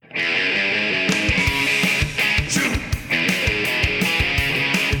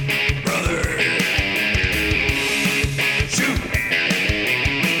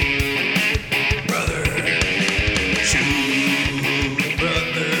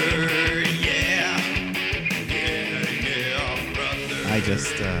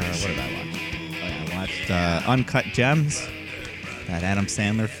just what did I watch? Oh, yeah, I watched Uncut Gems, that Adam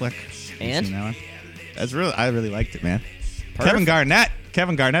Sandler flick. And seen that one? I really liked it, man. Perfect.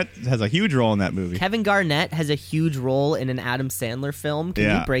 Kevin Garnett has a huge role in that movie. Kevin Garnett has a huge role in an Adam Sandler film.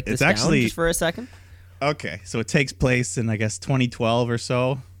 Can you break this down just for a second? Okay, so it takes place in, I guess, 2012 or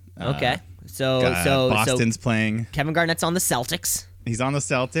so. Okay, so Boston's playing. Kevin Garnett's on the Celtics. He's on the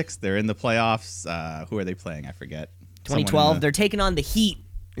Celtics. They're in the playoffs. Who are they playing? I forget. 2012. They're taking on the Heat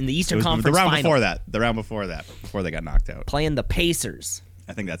in the Eastern Conference the round Final. before that, before they got knocked out. Playing the Pacers.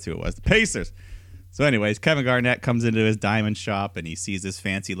 I think that's who it was. The Pacers. So anyways, Kevin Garnett comes into his diamond shop and he sees this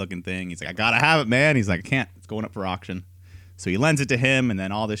fancy looking thing. He's like, I gotta have it, man. He's like, I can't. It's going up for auction. So he lends it to him, and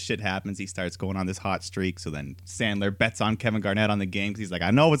then all this shit happens. He starts going on this hot streak. So then Sandler bets on Kevin Garnett on the game. He's like,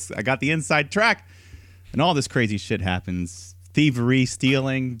 I got the inside track. And all this crazy shit happens. Thievery,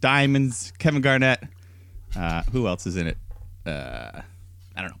 stealing, diamonds, Kevin Garnett. Who else is in it? I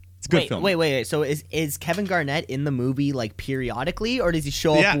don't know. It's a good film. Wait. So is Kevin Garnett in the movie like periodically, or does he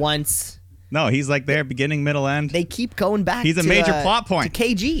show up once? No, he's like there, beginning, middle, end. They keep going back. He's a major plot point. To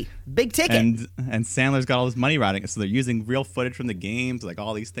KG, big ticket. And Sandler's got all this money riding it, so they're using real footage from the games, like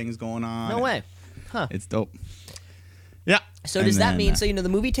all these things going on. No way. Huh. It's dope. Yeah. So does that mean, the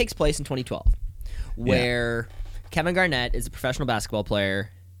movie takes place in 2012, where Kevin Garnett is a professional basketball player.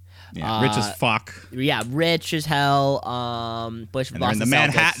 Yeah, rich as fuck. Yeah, rich as hell. Bush and they're in the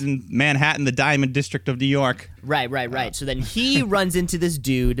Manhattan, the Diamond District of New York. Right. So then he runs into this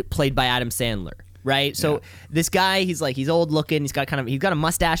dude played by Adam Sandler. Right, so this guy, he's old looking. He's got a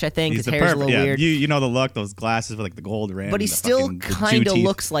mustache. I think his hair's a little weird. You know the look, those glasses with like the gold rim. But he still kind of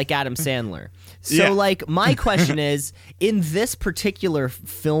looks like Adam Sandler. So like my question is, in this particular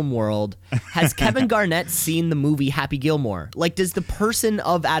film world, has Kevin Garnett seen the movie Happy Gilmore? Like, does the person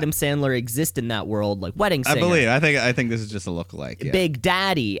of Adam Sandler exist in that world? Like Wedding Singer. I think this is just a lookalike. Yeah. Big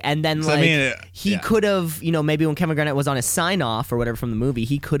Daddy, and then he could have, maybe when Kevin Garnett was on his sign off or whatever from the movie,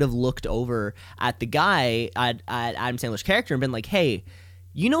 he could have looked over at the guy at Adam Sandler's character and been like, hey,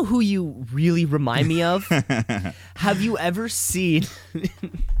 you know who you really remind me of? Have you ever seen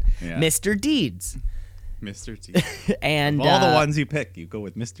Mr. Deeds? Mr. Deeds. And of all the ones you pick, you go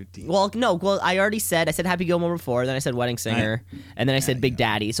with Mr. Deeds. Well, I already said Happy Gilmore before, then I said Wedding Singer, and then I said Big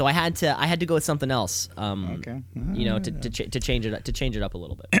Daddy. So I had to go with something else. Okay. To change it up a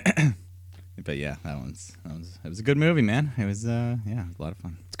little bit. But yeah, it was a good movie, man. It was a lot of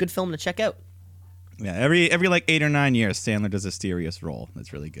fun. It's a good film to check out. Yeah, every like 8 or 9 years, Sandler does a serious role.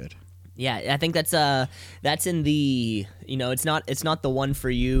 That's really good. Yeah, I think that's in the it's not the one for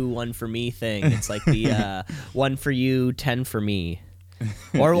you, one for me thing. It's like the 1 for you, 10 for me,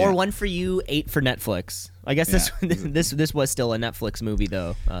 or 1 for you, 8 for Netflix. I guess this was still a Netflix movie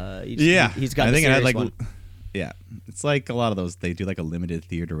though. He's got. I think it had one. Yeah, it's like a lot of those. They do like a limited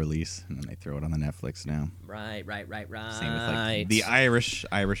theater release, and then they throw it on the Netflix now. Right. Same with like the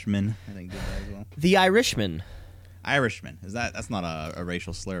Irishman. I think did that as well. The Irishman. That's not a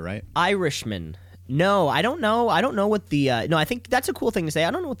racial slur, right? Irishman. No, I don't know. I don't know what the. No, I think that's a cool thing to say.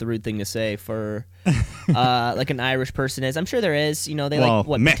 I don't know what the rude thing to say for like an Irish person is. I'm sure there is. They like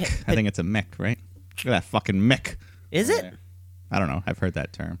what Mick. I think it's a Mick, right? Look at that fucking Mick. Is it? I don't know. I've heard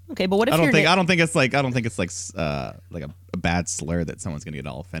that term. Okay, but what if I don't think it's like a bad slur that someone's gonna get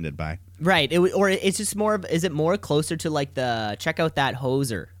all offended by. Right. Or it's just more. Is it more closer to like the check out that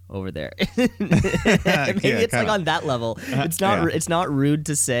hoser over there? Maybe it's like on that level. It's not. It's not rude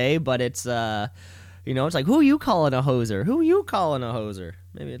to say, but it's it's like, who you calling a hoser? Who you calling a hoser?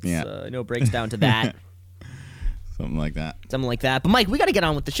 Maybe it's breaks down to that. Something like that. But Mike, we got to get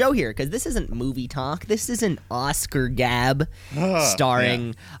on with the show here because this isn't movie talk. This isn't Oscar Gab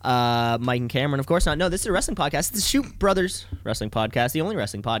starring Mike and Cameron. Of course not. No, this is a wrestling podcast. It's the Shoot Brothers Wrestling Podcast, the only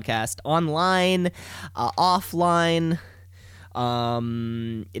wrestling podcast online, offline.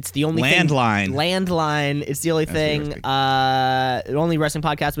 It's the only landline. It's the only thing. The only wrestling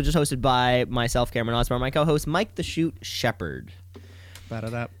podcast, which is hosted by myself, Cameron Osborne, my co-host Mike the Shoot Shepherd.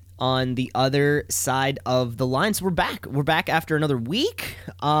 On the other side of the line. So we're back. We're back after another week.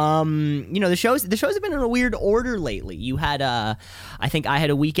 The shows have been in a weird order lately. You had I think I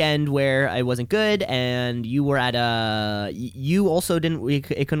had a weekend where I wasn't good, and you were at you also didn't.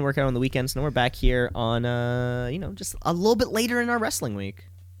 It couldn't work out on the weekends. So we're back here on just a little bit later in our wrestling week.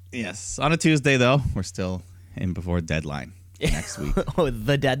 Yes, on a Tuesday though. We're still in before deadline next week. Oh,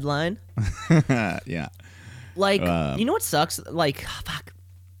 the deadline. Yeah. Like you know what sucks? Like fuck.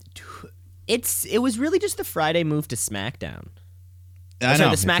 It was really just the Friday move to SmackDown. The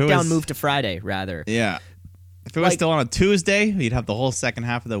SmackDown move to Friday, rather. Yeah. If it was still on a Tuesday, you'd have the whole second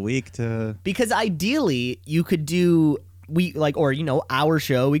half of the week to... Because ideally, you could do our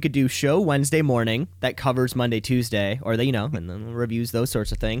show. We could do show Wednesday morning that covers Monday, Tuesday, or and then reviews those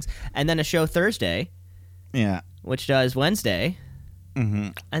sorts of things, and then a show Thursday, which does Wednesday,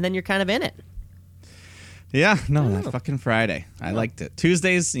 and then you're kind of in it. Yeah, no, that fucking Friday. I liked it.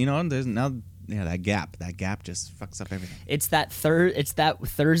 Tuesdays, there's now that gap. That gap just fucks up everything. It's that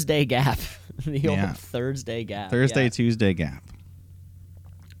Thursday gap. The old Thursday gap. Tuesday gap.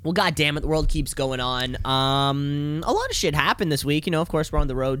 Well, God damn it, the world keeps going on. A lot of shit happened this week. Of course, we're on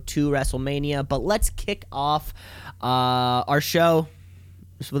the road to WrestleMania, but let's kick off our show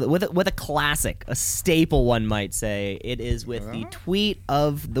with a classic, a staple, one might say. It is with the tweet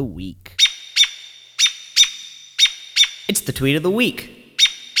of the week. It's the tweet of the week.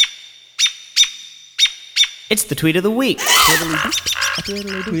 It's the tweet of the week.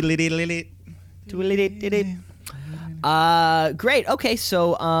 Great. Okay,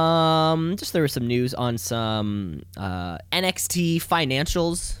 so just there was some news on some NXT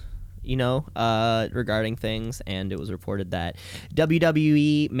financials, regarding things, and it was reported that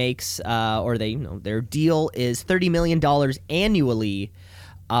WWE makes their deal is $30 million annually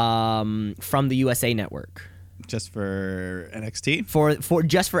from the USA Network. Just for NXT? For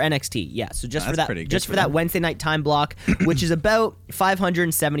NXT, yeah. So just for that, just for that Wednesday night time block, which is about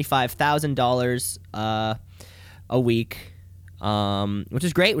 $575,000 a week, which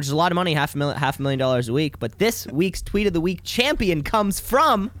is great, which is a lot of money, half a million dollars a week. But this week's tweet of the week champion comes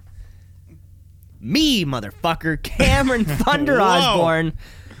from me, motherfucker, Cameron Thunder Osborne.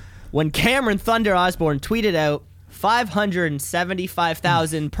 When Cameron Thunder Osborne tweeted out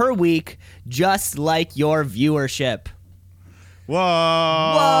 $575,000 per week, just like your viewership.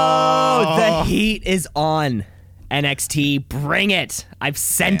 Whoa! The heat is on. NXT, bring it! I've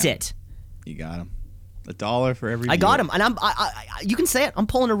sent it. You got him. $1 for every. I got him, and you can say it. I'm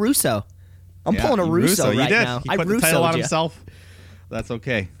pulling a Russo. I'm pulling a Russo right now. He put the title on himself. That's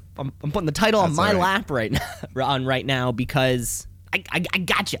okay. I'm putting the title on my lap right now because I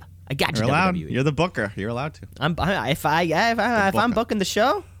got you. I got you. You're allowed. WWE. You're the booker. You're allowed to. If I'm booking the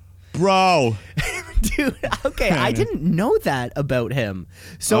show, bro. Dude, okay, I didn't know that about him.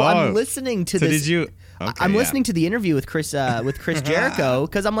 So I'm listening to this. Did you? Okay, I'm listening to the interview with Chris Jericho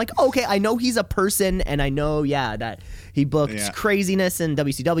because I'm like, okay, I know he's a person, and I know, that he booked craziness in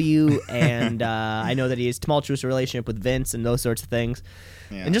WCW, and I know that he has tumultuous relationship with Vince and those sorts of things.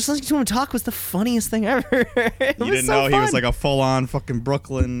 Yeah. And just listening to him talk was the funniest thing ever. You didn't know he was like a full-on fucking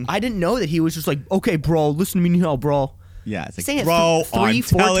Brooklyn. I didn't know that he was just like, okay, bro, listen to me now, bro. Yeah, it's like, bro, I'm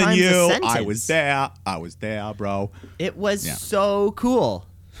telling you, I was there, bro. It was so cool.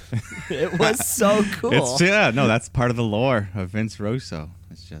 It was so cool. That's part of the lore of Vince Russo.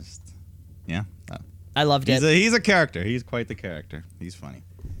 It's just, I loved it. He's a character. He's quite the character. He's funny.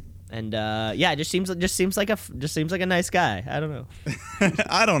 And it just seems like a nice guy. I don't know.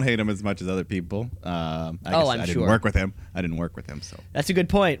 I don't hate him as much as other people. I didn't work with him. So that's a good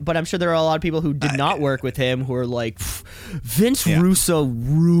point. But I'm sure there are a lot of people who did not work with him who are like, Vince Russo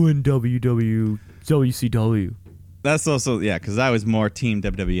ruined WCW. That's also because I was more team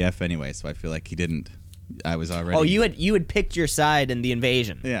WWF anyway, so I feel like he didn't. I was already. Oh, you had picked your side in the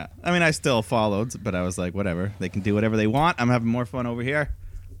invasion. Yeah, I mean I still followed, but I was like, whatever. They can do whatever they want. I'm having more fun over here.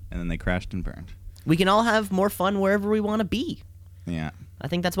 And then they crashed and burned. We can all have more fun wherever we want to be. Yeah. I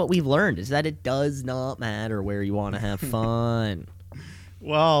think that's what we've learned, is that it does not matter where you want to have fun.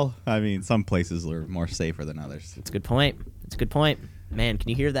 Well, I mean, some places are more safer than others. It's a good point. Man, can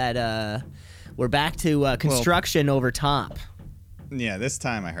you hear that? We're back to construction over top. Yeah, this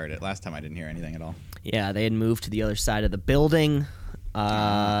time I heard it. Last time I didn't hear anything at all. Yeah, they had moved to the other side of the building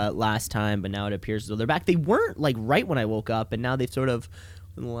last time, but now it appears as though they're back. They weren't like right when I woke up, and now they've sort of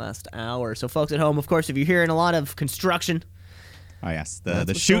in the last hour. So folks at home, of course, if you're hearing a lot of construction. Oh yes,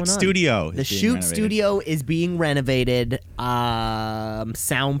 the shoot studio. The shoot studio is being renovated.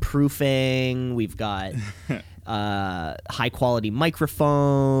 Soundproofing. We've got high quality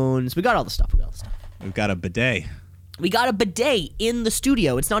microphones. We got all the stuff. We've got a bidet. We got a bidet in the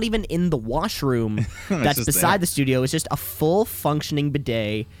studio. It's not even in the washroom that's beside the studio. It's just a full functioning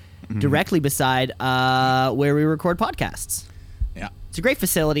bidet directly beside where we record podcasts. Yeah. It's a great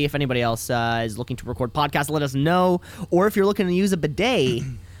facility. If anybody else is looking to record podcasts, let us know. Or if you're looking to use a bidet,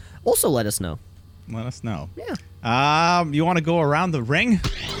 also let us know. Let us know. Yeah. You want to go around the ring?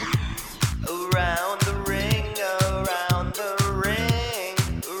 Around the ring, around the ring,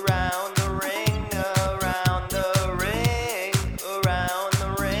 around the ring, around the ring, around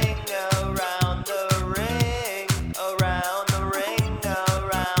the ring, around the ring, around the ring,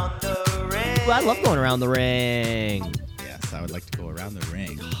 around the ring. Well, I love going around the ring. I would like to go around the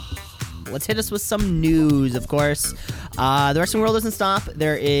ring. let's hit us with some news, of course. The wrestling world doesn't stop.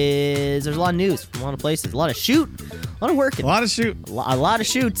 There's a lot of news from a lot of places. A lot of shoot. A lot of working. A lot of shoot. A lot of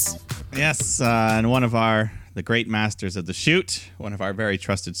shoots. Yes, and one of the great masters of the shoot, one of our very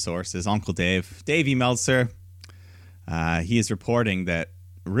trusted sources, Uncle Dave, Davey Meltzer. He is reporting that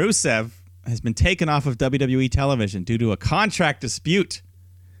Rusev has been taken off of WWE television due to a contract dispute.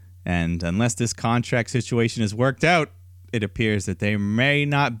 And unless this contract situation is worked out, it appears that there may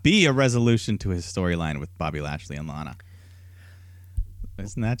not be a resolution to his storyline with Bobby Lashley and Lana.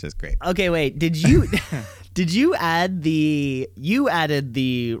 Isn't that just great? Okay, wait. Did you added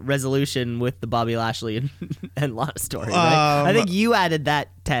the resolution with the Bobby Lashley and Lana story, right? I think you added that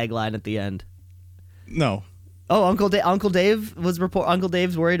tagline at the end. No. Oh, Uncle Dave Uncle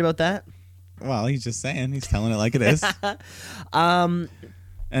Dave's worried about that? Well, he's just saying. He's telling it like it is. And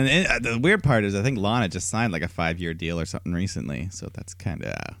the weird part is I think Lana just signed like a 5-year deal or something recently. So that's kind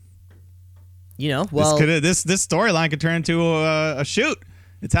of... This storyline could turn into a shoot.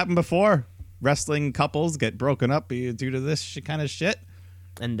 It's happened before. Wrestling couples get broken up due to this kind of shit.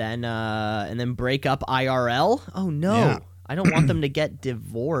 And then break up IRL? Oh, no. Yeah. I don't want them to get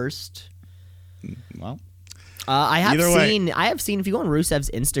divorced. Well... I have seen if you go on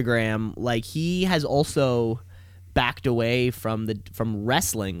Rusev's Instagram, like he has also backed away from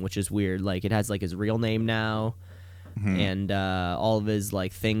wrestling, which is weird. Like it has like his real name now, and all of his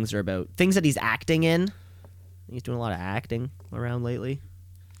like things are about things that he's acting in. He's doing a lot of acting around lately.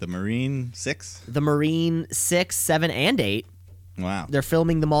 The Marine 6, 7, and 8. Wow, they're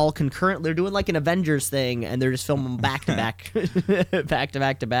filming them all concurrently. They're doing like an Avengers thing, and they're just filming them back to back, back to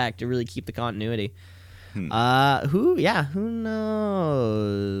back to back to really keep the continuity. Who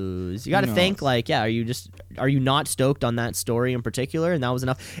knows? You got to think like, are you not stoked on that story in particular? And that was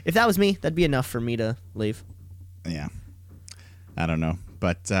enough. If that was me, that'd be enough for me to leave. Yeah. I don't know.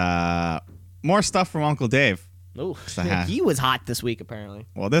 But more stuff from Uncle Dave. Oh, he was hot this week, apparently.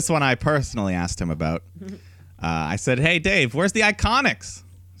 Well, this one I personally asked him about. I said, hey, Dave, where's the Iconics?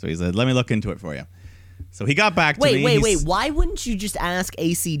 So he said, let me look into it for you. So he got back to me. Wait. Why wouldn't you just ask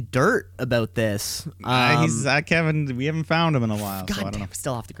AC Dirt about this? Kevin, we haven't found him in a while. God so I don't know.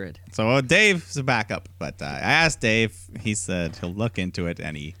 Still off the grid. So Dave's a backup. But I asked Dave. He said he'll look into it.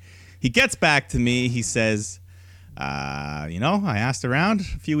 And he gets back to me. He says, I asked around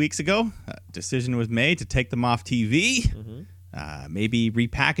a few weeks ago. A decision was made to take them off TV. Mm-hmm. Maybe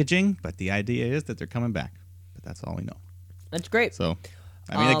repackaging. But the idea is that they're coming back. But that's all we know. That's great. So...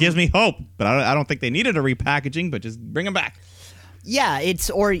 it gives me hope, but I don't think they needed a repackaging, but just bring them back. Yeah,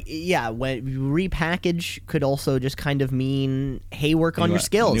 when repackage could also just kind of mean, hey, work on your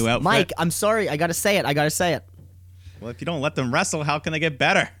skills. New outfit. Mike, I'm sorry, I gotta say it. Well, if you don't let them wrestle, how can they get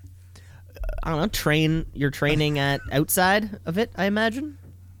better? I don't know, you're training at outside of it, I imagine.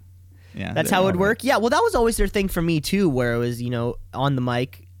 Yeah. That's how it would work. Yeah, well, that was always their thing for me, too, where it was, on the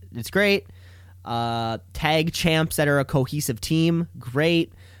mic, it's great. Tag champs that are a cohesive team,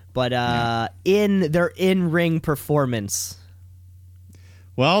 great, but in their in-ring performance,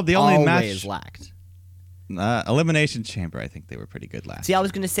 well, the only always match lacked. Elimination Chamber, I think they were pretty good last. See, I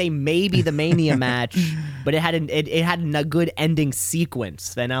was gonna say maybe the Mania match, but it had a good ending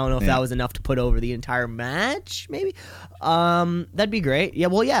sequence. Then I don't know if that was enough to put over the entire match. Maybe, that'd be great. Yeah,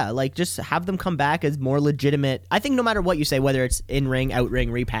 well, yeah, like just have them come back as more legitimate. I think no matter what you say, whether it's in-ring, out-ring,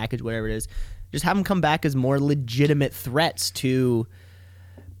 repackage, whatever it is. Just have them come back as more legitimate threats to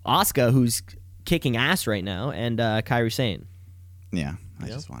Asuka, who's kicking ass right now, and Kairi Sane. Yeah, I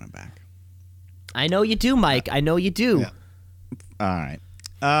just want him back. I know you do, Mike. I know you do. Yeah. All right.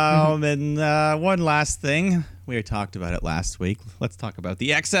 And one last thing. We talked about it last week. Let's talk about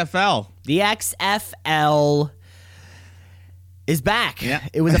the XFL. The XFL is back. Yeah.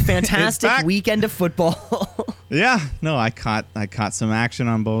 It was a fantastic weekend of football. Yeah, no, I caught some action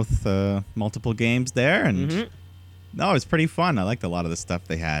on both multiple games there, and no, it was pretty fun. I liked a lot of the stuff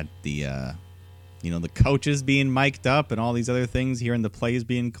they had. The the coaches being mic'd up and all these other things, hearing the plays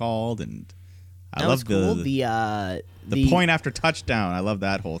being called, and I love cool. the point after touchdown. I love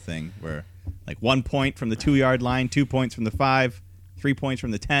that whole thing where like 1 point from the 2-yard line, 2 points from the 5, 3 points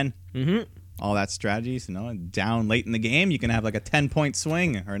from the 10. All that strategies, down late in the game, you can have like a 10-point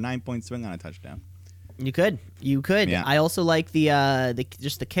swing or a 9-point swing on a touchdown. You could. Yeah. I also like the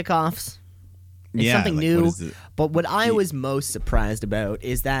kickoffs. It's something new. But what I was most surprised about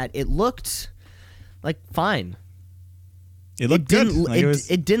is that it looked like fine. It looked good.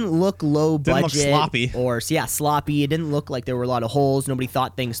 It didn't look low budget. Didn't look sloppy. Sloppy. It didn't look like there were a lot of holes. Nobody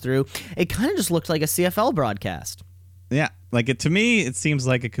thought things through. It kind of just looked like a CFL broadcast. Yeah, to me, it seems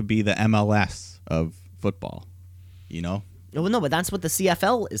like it could be the MLS of football. Well, no, but that's what the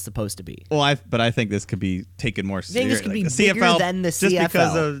CFL is supposed to be. Well, I think this could be taken more seriously. I think this could be bigger than the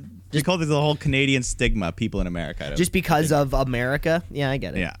CFL. Just because of the whole Canadian stigma, people in America. Just because of America? Yeah, I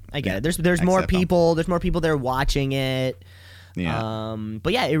get it. Yeah. I get it. There's more people. There's more people there watching it. Yeah.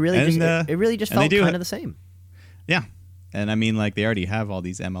 But yeah, it really just felt kind of the same. Yeah. And I mean, like, they already have all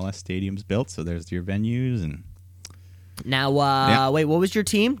these MLS stadiums built, so there's your venues. And now, wait, what was your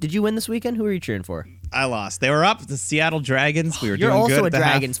team? Did you win this weekend? Who were you cheering for? I lost. They were up. The Seattle Dragons. We were You're doing also good a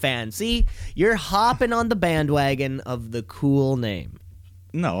Dragons fan. See, you're hopping on the bandwagon of the cool name.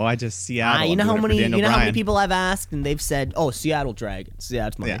 No, I just Seattle. You know how many people I've asked and they've said, "Oh, Seattle Dragons." Yeah,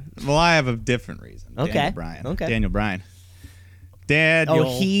 that's my. Yeah. Well, I have a different reason. Okay. Daniel Bryan. Okay. Daniel Bryan. Daniel.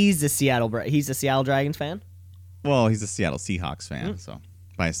 Oh, he's a Seattle Dragons fan. Well, he's a Seattle Seahawks fan, so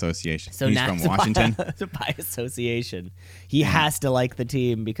by association. So he's now from Washington. By association, he has to like the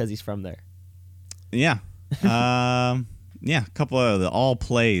team because he's from there. Yeah. Yeah, a couple of the all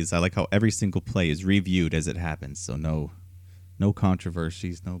plays. I like how every single play is reviewed as it happens. So no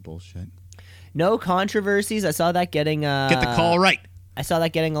controversies, no bullshit. No controversies. I saw that getting get the call right. I saw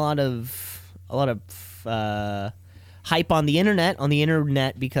that getting a lot of hype on the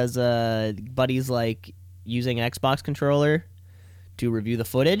internet because buddies like using an Xbox controller to review the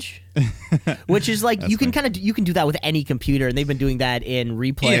footage, which is like you can do that with any computer, and they've been doing that in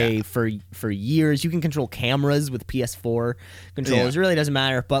replay for years. You can control cameras with PS4 controllers. It really doesn't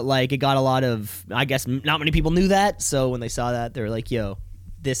matter, but like it got a lot of, I guess not many people knew that, so when they saw that, they were like, "Yo,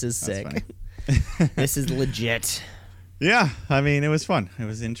 this is sick. This is legit." Yeah, I mean, it was fun. It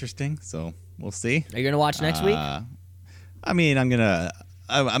was interesting, so we'll see. Are you gonna watch next week? I mean, I'm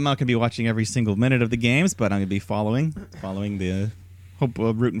not gonna be watching every single minute of the games, but I'm gonna be following the.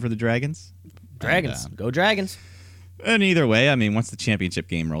 Rooting for the Dragons. Dragons. Go Dragons. And either way, I mean, once the championship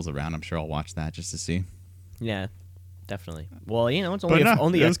game rolls around, I'm sure I'll watch that just to see. Yeah, definitely. Well, you know, it's only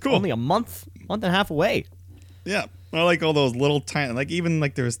a month and a half away. Yeah. I like all those little tiny, like even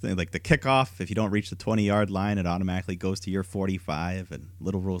like there's like the kickoff. If you don't reach the 20-yard line, it automatically goes to your 45 and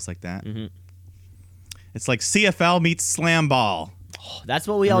little rules like that. Mm-hmm. It's like CFL meets slam ball. That's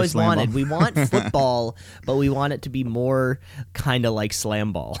what we always wanted. We want football, but we want it to be more kind of like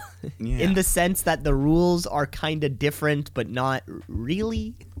slam ball. Yeah. In the sense that the rules are kind of different, but not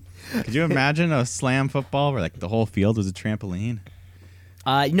really. Could you imagine a slam football where like the whole field was a trampoline?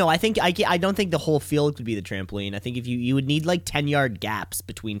 No, I don't think the whole field could be the trampoline. I think if you would need like 10-yard gaps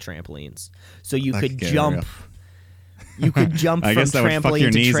between trampolines, so you could jump. You could jump from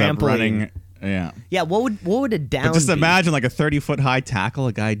trampoline to trampoline. Yeah. Yeah. What would a down? But just imagine like a 30-foot high tackle.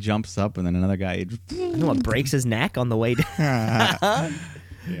 A guy jumps up, and then another guy. Breaks his neck on the way down.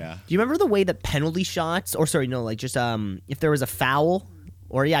 Yeah. Do you remember the way that penalty shots, or sorry, no, like just if there was a foul,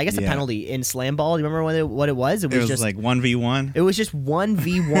 or I guess a penalty in slam ball. Do you remember what it was? It was just like 1v1. It was just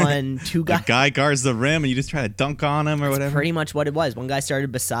 1v1. Two guys. The guy guards the rim, and you just try to dunk on him or whatever. Pretty much what it was. One guy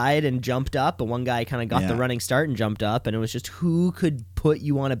started beside and jumped up, and one guy kind of got the running start and jumped up, and it was just who could put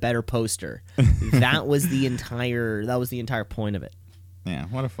you on a better poster. That was the entire point of it. Yeah,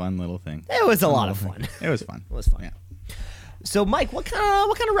 what a fun little thing. It was a lot of fun. It was fun. It was fun. Yeah. So, Mike, what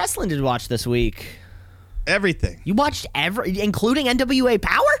kind of wrestling did you watch this week? Everything. You watched including NWA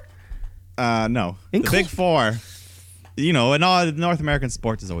Power? No. The Big Four. You know, in all North American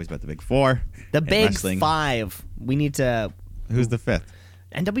sports is always about the Big Four. The Big Five. We need to. Who's the fifth?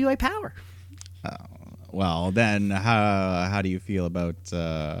 NWA Power. Well, then how do you feel about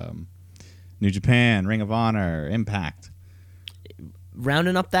New Japan, Ring of Honor, Impact?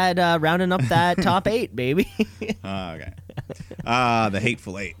 Rounding up that top 8, baby. Okay. The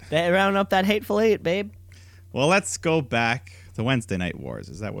Hateful Eight. Rounding up that Hateful Eight, babe. Well, let's go back to Wednesday Night Wars.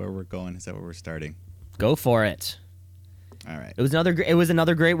 Is that where we're going? Is that where we're starting? Go for it. All right. It was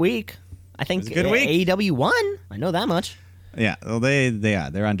another great week. I think it was a good week. AEW won. I know that much. Yeah. Well,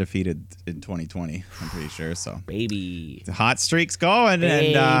 they're undefeated in 2020. I'm pretty sure. So baby, the hot streak's going.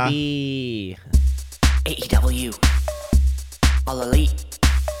 Baby. And AEW, All Elite,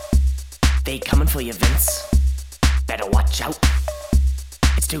 they coming for you, Vince. Better watch out.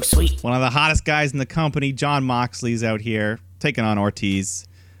 It's too sweet. One of the hottest guys in the company, John Moxley's out here taking on Ortiz.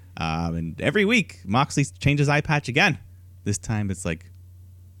 And every week, Moxley changes eye patch again. This time it's like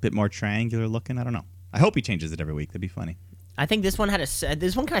a bit more triangular looking. I don't know. I hope he changes it every week. That'd be funny. I think this one kind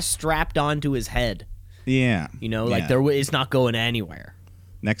of strapped onto his head. Yeah. You know, like it's not going anywhere.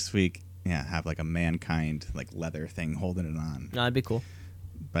 Next week, have like a Mankind like leather thing holding it on. No, that'd be cool.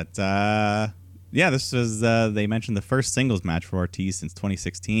 But this was they mentioned the first singles match for Ortiz since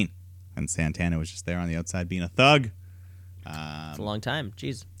 2016, and Santana was just there on the outside being a thug. It's a long time.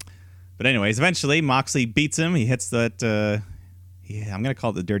 Jeez. But anyways, eventually Moxley beats him. He hits that. I'm gonna call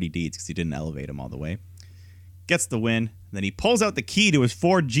it the dirty deeds because he didn't elevate him all the way. Gets the win. Then he pulls out the key to his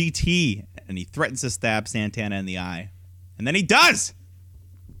Ford GT and he threatens to stab Santana in the eye. And then he does.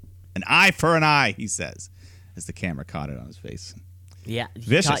 An eye for an eye, he says, as the camera caught it on his face. Yeah,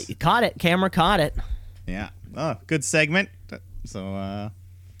 vicious. Caught it. Camera caught it. Yeah. Oh, good segment. So, I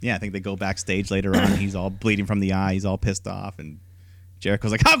think they go backstage later on. He's all bleeding from the eye. He's all pissed off, and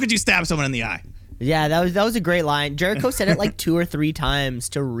Jericho's like, "How could you stab someone in the eye?" Yeah, that was a great line. Jericho said it like 2 or 3 times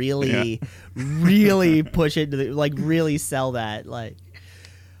to really push it, really sell that. Like,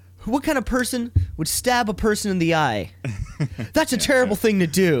 what kind of person would stab a person in the eye? That's a terrible thing to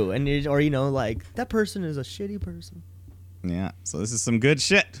do. And that person is a shitty person. Yeah. So this is some good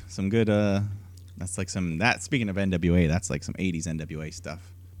shit. Some good. That's like speaking of NWA, that's like some 80s NWA stuff.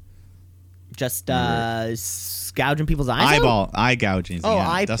 Just gouging people's eyes out? Eye gouging. Oh, yeah.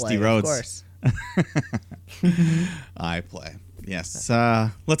 eye Dusty play, Rhodes. Of course. Eye play. Yes.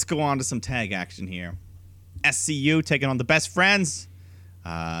 Let's go on to some tag action here. SCU taking on the Best Friends.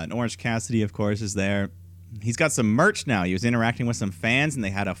 And Orange Cassidy, of course, is there. He's got some merch now. He was interacting with some fans, and they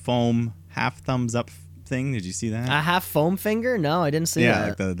had a foam half thumbs up thing. Did you see that? A half foam finger? No, I didn't see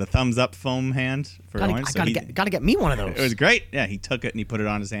that. Yeah, like the thumbs up foam hand for Orange. Gotta get me one of those. It was great. Yeah, he took it and he put it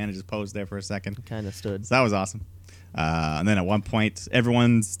on his hand and just posed there for a second. Kind of stood. So that was awesome. And then at one point,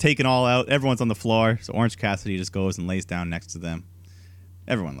 everyone's taken all out. Everyone's on the floor. So Orange Cassidy just goes and lays down next to them.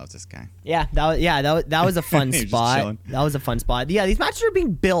 Everyone loves this guy. Yeah, that was a fun spot. That was a fun spot. Yeah, these matches are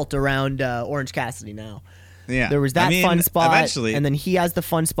being built around Orange Cassidy now. Yeah, there was that fun spot, eventually, and then he has the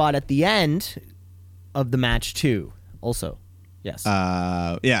fun spot at the end of the match too. Also, yes.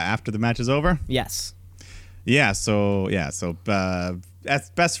 After the match is over. Yes. So as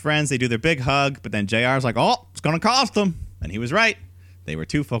best friends, they do their big hug, but then JR's like, "Oh, it's gonna cost them," and he was right. They were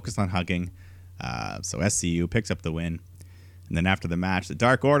too focused on hugging. So SCU picks up the win. And then after the match, the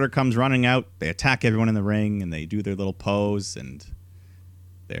Dark Order comes running out. They attack everyone in the ring, and they do their little pose. And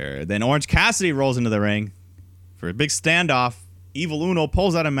then Orange Cassidy rolls into the ring for a big standoff. Evil Uno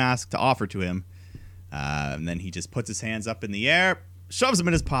pulls out a mask to offer to him. And then he just puts his hands up in the air, shoves them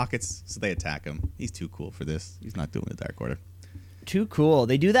in his pockets, so they attack him. He's too cool for this. He's not doing the Dark Order. Too cool.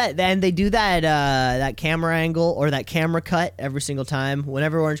 They do that. Then they do that camera angle or that camera cut every single time.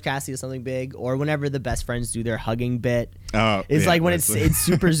 Whenever Orange Cassidy does something big, or whenever the Best Friends do their hugging bit. Oh, it's like when it's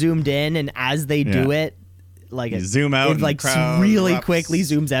super zoomed in, and as they do it, like you zoom out, it like really quickly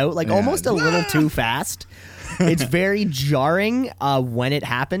zooms out, like almost a little too fast. It's very jarring when it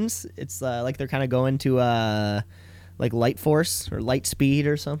happens. It's like they're kind of going to like light force or light speed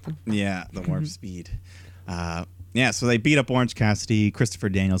or something. Yeah, the warp speed. So they beat up Orange Cassidy. Christopher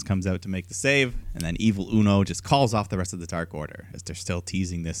Daniels comes out to make the save, and then Evil Uno just calls off the rest of the Dark Order as they're still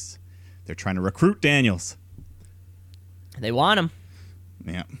teasing this. They're trying to recruit Daniels. They want him.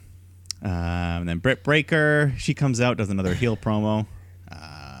 Yeah. And then Britt Baker, she comes out, does another heel promo.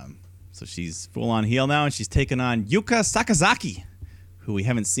 So she's full-on heel now, and she's taking on Yuka Sakazaki, who we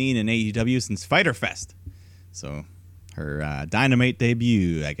haven't seen in AEW since Fyter Fest. So her Dynamite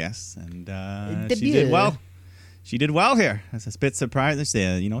debut, I guess. And she did well. She did well here. I was a bit surprised.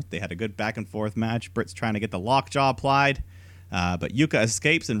 They had a good back-and-forth match. Britt's trying to get the lockjaw applied. But Yuka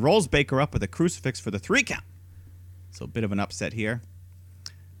escapes and rolls Baker up with a crucifix for the 3 count. So a bit of an upset here.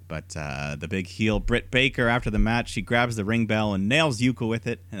 But the big heel, Britt Baker, after the match, she grabs the ring bell and nails Yuka with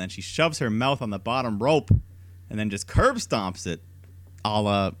it. And then she shoves her mouth on the bottom rope and then just curb stomps it a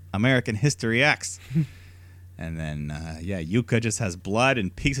la American History X. And then, Yuka just has blood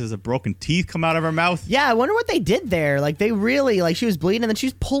and pieces of broken teeth come out of her mouth. Yeah, I wonder what they did there. Like, they really, like, she was bleeding and then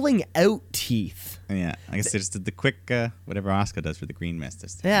she's pulling out teeth. Yeah, I guess they just did the quick, whatever Asuka does for the Green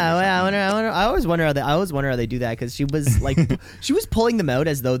Mist. Yeah, I always wonder how they do that, because she was, like, she was pulling them out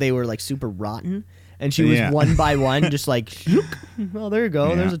as though they were, like, super rotten. And she was one by one just like, oh, there you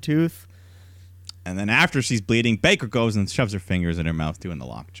go, there's a tooth. And then after she's bleeding, Baker goes and shoves her fingers in her mouth doing the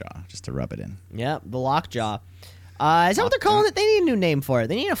lockjaw just to rub it in. Yeah, the lockjaw. Is that what they're calling it? They need a new name for it.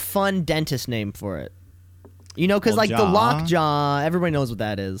 They need a fun dentist name for it. You know, because like the lockjaw, everybody knows what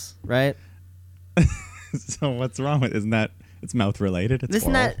that is, right? So what's wrong with it? Isn't that it's mouth related?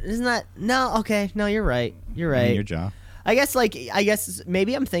 Isn't that no? Okay, no, you're right. You're right. In your jaw. I guess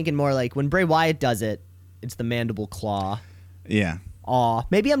maybe I'm thinking more like when Bray Wyatt does it, it's the mandible claw. Yeah. Aw.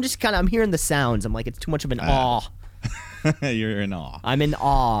 Maybe I'm just I'm hearing the sounds. I'm like, it's too much of an awe. You're in awe. I'm in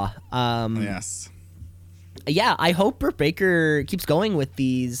awe. Yes. Yeah, I hope Britt Baker keeps going with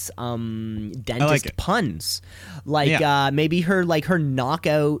these dentist puns. Maybe her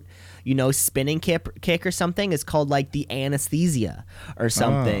knockout, spinning kick or something is called like the anesthesia or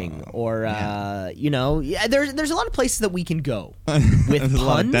something. There's a lot of places that we can go with There's puns. a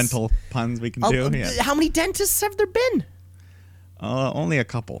lot of dental puns we can do. Yeah. How many dentists have there been? Only a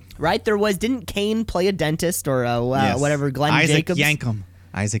couple. Right? Didn't Kane play a dentist or whatever? Glenn Isaac Jacobs?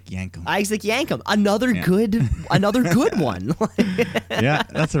 Isaac Yankum. Another good one. Yeah,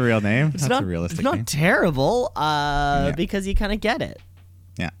 that's a real name. That's a realistic name. It's not terrible because you kind of get it.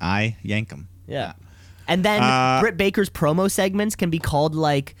 Yeah, I Yankum. Yeah. And then Britt Baker's promo segments can be called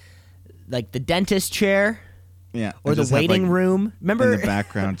like the dentist chair. Yeah. Or the waiting room. Remember? In the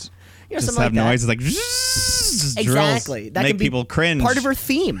background. Just have noises like exactly. That make can be people cringe. Part of her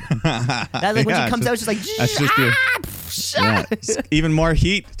theme. That when she comes out, she's like, even more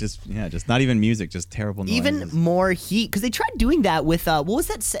heat. Just not even music, just terrible noises. Even more heat because they tried doing that with what was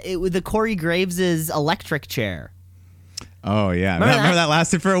that with the Corey Graves' electric chair. Oh yeah, remember that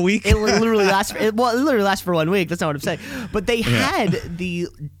lasted for a week. It literally lasted. It literally lasted for 1 week. That's not what I'm saying. But they had the.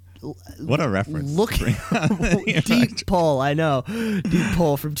 What a reference! Look, deep pull. I know, deep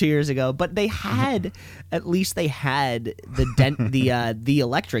pull from 2 years ago. But they had, at least they had the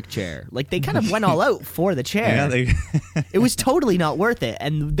electric chair. Like they kind of went all out for the chair. Yeah, it was totally not worth it,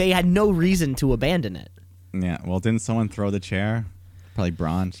 and they had no reason to abandon it. Yeah. Well, didn't someone throw the chair? Probably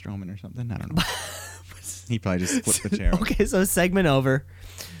Braun Strowman or something. I don't know. He probably just flipped the chair. Okay, so segment over.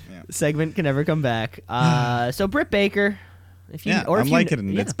 Yeah. Segment can never come back. So Britt Baker. I'm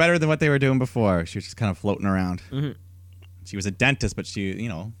liking it. It's better than what they were doing before. She was just kind of floating around. Mm-hmm. She was a dentist, but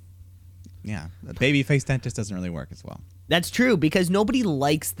a babyface dentist doesn't really work as well. That's true because nobody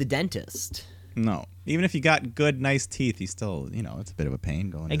likes the dentist. No. Even if you got good, nice teeth, you still, it's a bit of a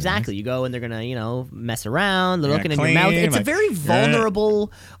pain going. Exactly. You go and they're going to, mess around. They're looking in your mouth. It's a very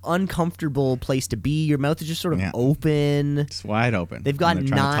vulnerable, uncomfortable place to be. Your mouth is just sort of open. It's wide open. They've got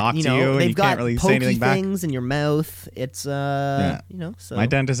they've got really pokey things in your mouth. It's, so. My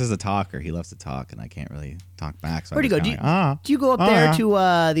dentist is a talker. He loves to talk, and I can't really talk back. So where do you go? Do you go up there to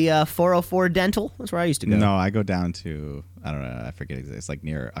the 404 Dental? That's where I used to go. No, I go down to, I don't know, I forget exactly. It's like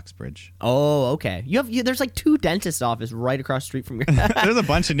near Uxbridge. Oh, okay. There's like 2 dentist offices right across the street from your house. There's a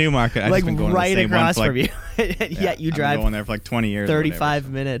bunch of Newmarket. I've like just been going right to the same across one from you. Yet you drive. I've been going there for like 20 years. 35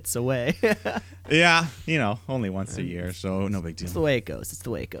 minutes away. Yeah, only once a year, so no big deal. It's the way it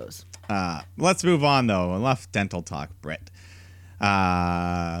goes. Let's move on though. Enough dental talk, Britt.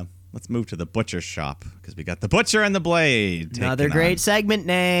 Let's move to the butcher shop because we got the butcher and the blade. Another great segment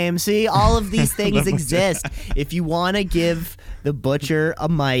name. See, all of these things exist. If you want to give the butcher a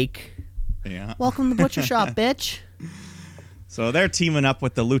mic, welcome to the butcher shop, bitch. So they're teaming up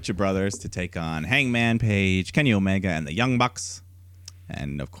with the Lucha Brothers to take on Hangman Page, Kenny Omega, and the Young Bucks.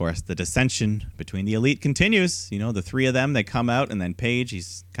 And, of course, the dissension between the Elite continues. The 3 of them, they come out, and then Page,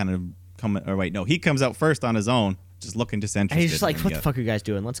 he's kind of coming... Or wait, no, he comes out first on his own, just looking disinterested. And he's just like, what the fuck are you guys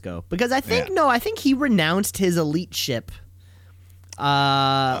doing? Let's go. Because I think he renounced his Elite ship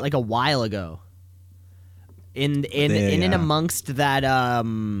like a while ago. In amongst that...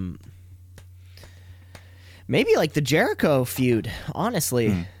 maybe like the Jericho feud,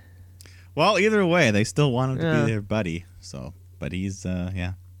 honestly. Well, either way, they still want him to be their buddy. So, but he's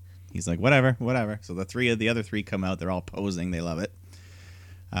he's like whatever. So the other three come out. They're all posing. They love it.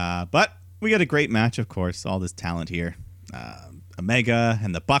 But we got a great match, of course. All this talent here. Omega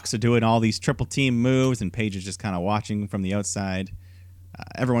and the Bucks are doing all these triple team moves, and Paige is just kind of watching from the outside.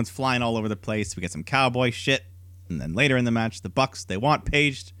 Everyone's flying all over the place. We get some cowboy shit, and then later in the match, the Bucks they want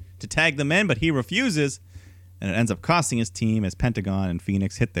Paige to tag them in, but he refuses. And it ends up costing his team as Pentagon and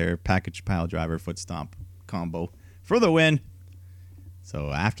Phoenix hit their package pile driver foot stomp combo for the win. So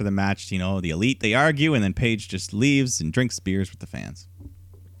after the match, the Elite, they argue, and then Paige just leaves and drinks beers with the fans.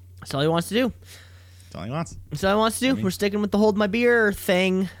 That's all he wants to do. That's all he wants. That's all he wants to do. We're sticking with the hold my beer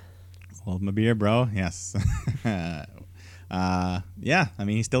thing. Hold my beer, bro. Yes.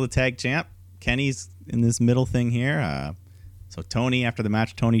 He's still the tag champ. Kenny's in this middle thing here. So Tony, after the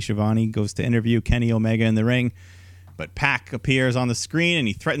match, Tony Schiavone goes to interview Kenny Omega in the ring. But Pac appears on the screen, and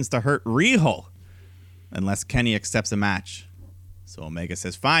he threatens to hurt Riho unless Kenny accepts a match. So Omega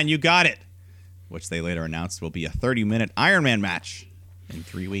says, fine, you got it. Which they later announced will be a 30-minute Iron Man match in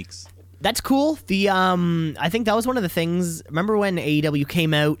 3 weeks. That's cool. I think that was one of the things. Remember when AEW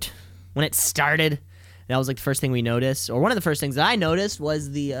came out, when it started? That was like the first thing we noticed. Or one of the first things that I noticed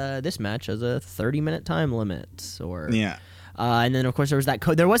was this match has a 30-minute time limit. And then, of course, there was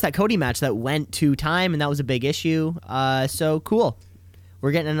that Cody match that went to time, and that was a big issue. So cool.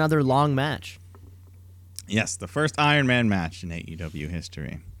 We're getting another long match. Yes, the first Iron Man match in AEW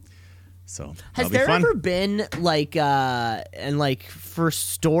history. So has there ever been like and like for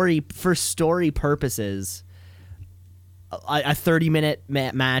story purposes a 30-minute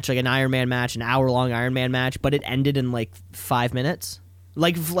match, like an Iron Man match, an hour-long Iron Man match, but it ended in like 5 minutes?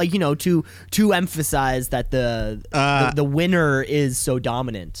 Like you know, to emphasize that the winner is so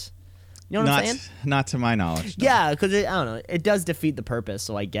dominant. You know what I'm saying? Not to my knowledge. No. Yeah, because I don't know, it does defeat the purpose,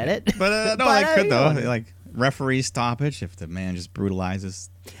 so I get it. But no, they could though. Like referee stoppage if the man just brutalizes.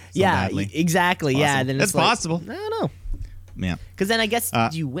 Yeah, badly. Exactly. Yeah, then it's like, possible. I don't know. Yeah, because then I guess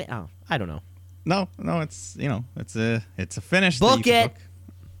you win. Oh, I don't know. No, it's it's a finish. Book it.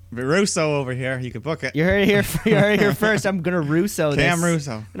 Russo over here. You can book it. You heard it here first. I'm gonna Russo this. Cam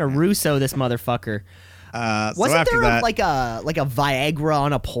Russo. I'm gonna Russo this motherfucker. Wasn't there like a Viagra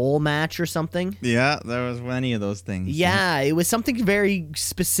on a pole match or something? Yeah, there was many of those things. Yeah, it was something very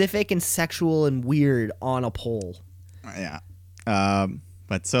specific and sexual and weird on a pole. Yeah.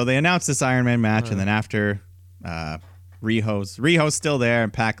 But so they announced this Iron Man match, and then after Riho's still there,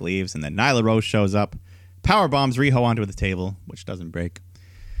 and Pac leaves, and then Nyla Rose shows up, power bombs Riho onto the table, which doesn't break,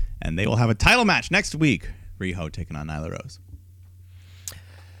 and they will have a title match next week. Riho taking on Nyla Rose.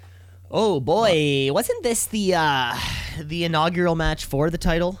 Oh boy, wasn't this the inaugural match for the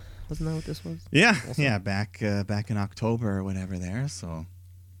title? Wasn't that what this was? Yeah, also? Yeah, back in October or whatever there. So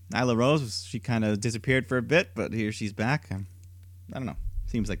Nyla Rose, she kind of disappeared for a bit, but here she's back. I don't know.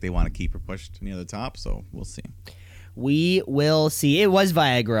 Seems like they want to keep her pushed near the top, so we'll see. We will see. It was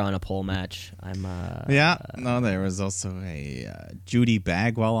Viagra on a pole match. There was also a Judy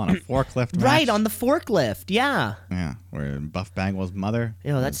Bagwell on a forklift match. Right, on the forklift, yeah. Yeah, where Buff Bagwell's mother.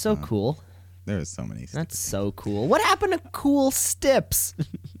 Yo, that's so cool. There's so many. That's so cool. What happened to Cool Stips?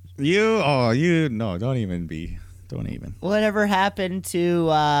 Don't even. Whatever happened to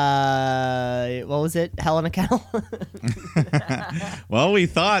what was it? Hell in a Kettle? Well, we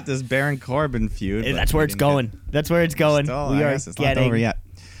thought this Baron Corbin feud. That's where it's going. That's where it's going. It's not over yet.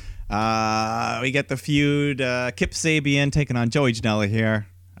 We get the feud. Kip Sabian taking on Joey Janela here.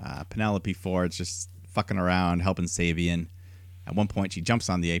 Penelope Ford's just fucking around, helping Sabian. At one point, she jumps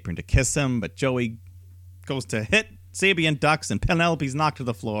on the apron to kiss him, but Joey goes to hit. Sabian ducks, and Penelope's knocked to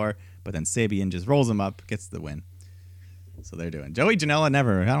the floor, but then Sabian just rolls him up, gets the win. So they're doing. Joey Janela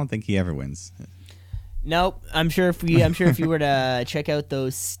I don't think he ever wins. Nope. I'm sure if you were to check out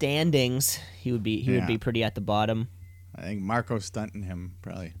those standings, he would be pretty at the bottom. I think Marco's stunting him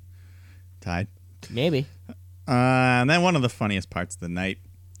probably tied. Maybe. And then one of the funniest parts of the night,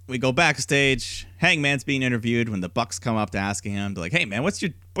 we go backstage. Hangman's being interviewed when the Bucks come up to asking him, like, "Hey man, what's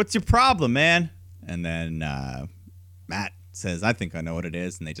your problem, man?" And then Matt says, "I think I know what it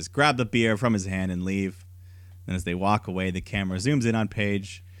is," and they just grab the beer from his hand and leave. And as they walk away, the camera zooms in on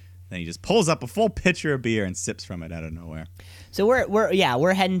Paige. Then he just pulls up a full pitcher of beer and sips from it out of nowhere. So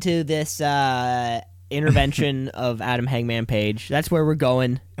we're heading to this intervention of Adam Hangman Page. That's where we're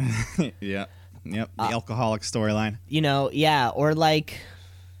going. Yep. The alcoholic storyline. Or like.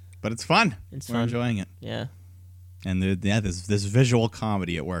 But it's fun. We're fun. Enjoying it. Yeah. And this visual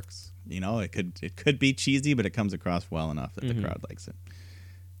comedy, it works. It could be cheesy, but it comes across well enough that the crowd likes it.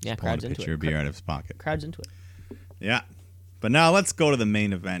 Yeah, crowd's into it. Pitcher of beer out of his pocket. Crowd's into it. Yeah. But now let's go to the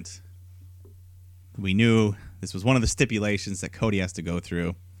main event. We knew this was one of the stipulations that Cody has to go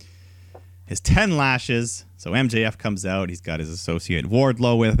through. His 10 lashes. So MJF comes out. He's got his associate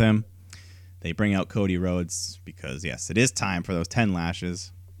Wardlow with him. They bring out Cody Rhodes because, yes, it is time for those 10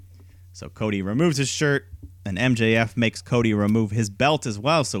 lashes. So Cody removes his shirt, and MJF makes Cody remove his belt as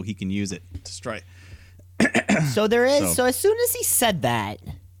well so he can use it to strike. So as soon as he said that,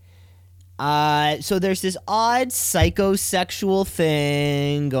 so there's this odd psychosexual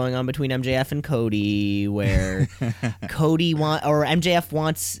thing going on between MJF and Cody where MJF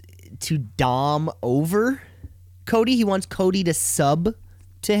wants to dom over Cody. He wants Cody to sub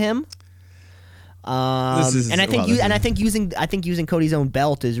to him. I think using Cody's own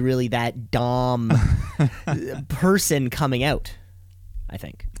belt is really that dom person coming out. I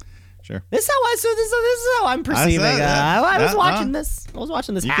think. Sure. This is how I'm perceiving. I was watching this. I was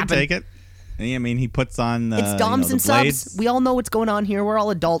watching this happen. You can take it. I mean, he puts on it's doms and blades. subs. We all know what's going on here. We're all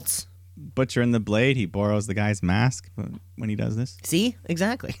adults. Butcher in the Blade. He borrows the guy's mask when he does this. See,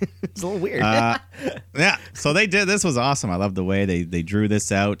 exactly. It's a little weird. Yeah. So they did. This was awesome. I love the way they drew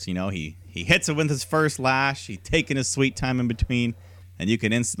this out. He hits it with his first lash. He's taking his sweet time in between, and you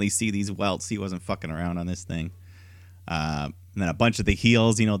can instantly see these welts. He wasn't fucking around on this thing. And then a bunch of the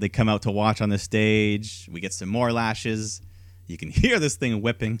heels, they come out to watch on the stage. We get some more lashes. You can hear this thing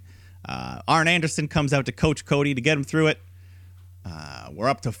whipping. Arn Anderson comes out to coach Cody to get him through it. We're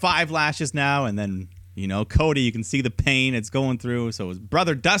up to 5 lashes now, and then You know, Cody, you can see the pain it's going through. So his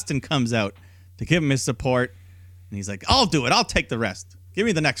brother Dustin comes out to give him his support. And he's like, I'll do it. I'll take the rest. Give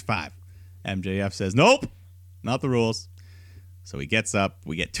me the next 5. MJF says, nope, not the rules. So he gets up.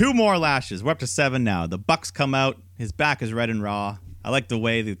 We get 2 more lashes. We're up to 7 now. The Bucks come out. His back is red and raw. I like the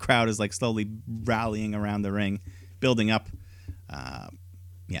way the crowd is like slowly rallying around the ring, building up.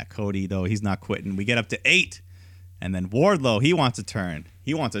 Cody, though, he's not quitting. We get up to 8. And then Wardlow, he wants a turn.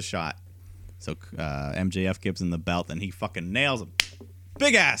 He wants a shot. So MJF gives him the belt, and he fucking nails him.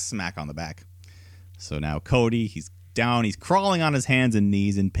 Big ass smack on the back. So now Cody, he's down. He's crawling on his hands and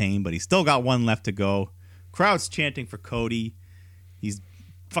knees in pain, but he's still got 1 left to go. Crowd's chanting for Cody. He's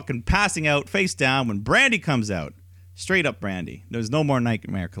fucking passing out face down when Brandy comes out. Straight up Brandy. There's no more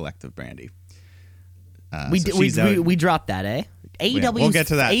Nightmare Collective Brandy. We dropped that, eh? AEW's, we'll get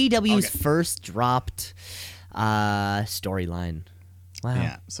to that. AEW's first dropped storyline. Wow.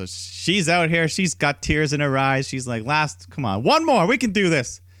 Yeah, so she's out here. She's got tears in her eyes. She's like, come on, 1 more. We can do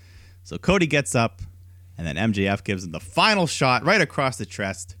this. So Cody gets up, and then MJF gives him the final shot right across the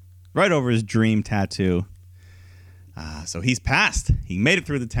chest, right over his dream tattoo. So he's passed. He made it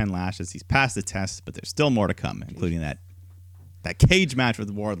through the 10 lashes. He's passed the test, but there's still more to come, including that cage match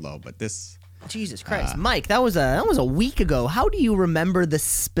with Wardlow. But this... Jesus Christ. Mike, that was a week ago. How do you remember the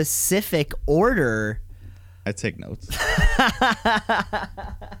specific order? I take notes.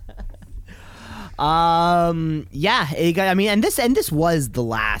 Yeah, and this was the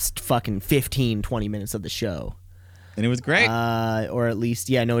last fucking 15, 20 minutes of the show. And it was great. Or at least,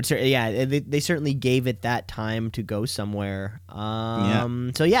 they certainly gave it that time to go somewhere.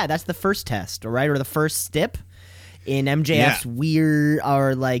 So yeah, that's the first test, right? Or the first step in MJF's weird,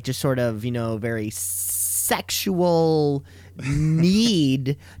 or like just sort of, very sexual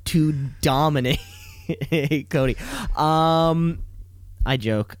need to dominate Cody. I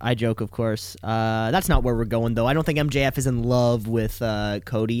joke, of course. That's not where we're going, though. I don't think MJF is in love with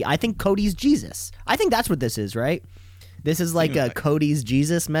Cody. I think Cody's Jesus. I think that's what this is, right? This is like a Cody's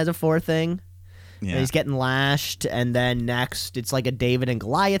Jesus metaphor thing. Yeah. He's getting lashed, and then next it's like a David and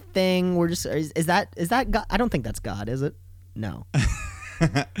Goliath thing. Is that God? I don't think that's God, is it? No.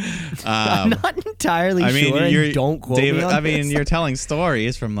 I'm not entirely sure. And don't quote me on this. You're telling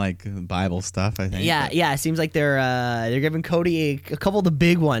stories from like Bible stuff, I think. Yeah. It seems like they're giving Cody a couple of the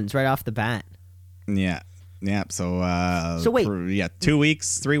big ones right off the bat. Yeah. So wait. 2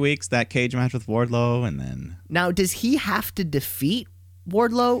 weeks, 3 weeks, that cage match with Wardlow, and then now does he have to defeat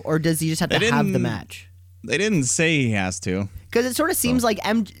Wardlow, or does he just have to have the match? They didn't say he has to, because it sort of seems like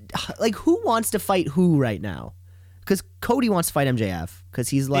who wants to fight who right now? Because Cody wants to fight MJF because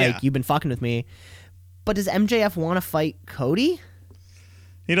he's like, you've been fucking with me. But does MJF want to fight Cody?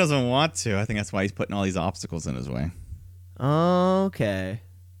 He doesn't want to. I think that's why he's putting all these obstacles in his way. Okay.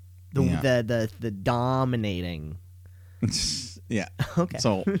 The dominating. Yeah. Okay.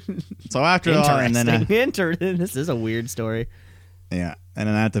 So after all, and then this is a weird story. Yeah, and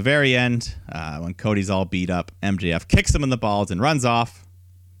then at the very end, when Cody's all beat up, MJF kicks him in the balls and runs off.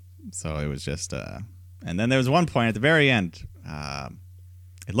 So it was just, and then there was one point at the very end.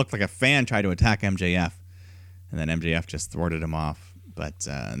 It looked like a fan tried to attack MJF, and then MJF just thwarted him off. But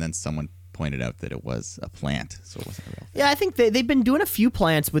and then someone pointed out that it was a plant, so it wasn't a real. Yeah, I think they've been doing a few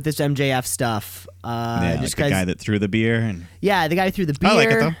plants with this MJF stuff. Just like the guy that threw the beer, and the guy who threw the beer. I like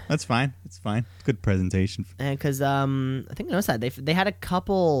it though. That's fine. It's fine. Good presentation. And because I think I noticed that they had a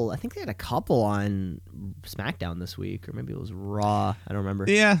couple. I think they had a couple on SmackDown this week, or maybe it was Raw. I don't remember.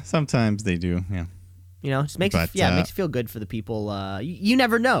 Yeah, sometimes they do. Yeah. Just makes it makes you feel good for the people. You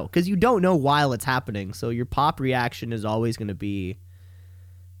never know, because you don't know while it's happening. So your pop reaction is always going to be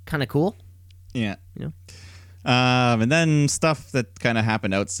kind of cool. Yeah. And then stuff that kind of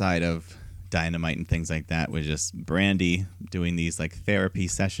happened outside of Dynamite and things like that was just Brandy doing these like therapy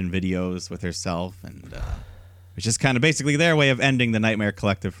session videos with herself, and it's just kind of basically their way of ending the Nightmare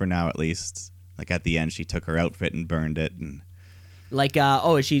Collective for now, at least. Like at the end, she took her outfit and burned it, and like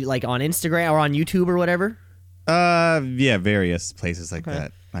is she like on Instagram or on YouTube or whatever? Yeah, various places like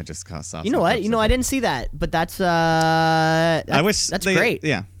that. I just saw. You know what? I didn't see that, but that's I wish that's great.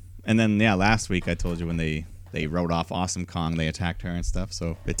 Yeah. And then, last week I told you when they wrote off Awesome Kong, they attacked her and stuff.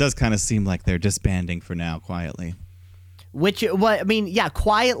 So it does kind of seem like they're disbanding for now, quietly.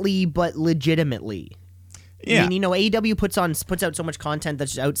 Quietly but legitimately. Yeah. AEW puts out so much content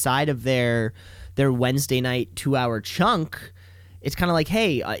that's outside of their Wednesday night 2-hour chunk. It's kind of like,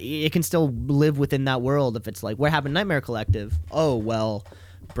 hey, it can still live within that world if it's like, what happened Nightmare Collective? Oh, well,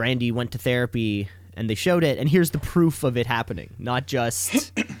 Brandy went to therapy and they showed it, and here's the proof of it happening. Not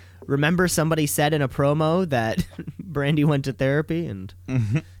just... Remember somebody said in a promo that Brandy went to therapy, and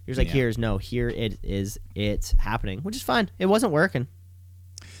he was like, here it is, it's happening, which is fine. It wasn't working.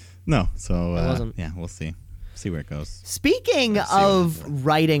 No, so It wasn't. yeah, we'll see where it goes. Speaking of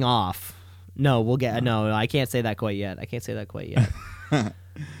writing off, no, I can't say that quite yet.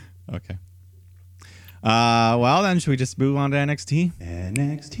 Okay. Well, then, should we just move on to NXT?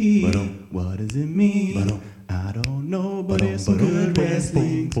 NXT, what does it mean? I don't know, but it's some good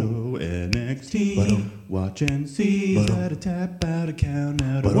wrestling. So NXT, watch and see. Let a tap out, a count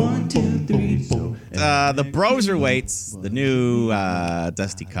out, 1, 2, 3. So the Broserweights, the new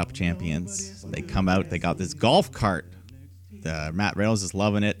Dusty Cup champions, they come out. They got this golf cart. Matt Riddle's is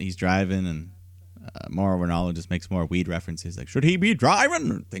loving it. He's driving, and Mauro Ranallo just makes more weed references, like, should he be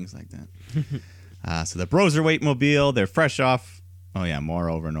driving? Or things like that. So the Broserweight mobile, they're fresh off. Oh, yeah,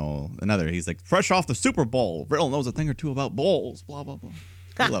 Mauro Ranallo. He's like, fresh off the Super Bowl. Riddle knows a thing or two about bowls, blah, blah, blah.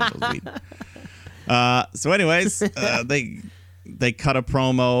 I love those weed. So anyways, they cut a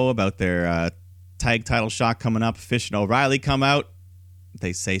promo about their tag title shot coming up. Fish and O'Reilly come out.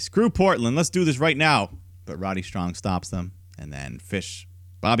 They say, screw Portland, let's do this right now. But Roddy Strong stops them. And then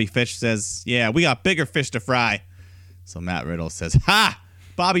Bobby Fish says, yeah, we got bigger fish to fry. So Matt Riddle says, ha!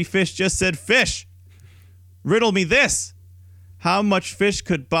 Bobby Fish just said fish. Riddle me this. How much fish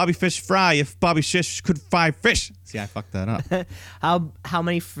could Bobby Fish fry if Bobby Fish could fry fish? See, I fucked that up. how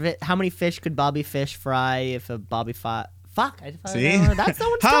many fish could Bobby Fish fry if a Bobby Fuck. See? That's no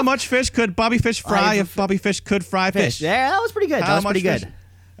one's How stuff. much fish could Bobby Fish fry if Bobby Fish could fry fish? Yeah, that was pretty good. Fish?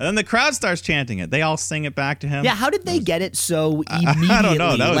 And then the crowd starts chanting it. They all sing it back to him. Yeah, how did they get it so immediately? I don't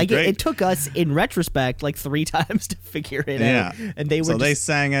know. That was great. It took us, in retrospect, like 3 times to figure it out. And they were they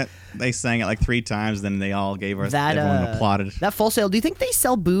sang it. They sang it like 3 times. Then they all gave us. Everyone applauded. That Full Sail. Do you think they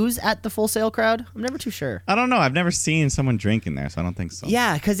sell booze at the Full Sail crowd? I'm never too sure. I don't know. I've never seen someone drinking there, so I don't think so.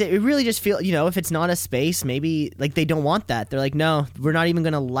 Yeah, because it really just feels, if it's not a space, maybe like they don't want that. They're like, no, we're not even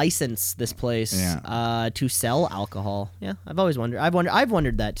going to license this place to sell alcohol. Yeah, I've always wondered. I've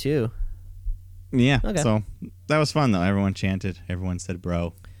wondered that too. Yeah, okay. So that was fun, though. Everyone chanted. Everyone said,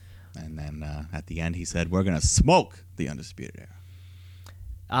 bro. And then at the end, he said, we're going to smoke the Undisputed Era.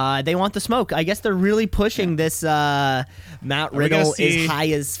 They want the smoke. I guess they're really pushing this Matt Riddle is high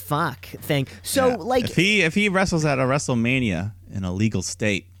as fuck thing. So, like... If he wrestles at a WrestleMania in a legal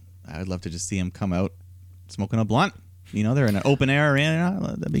state, I would love to just see him come out smoking a blunt. They're in an open-air arena.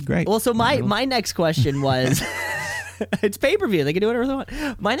 That'd be great. Well, so my next question was... It's pay-per-view. They can do whatever they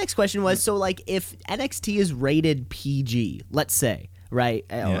want. My next question was, so like if NXT is rated PG, let's say, right?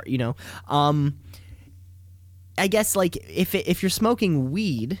 Or, I guess like if you're smoking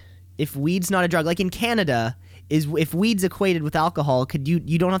weed, if weed's not a drug, like in Canada, if weed's equated with alcohol,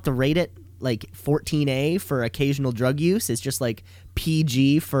 you don't have to rate it like 14A for occasional drug use. It's just like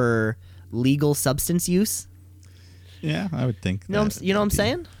PG for legal substance use. Yeah, I would think. You know what I'm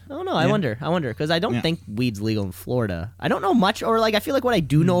saying? I don't know. I wonder because I don't think weed's legal in Florida. I don't know much, or like I feel like what I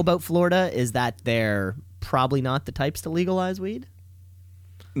do know about Florida is that they're probably not the types to legalize weed.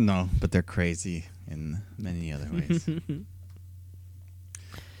 No, but they're crazy in many other ways.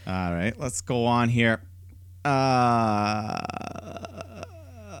 All right, let's go on here. Let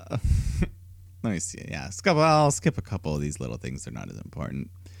me see. Yeah, I'll skip a couple of these little things. They're not as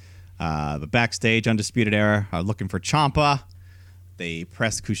important. But backstage, Undisputed Era are looking for Ciampa. They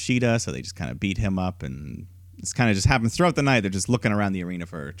press Kushida, so they just kind of beat him up, and it's kind of just happens throughout the night. They're just looking around the arena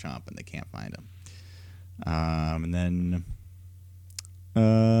for Ciampa, and they can't find him. And then,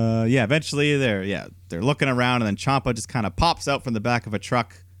 eventually they're looking around, and then Ciampa just kind of pops out from the back of a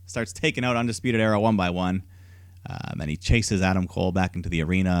truck, starts taking out Undisputed Era one by one. And then he chases Adam Cole back into the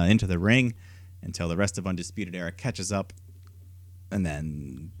arena, into the ring, until the rest of Undisputed Era catches up. And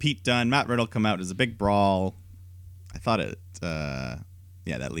then Pete Dunne, Matt Riddle come out. There's a big brawl. I thought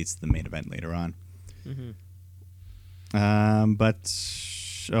that leads to the main event later on.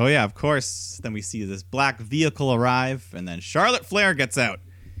 Of course, then we see this black vehicle arrive, and then Charlotte Flair gets out.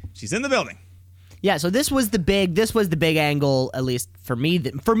 She's in the building. Yeah, so this was the big angle, at least for me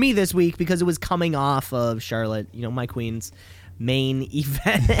this week, because it was coming off of Charlotte, my queen's main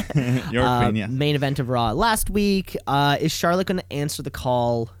event. Your queen, yeah. Main event of Raw last week. Is Charlotte going to answer the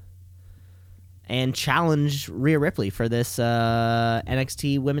call and challenge Rhea Ripley for this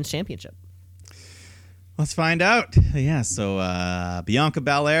NXT Women's Championship? Let's find out. Yeah, so Bianca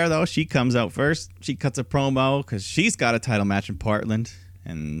Belair, though, she comes out first. She cuts a promo because she's got a title match in Portland.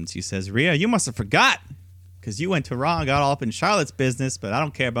 And she says, Rhea, you must have forgot because you went to Raw and got all up in Charlotte's business, but I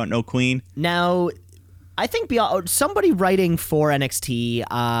don't care about no queen. Now, I think somebody writing for NXT,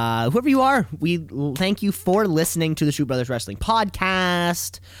 whoever you are, we thank you for listening to the Shoot Brothers Wrestling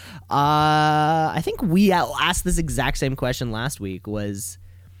podcast. I think we asked this exact same question last week. Was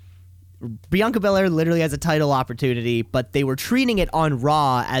Bianca Belair literally has a title opportunity, but they were treating it on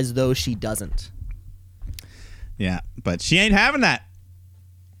Raw as though she doesn't. Yeah, but she ain't having that.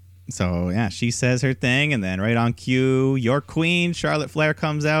 So, yeah, she says her thing, and then right on cue, your queen, Charlotte Flair,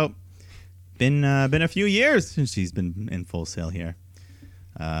 comes out. Been a few years since she's been in Full Sail here.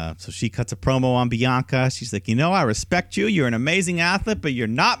 So she cuts a promo on Bianca. She's like, I respect you. You're an amazing athlete, but you're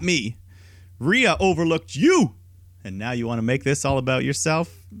not me. Rhea overlooked you, and now you want to make this all about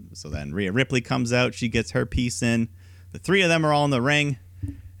yourself? So then Rhea Ripley comes out. She gets her piece in. The three of them are all in the ring,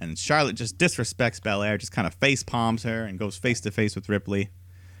 and Charlotte just disrespects Belair, just kind of face palms her and goes face to face with Ripley.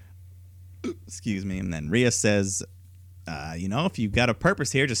 Excuse me. And then Rhea says, if you've got a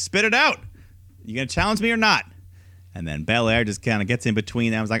purpose here, just spit it out. You going to challenge me or not? And then Belair just kind of gets in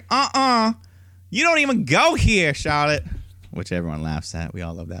between them. I was like, you don't even go here, Charlotte. Which everyone laughs at. We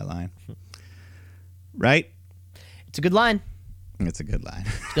all love that line. Right? It's a good line. It's a good line.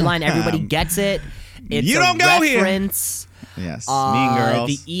 It's a good line. Everybody gets it. It's you don't go reference. Here. Yes. Mean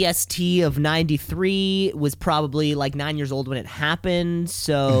Girls. The EST of 93 was probably like 9 years old when it happened.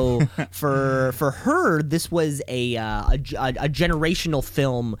 So for her, this was a generational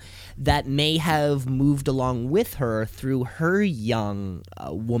film that may have moved along with her through her young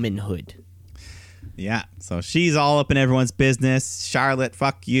womanhood. Yeah. So she's all up in everyone's business. Charlotte,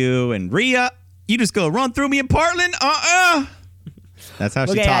 fuck you. And Rhea, you just go run through me in Portland? That's how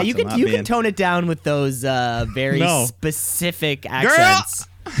she talks. Yeah, you can tone it down with those very specific accents.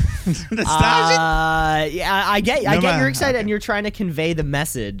 Girl! I get you're excited and you're trying to convey the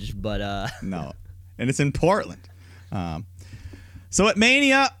message, but no. And it's in Portland. So at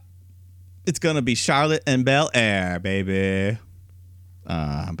Mania, it's going to be Charlotte and Belair, baby.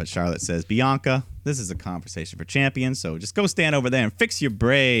 But Charlotte says, Bianca, this is a conversation for champions, so just go stand over there and fix your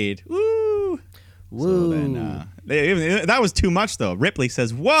braid. Woo! Woo. So then, that was too much, though. Ripley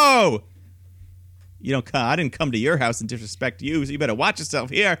says, whoa! I didn't come to your house and disrespect you, so you better watch yourself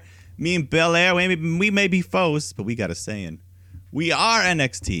here. Me and Belair, we may be foes, but we got a say in. We are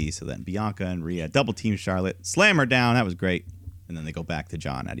NXT. So then Bianca and Rhea double team Charlotte, slam her down. That was great. And then they go back to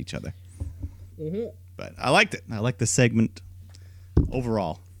John at each other. Mm-hmm. But I liked it. I liked the segment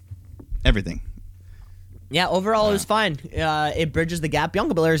overall. Everything. Yeah, overall it was fine. It bridges the gap.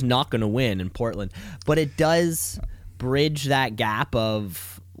 Bianca Belair is not going to win in Portland, but it does bridge that gap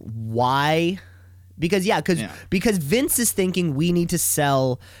of why. Because Vince is thinking we need to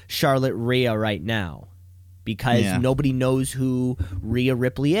sell Charlotte Rhea right now because nobody knows who Rhea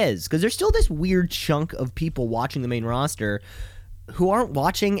Ripley is. Because there's still this weird chunk of people watching the main roster who aren't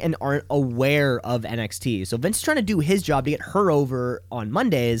watching and aren't aware of NXT. So Vince is trying to do his job to get her over on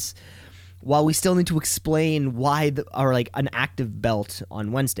Mondays, while we still need to explain why an active belt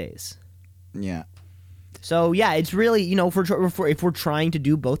on Wednesdays. Yeah. So yeah, it's really if we're trying to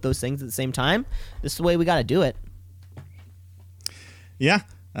do both those things at the same time, this is the way we got to do it. Yeah.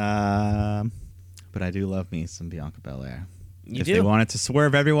 But I do love me some Bianca Belair. If they wanted to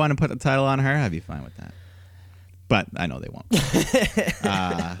swerve everyone and put the title on her, I'd be fine with that. But I know they won't.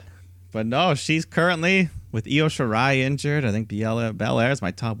 But no, she's currently with Io Shirai injured. I think Belair is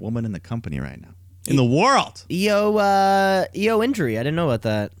my top woman in the company right now. In the world. Io injury. I didn't know about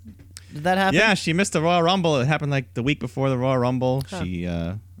that. Did that happen? Yeah, she missed the Royal Rumble. It happened like the week before the Royal Rumble. Huh.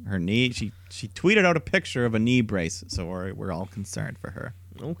 Her knee. She tweeted out a picture of a knee brace, so we're all concerned for her.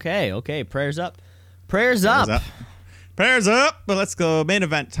 Okay. Prayers up. Prayers up. But let's go main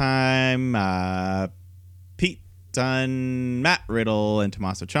event time. Pete Dunne, Matt Riddle, and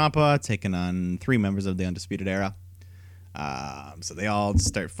Tommaso Ciampa taking on three members of the Undisputed Era. So they all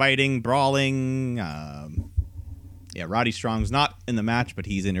start fighting, brawling. Roddy Strong's not in the match, but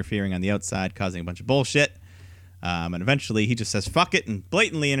he's interfering on the outside, causing a bunch of bullshit. And eventually he just says, fuck it, and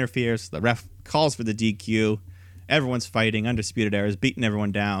blatantly interferes. The ref calls for the DQ. Everyone's fighting. Undisputed Era is beating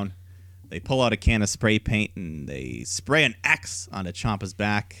everyone down. They pull out a can of spray paint, and they spray an X onto Ciampa's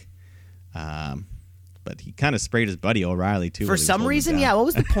back. But he kind of sprayed his buddy O'Reilly, too. For some reason, yeah. What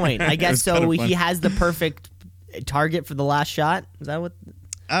was the point? I guess so he has the perfect target for the last shot. Is that what?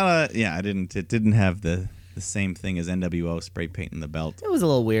 Yeah, it didn't have the same thing as NWO spray painting the belt. It was a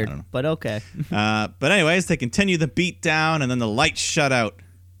little weird, but okay. But anyways, they continue the beat down, and then the lights shut out,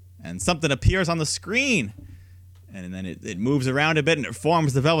 and something appears on the screen, and then it moves around a bit, and it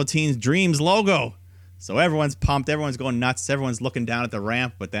forms the Velveteen's Dreams logo. So everyone's pumped, everyone's going nuts, everyone's looking down at the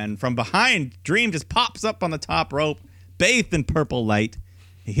ramp, but then from behind, Dream just pops up on the top rope, bathed in purple light.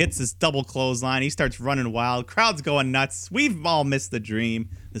 He hits this double clothesline. He starts running wild. Crowd's going nuts. We've all missed the dream.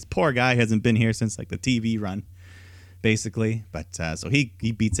 This poor guy hasn't been here since like the TV run, basically. But so he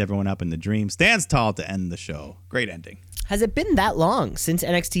beats everyone up in the dream. Stands tall to end the show. Great ending. Has it been that long since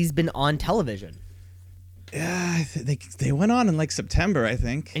NXT's been on television? Yeah, they went on in like September, I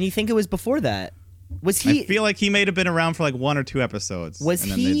think. And you think it was before that? Was he? I feel like he may have been around for like 1 or 2 episodes. Was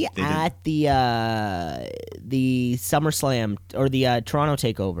he at the SummerSlam or the Toronto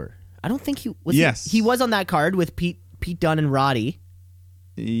Takeover? I don't think he was. Yes, he was on that card with Pete Dunne and Roddy.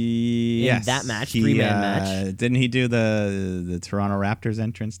 Yes, in that match, 3-man match. Didn't he do the Toronto Raptors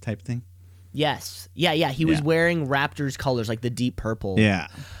entrance type thing? Yes, yeah. He was wearing Raptors colors, like the deep purple. Yeah.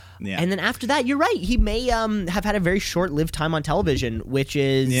 And then after that, you're right. He may have had a very short-lived time on television, which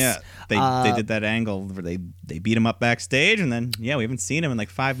is they did that angle where they beat him up backstage, and then we haven't seen him in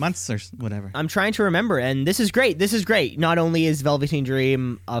like 5 months or whatever. I'm trying to remember, and this is great. Not only is Velveteen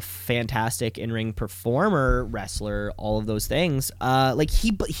Dream a fantastic in-ring performer, wrestler, all of those things, like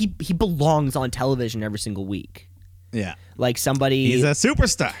he belongs on television every single week. Yeah. Like somebody... He's a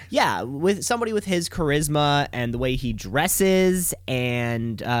superstar. Yeah, with somebody with his charisma and the way he dresses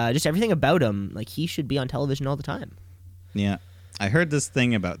and just everything about him. Like, he should be on television all the time. Yeah. I heard this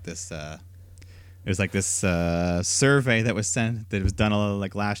thing about this... it was like this survey that was sent, that was done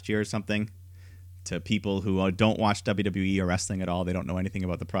like last year or something, to people who don't watch WWE or wrestling at all. They don't know anything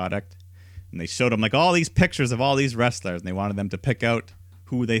about the product. And they showed them like all these pictures of all these wrestlers, and they wanted them to pick out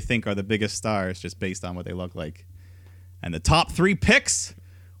who they think are the biggest stars just based on what they look like. And the top 3 picks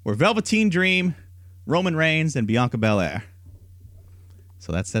were Velveteen Dream, Roman Reigns, and Bianca Belair.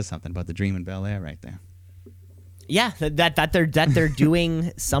 So that says something about the Dream and Belair right there. Yeah, that they're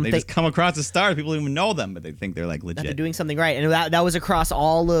doing something. They just come across as stars. People don't even know them, but they think they're like legit. That they're doing something right, and that was across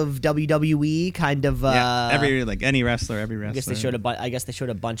all of WWE, kind of. Any wrestler, every wrestler. I guess they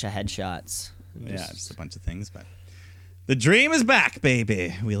showed a bunch of headshots. Just a bunch of things, but the Dream is back,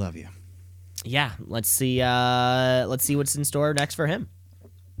 baby. We love you. Yeah, let's see what's in store next for him.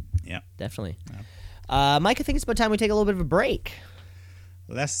 Yeah, definitely. Yeah. Mike, I think it's about time we take a little bit of a break.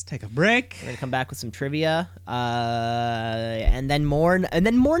 Let's take a break. We're gonna come back with some trivia, and then more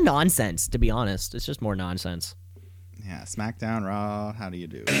nonsense. To be honest, it's just more nonsense. Yeah, SmackDown, Raw. How do you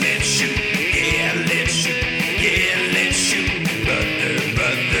do? Let's shoot, yeah, let's shoot, yeah, let's shoot, brother,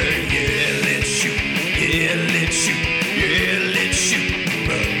 yeah, let's shoot, yeah, let's shoot, yeah, let's shoot,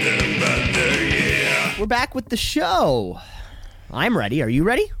 brother, yeah. We're back with the show. I'm ready. Are you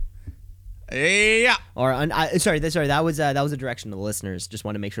ready? Yeah. Or sorry. That was a direction to the listeners. Just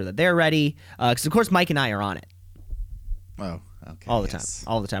want to make sure that they're ready, because of course Mike and I are on it. Oh, okay. All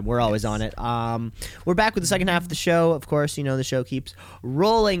the time. We're always on it. We're back with the second half of the show. Of course, the show keeps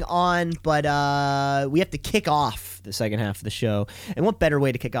rolling on, but we have to kick off the second half of the show. And what better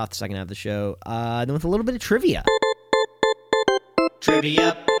way to kick off the second half of the show than with a little bit of trivia?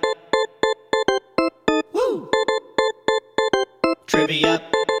 Trivia. Woo! Trivia.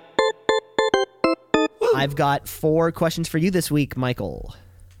 I've got 4 questions for you this week, Michael.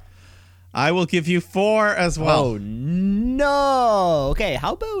 I will give you 4 as well. Oh, no. Okay,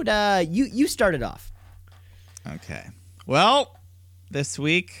 how about you start it off? Okay. Well, this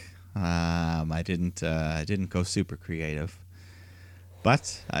week I didn't go super creative.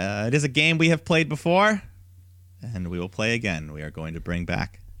 But it is a game we have played before, and we will play again. We are going to bring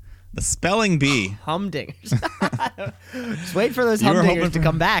back the spelling bee. Humdingers. Just wait for those humdingers to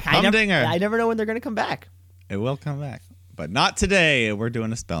come back. Humdinger. I never know when they're going to come back. It will come back. But not today. We're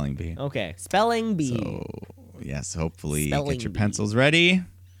doing a spelling bee. Okay. Spelling bee. So, yes, hopefully Spelling get your bee. pencils ready.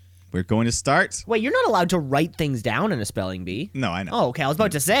 We're going to start. Wait, you're not allowed to write things down in a spelling bee. No, I know. Oh, okay. I was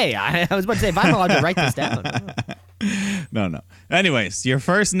about to say if I'm allowed to write this down. No. Anyways, your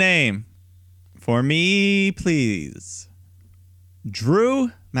first name for me, please.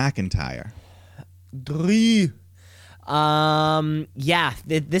 Drew McIntyre. Drew. Yeah.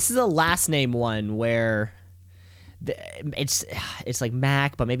 This is a last name one where it's like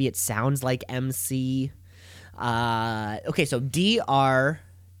Mac, but maybe it sounds like MC. Okay, so DREW,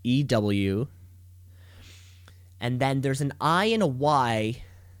 and then there's an I and a Y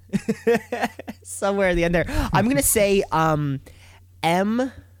somewhere at the end there. I'm gonna say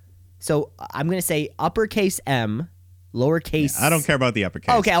M. So I'm gonna say uppercase M, lowercase. Yeah, I don't care about the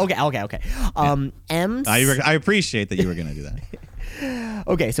uppercase. Okay. M. I appreciate that you were gonna do that.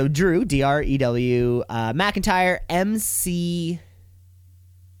 Okay, so Drew, DREW, McIntyre, MCINTYRE.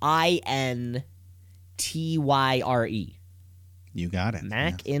 You got it.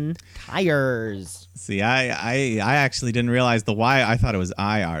 McIntyres. See, I actually didn't realize the Y. I thought it was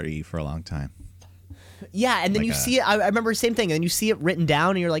IRE for a long time. Yeah, and then Like you see it. I remember same thing. And then you see it written down,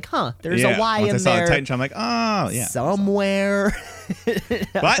 and you're like, "Huh, there's Yeah. a Y Once in I saw there the Titan show, I'm like, oh yeah, somewhere."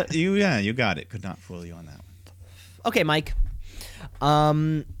 But you got it. Could not fool you on that one. Okay, Mike.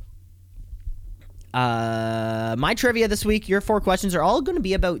 My trivia this week. Your 4 questions are all going to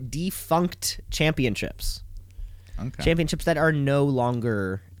be about defunct championships. Okay. Championships that are no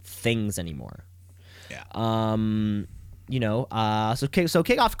longer things anymore. Yeah. So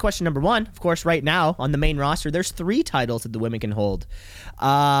kick off question number 1. Of course, right now on the main roster, there's 3 titles that the women can hold.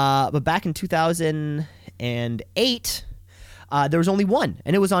 But back in 2008, there was only one,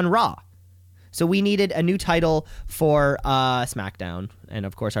 and it was on Raw. So we needed a new title for SmackDown, and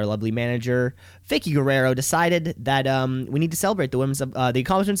of course, our lovely manager Vicky Guerrero decided that we need to celebrate the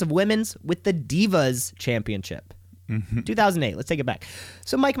accomplishments of women's with the Divas Championship. 2008. Let's take it back.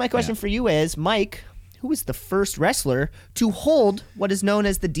 So, Mike, my question for you is, Mike, who was the first wrestler to hold what is known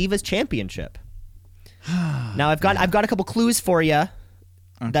as the Divas Championship? Now, I've got a couple clues for you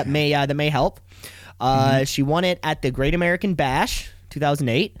that may help. She won it at the Great American Bash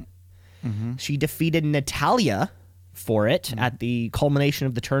 2008. She defeated Natalya for it at the culmination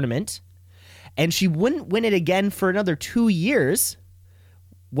of the tournament, and she wouldn't win it again for another 2 years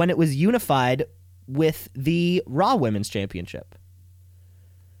when it was unified with the Raw Women's Championship.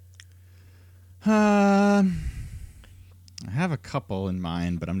 I have a couple in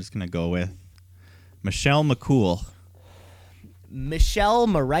mind, but I'm just going to go with Michelle McCool. Michelle,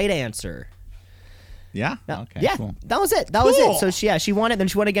 my right answer. Yeah? Okay, Yeah, cool. that was it. That was it. So she won it. Then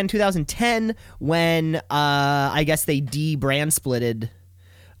she won again in 2010 when I guess they brand splitted.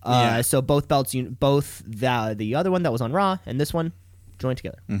 So both belts, both the other one that was on Raw and this one joined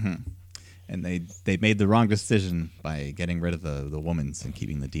together. And they made the wrong decision by getting rid of the women's and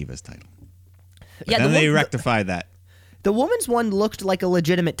keeping the Divas title. But then they rectified that. The women's one looked like a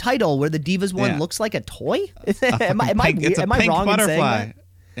legitimate title, where the Divas one looks like a toy. Am I wrong in saying that?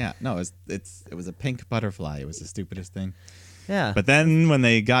 Yeah, no, it was a pink butterfly. It was the stupidest thing. Yeah. But then when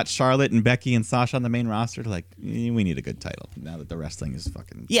they got Charlotte and Becky and Sasha on the main roster, they're like, we need a good title now that the wrestling is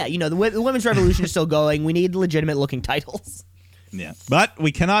fucking. Yeah, the women's revolution is still going. We need legitimate looking titles. Yeah, but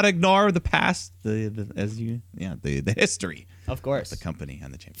we cannot ignore the past, the history, of course, of the company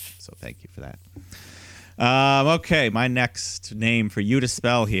and the championship. So thank you for that. Okay, my next name for you to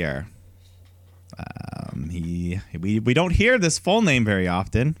spell here. We don't hear this full name very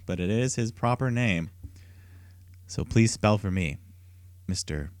often, but it is his proper name. So please spell for me,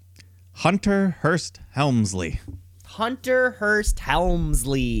 Mr. Hunter Hearst Helmsley. Hunter Hearst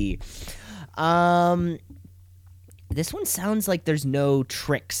Helmsley. This one sounds like there's no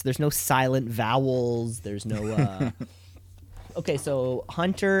tricks. There's no silent vowels. There's no. Okay, so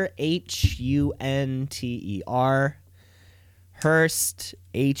Hunter, Hunter, Hearst, Hurst,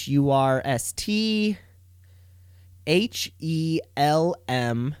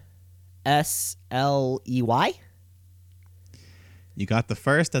 Helmsley. You got the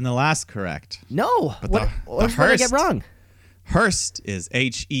first and the last correct. No, but what did I get wrong? Hearst is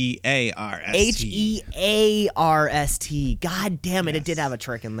Hearst. Hearst. God damn it! Yes. It did have a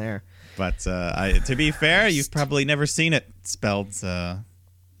trick in there. But to be fair, you've probably never seen it spelled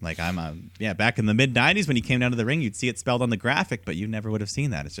like back in the mid '90s when you came down to the ring, you'd see it spelled on the graphic, but you never would have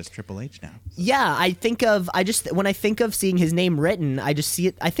seen that. It's just Triple H now. So. Yeah, when I think of seeing his name written, I just see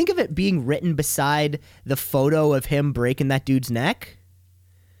it. I think of it being written beside the photo of him breaking that dude's neck.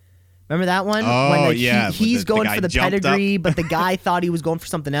 Remember that one? Oh, when yeah. He's going for the pedigree, up. but the guy thought he was going for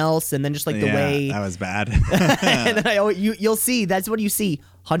something else, and then just like the way that was bad. And then you'll see that's what you see.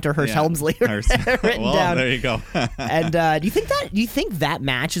 Hunter Hearst Helmsley written down. There you go. And do you think that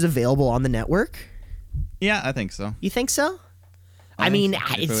match is available on the network? Yeah, I think so. You think so? I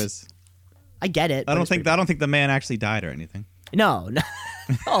get it. I don't think the man actually died or anything. No.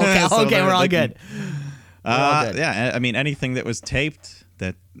 Okay, we're all good. Yeah, I mean anything that was taped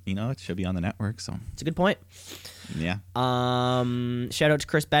that it should be on the network. So it's a good point. Yeah. Shout out to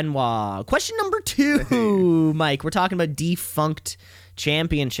Chris Benoit. Question number 2, Mike. We're talking about defunct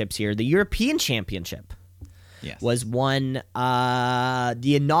championships here. The European Championship was won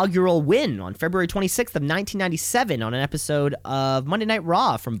the inaugural win on February 26th of 1997 on an episode of Monday Night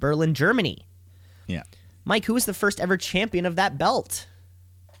Raw from Berlin, Germany. Yeah. Mike, who was the first ever champion of that belt?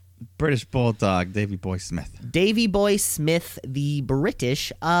 British Bulldog, Davey Boy Smith. Davey Boy Smith, the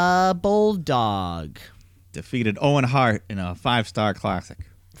British Bulldog. Defeated Owen Hart in a 5-star classic.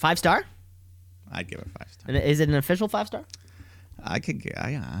 5-star? I'd give it 5 stars. And is it an official 5-star?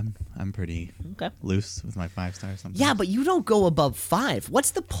 I'm pretty loose with my 5 stars. Sometimes. Yeah, but you don't go above 5.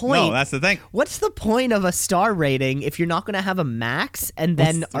 What's the point? No, that's the thing. What's the point of a star rating if you're not going to have a max and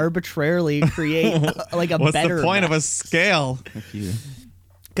then arbitrarily create like a what's better? What's the point max? of a scale?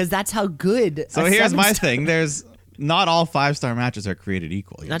 Because that's how good. So here's my thing. There's not all 5-star matches are created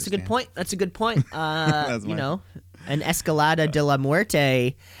equal. That's a good point. That's a good point. You know, an Escalada de la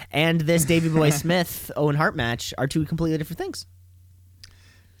Muerte and this Davey Boy Smith Owen Hart match are 2 completely different things.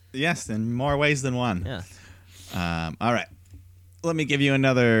 Yes, in more ways than one. Yeah. All right. Let me give you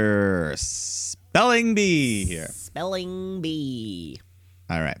another spelling bee here. Spelling bee.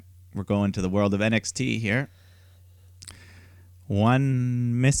 All right. We're going to the world of NXT here.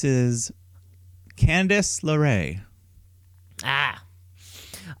 One Mrs. Candice LeRae.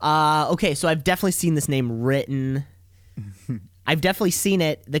 Okay, so I've definitely seen this name written. I've definitely seen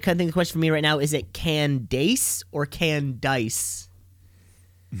it. The question for me right now is it Candace or Candice?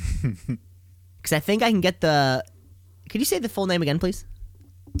 Because I think I can get the... Could you say the full name again, please?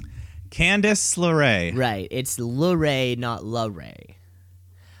 Candice LeRae. Right. It's LeRae, not LeRae.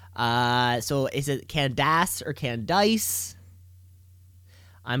 So is it Candace or Candice?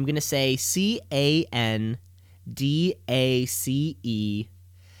 I'm going to say CanDaceLerae.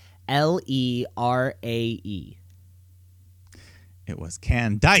 It was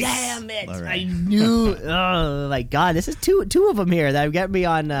Candice. Damn it! LeRae. I knew. Oh my god, this is two of them here that get me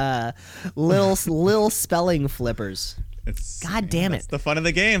on little spelling flippers. God damn it! That's the fun of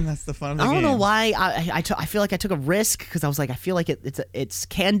the game. That's the fun of the game. I don't know why. I feel like I took a risk because I was like, I feel like it's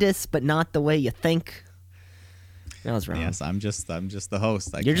Candice, but not the way you think. That was wrong. Yes, I'm just the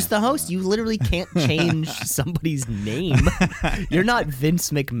host. You're just the host. You literally can't change somebody's name. You're not Vince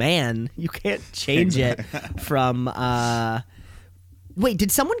McMahon. You can't change it from. Wait,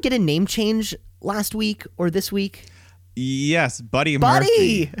 did someone get a name change last week or this week? Yes, Buddy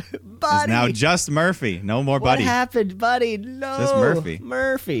Murphy. Buddy. Is now just Murphy. No more Buddy. What happened, Buddy? No. Just Murphy.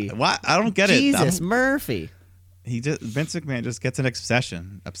 Murphy. What? I don't get it. Jesus, Murphy. Vince McMahon just gets an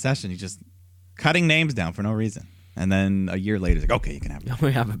obsession. He's just cutting names down for no reason. And then a year later, he's like, okay, you can have it.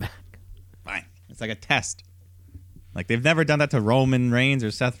 We have it back. Fine. It's like a test. Like, they've never done that to Roman Reigns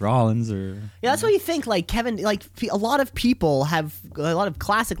or Seth Rollins or... Yeah, that's what you think. Like, Kevin, like, a lot of people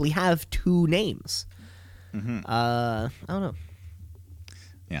classically have 2 names. Mm-hmm. I don't know.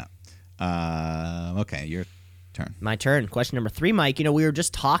 Yeah. Okay, your turn. My turn. Question number 3, Mike. You know, we were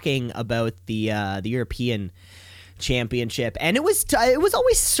just talking about the European Championship, and it was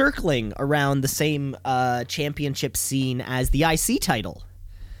always circling around the same championship scene as the IC title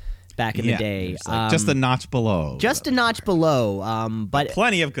back in the day. Like just a notch below. Just a notch below. But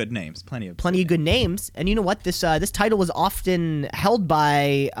plenty of good names. Plenty of good names. And you know what? This title was often held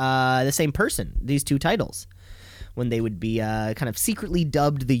by the same person. These 2 titles, when they would be kind of secretly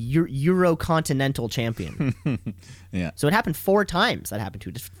dubbed the Euro-Continental Champion. Yeah. So it happened 4 times. That happened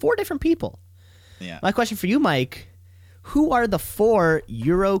to just 4 different people. Yeah. My question for you, Mike: who are the 4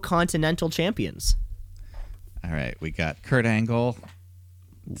 Euro-Continental champions? All right, we got Kurt Angle,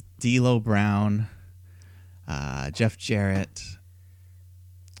 D'Lo Brown, Jeff Jarrett,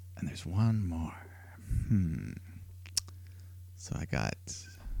 and there's one more. So I got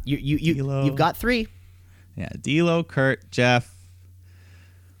You've got 3. Yeah, D'Lo, Kurt, Jeff.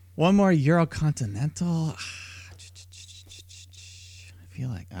 One more Euro-Continental. I feel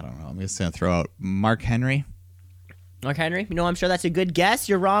like, I don't know. I'm just gonna throw out Mark Henry. Mark Henry? You know, I'm sure that's a good guess.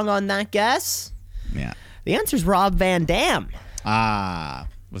 You're wrong on that guess. Yeah. The answer's Rob Van Dam.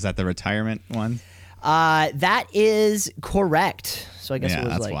 Was that the retirement one? That is correct. So I guess it was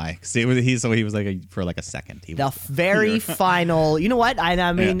that's like why. See, he was like for like a second. He the was very final. You know what?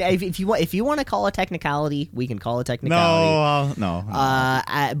 I mean, if you want to call a technicality, we can call it technicality.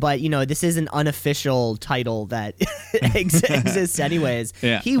 No. But you know, this is an unofficial title that exists anyways.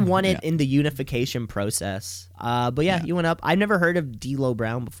 Yeah. He won it in the unification process. But yeah, you went up. I've never heard of D'Lo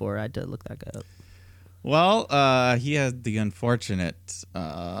Brown before. I had to look that guy up. Well, he had the unfortunate.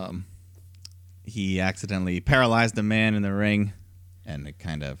 He accidentally paralyzed a man in the ring, and it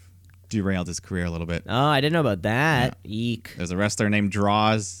kind of derailed his career a little bit. Oh, I didn't know about that. Yeah. Eek. There's a wrestler named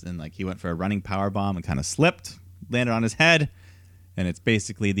Draws, and like he went for a running power bomb and kind of slipped, landed on his head, and it's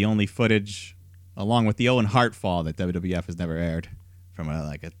basically the only footage, along with the Owen Hart fall, that WWF has never aired from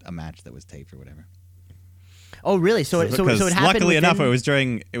a match that was taped or whatever. Oh, really? So it happened. Luckily enough, it was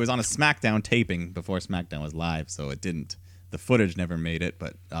on a SmackDown taping before SmackDown was live, so it didn't. The footage never made it,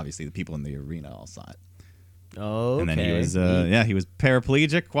 but obviously the people in the arena all saw it. Oh, okay. And then he was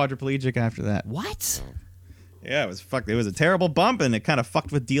paraplegic, quadriplegic after that. What? Yeah, it was fucked. It was a terrible bump, and it kind of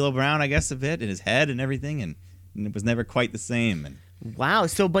fucked with D'Lo Brown, I guess, a bit in his head and everything, and and it was never quite the same. And Wow.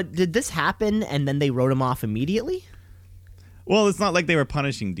 So, but did this happen and then they wrote him off immediately? well, it's not like they were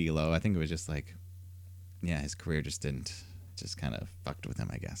punishing D'Lo. I think it was just like, yeah, his career just kind of fucked with him,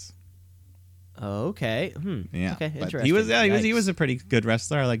 I guess. Oh, okay. Yeah. Okay. But Interesting. he was a pretty good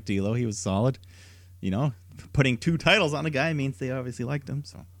wrestler. I like D'Lo. He was solid. You know, putting 2 titles on a guy means they obviously liked him.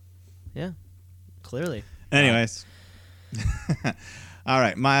 So, Yeah. Clearly. anyways, all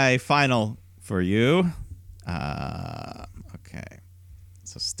right, my final for you. Okay,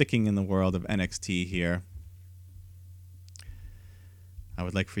 so sticking in the world of NXT here, I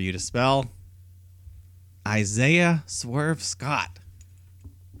would like for you to spell Isaiah Swerve Scott.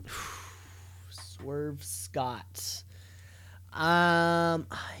 Swerve Scott.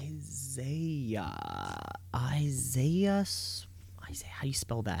 Isaiah. How do you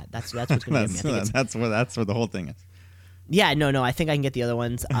spell that? That's what's going to give me. I think it's, that's where the whole thing is. yeah, no. I think I can get the other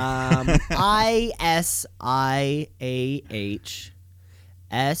ones.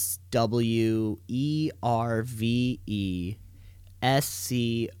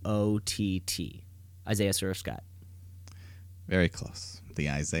 Isaiah Swerve Scott. Very close. The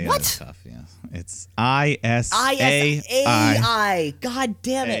Isaiah What? is tough. Yeah, it's ISAI. God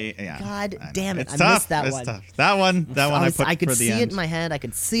damn it! Yeah, God I know. damn it! It's I tough. missed that It's one. tough. That one I put I could for the see end. it in my head. I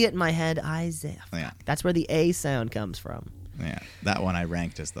could see it in my head. Isaiah. Yeah. That's where the A sound comes from. Yeah, that one I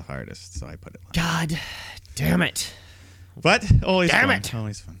ranked as the hardest, so I put it. God damn it! But always Damn fun. it.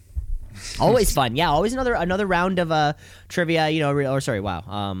 Always fun. Always fun. Yeah, always another round of trivia.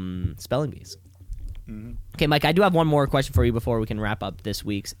 Spelling bees. Okay, Mike, I do have one more question for you before we can wrap up this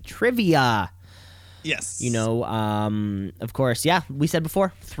week's trivia. Yes. You know, of course, yeah, we said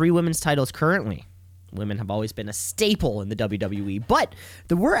before, 3 women's titles currently. Women have always been a staple in the WWE, but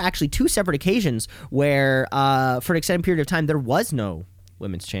there were actually 2 separate occasions where, for an extended period of time, there was no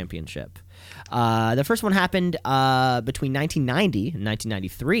women's championship. The first one happened between 1990 and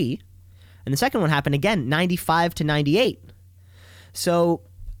 1993, and the second one happened again, 95 to 98. So,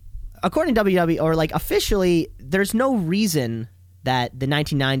 according to WWE, or like officially, there's no reason that the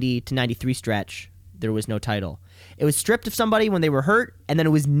 1990 to 93 stretch there was no title. It was stripped of somebody when they were hurt, and then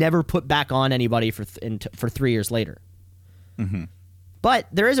it was never put back on anybody for 3 years later. Mm-hmm. But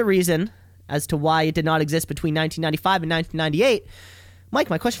there is a reason as to why it did not exist between 1995 and 1998. Mike,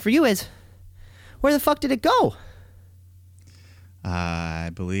 my question for you is, where the fuck did it go?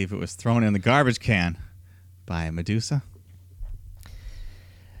 I believe it was thrown in the garbage can by Medusa.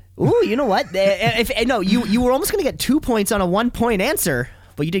 Ooh, you know what? You were almost going to get 2 points on a 1-point answer,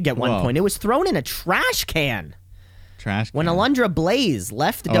 but you did get 1 point. It was thrown in a trash can. Trash can. When Alundra Blaze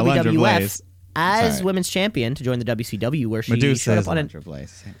left the Alundra WWF Blaze. as Sorry. women's champion to join the WCW, where she Medusa showed is up on Alundra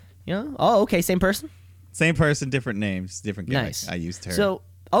Blaze. Oh, okay, same person. Same person, different names, different gimmick. Nice. I used her. So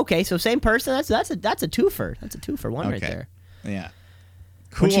same person. That's a twofer. That's a 2-for-1 right there. Yeah.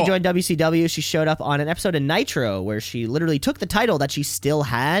 Cool. When she joined WCW, she showed up on an episode of Nitro where she literally took the title that she still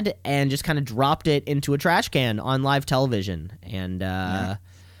had and just kind of dropped it into a trash can on live television. And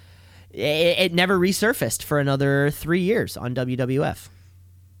it never resurfaced for another 3 years on WWF.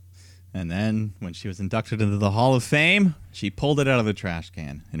 And then when she was inducted into the Hall of Fame, she pulled it out of the trash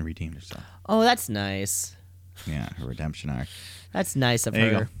can and redeemed herself. Oh, that's nice. Yeah, her redemption arc. That's nice of There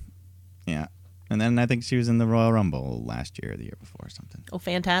you her. go. Yeah. And then I think she was in the Royal Rumble last year or the year before or something. Oh,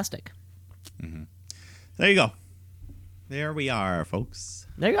 fantastic. There you go. There we are, folks.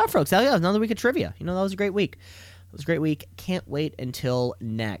 There you are, folks. That was another week of trivia. You know, that was a great week. It was a great week. Can't wait until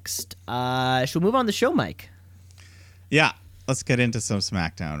next. Should we move on to the show, Mike? Yeah. Let's get into some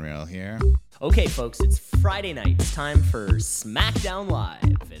SmackDown real here. Okay, folks, it's Friday night. It's time for SmackDown Live.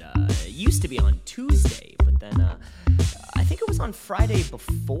 It used to be on Tuesday, but then I think it was on Friday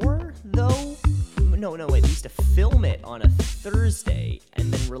before, though. No, wait. They used to film it on a Thursday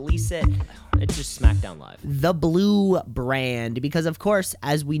and then release it. It's just SmackDown Live. The Blue brand, because of course,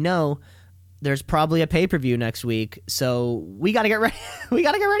 as we know, there's probably a pay-per-view next week, so we gotta get ready. We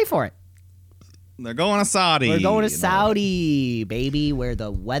gotta get ready for it. They're going to Saudi. We're going to Saudi, baby, where the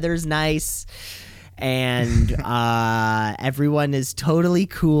weather's nice and everyone is totally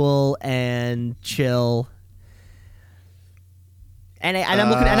cool and chill. And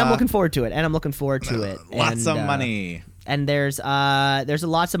I'm looking forward to it. And I'm looking forward to it. Lots of money. And there's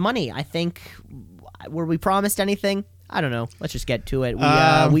lots of money. I think, were we promised anything? I don't know. Let's just get to it.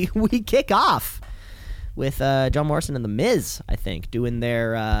 We kick off with John Morrison and The Miz, I think, doing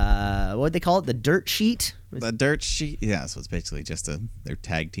their, what would they call it? The dirt sheet? The dirt sheet. Yeah, so it's basically just their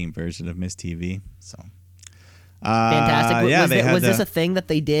tag team version of Miz TV. So Fantastic. Yeah, was this a thing that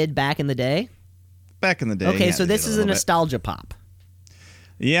they did back in the day? Back in the day. Okay, yeah, so they this did is a little bit. nostalgia pop.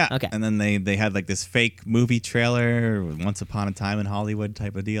 Yeah. Okay. And then they had like this fake movie trailer, Once Upon a Time in Hollywood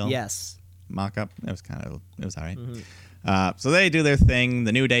type of deal. Yes. Mock up. It was all right. So they do their thing.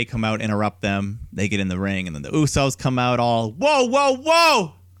 The New Day come out, interrupt them. They get in the ring, and then the Usos come out all, whoa, whoa,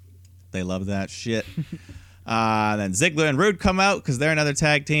 whoa. They love that shit. Then Ziggler and Rude come out because they're another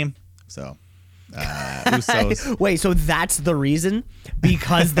tag team. So Usos. Wait, so that's the reason?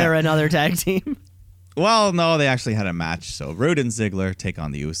 Because they're another tag team? Well, no, they actually had a match. So Rude and Ziggler take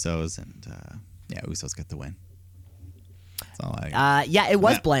on the Usos, and Usos get the win. That's all I. Yeah, it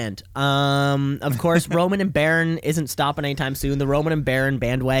was bland. Of course, Roman and Baron isn't stopping anytime soon. The Roman and Baron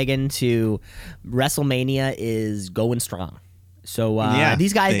bandwagon to WrestleMania is going strong. So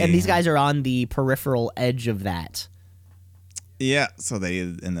these guys are on the peripheral edge of that. Yeah. So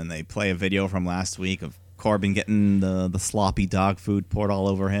they play a video from last week of Corbin getting the sloppy dog food poured all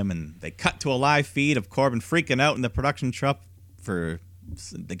over him, and they cut to a live feed of Corbin freaking out in the production truck for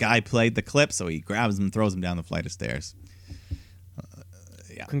the guy played the clip, so he grabs him and throws him down the flight of stairs.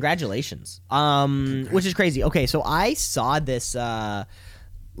 Congratulations. Which is crazy. Okay, so I saw this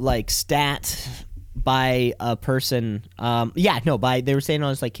stat by a person. They were saying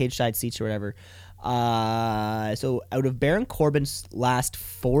on his cage side seats or whatever. So out of Baron Corbin's last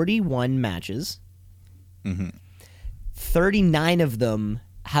 41 matches, 39 of them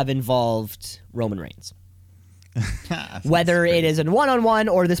have involved Roman Reigns. Whether it is a one-on-one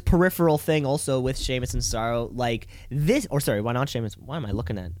or this peripheral thing also with Sheamus and Cesaro, why not Sheamus? Why am I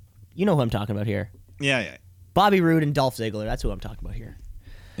looking at? You know who I'm talking about here. Yeah. Bobby Roode and Dolph Ziggler. That's who I'm talking about here.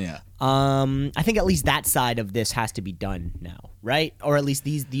 Yeah. I think at least that side of this has to be done now, right? Or at least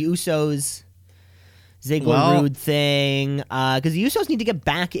the Usos, Ziggler Roode thing, because the Usos need to get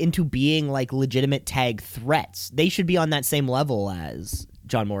back into being legitimate tag threats. They should be on that same level as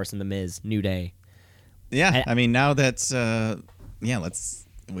John Morrison, The Miz, New Day. Yeah, I mean, now that's this was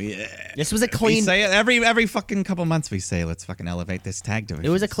a clean. We say it every fucking couple months. We say let's fucking elevate this tag division.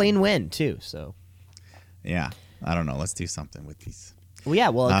 It was a clean win too. So yeah, I don't know. Let's do something with these. Well,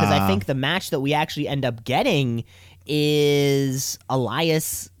 yeah, because I think the match that we actually end up getting is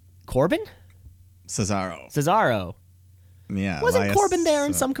Elias Corbin, Cesaro. Yeah, wasn't Elias, Corbin there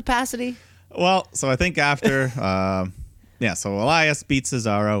in some capacity? Well, so I think after. So Elias beats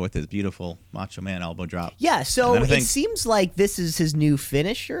Cesaro with his beautiful Macho Man elbow drop. Yeah, so it seems like this is his new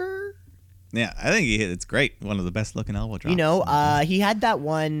finisher. Yeah, I think it's great. One of the best looking elbow drops. He had that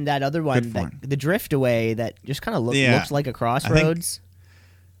other one, the drift away that just kind of looks like a crossroads.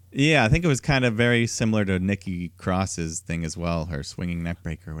 I think it was kind of very similar to Nikki Cross's thing as well, her swinging neck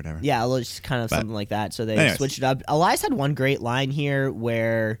breaker or whatever. Yeah, just kind of something like that. So they switched it up. Elias had one great line here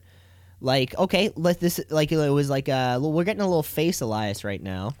where... okay, let this it was we're getting a little face Elias right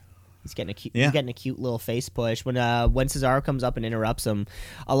now. He's getting a cute little face push. When Cesaro comes up and interrupts him,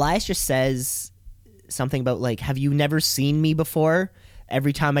 Elias just says something about have you never seen me before?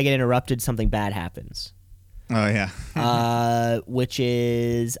 Every time I get interrupted, something bad happens. Oh yeah. Which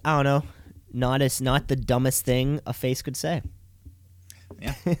is I don't know, not the dumbest thing a face could say.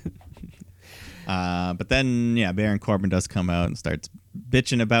 Yeah. But then, Baron Corbin does come out and starts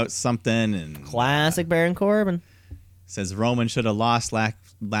bitching about something. And classic Baron Corbin. Says Roman should have lost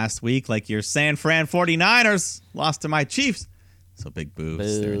last week like your San Fran 49ers lost to my Chiefs. So big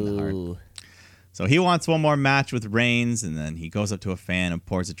boos there in the heart. So he wants one more match with Reigns, and then he goes up to a fan and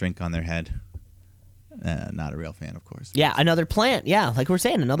pours a drink on their head. Not a real fan, of course. Yeah, another plant. Yeah, like we're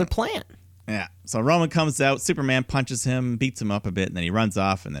saying, another plant. Yeah. So Roman comes out, Superman punches him, beats him up a bit, and then he runs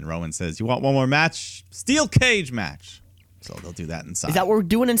off, and then Roman says, "You want one more match? Steel cage match." So they'll do that inside. Is that what we're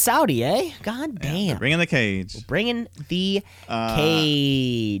doing in Saudi, eh? God damn. Bringing the cage. We're bringing the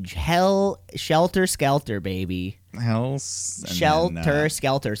cage. Hell, shelter, skelter, baby. Shelter,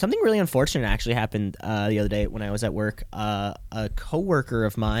 skelter. Something really unfortunate actually happened the other day when I was at work. A coworker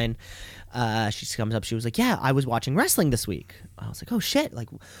of mine, she comes up. She was like, "Yeah, I was watching wrestling this week." I was like, "Oh shit!" Like,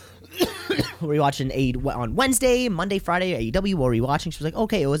 were you watching on Wednesday, Monday, Friday AEW? What were you watching? She was like,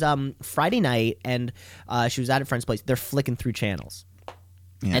 "Okay, it was Friday night," and she was at a friend's place. They're flicking through channels,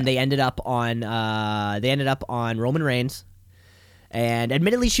 and they ended up on Roman Reigns. And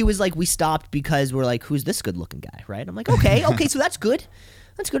admittedly, she was like, we stopped because we're like, who's this good-looking guy, right? I'm like, okay, so that's good.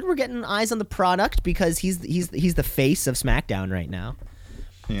 That's good. We're getting eyes on the product because he's the face of SmackDown right now.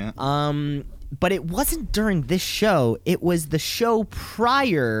 Yeah. But it wasn't during this show. It was the show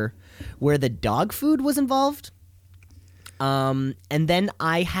prior where the dog food was involved. And then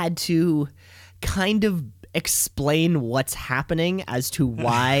I had to kind of explain what's happening as to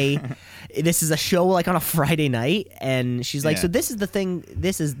why this is a show like on a Friday night, and she's like, so this is the thing,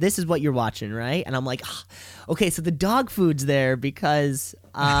 this is what you're watching, right? And I'm like, okay, so the dog food's there because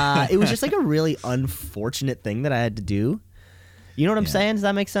it was just like a really unfortunate thing that I had to do. You know what I'm saying? Does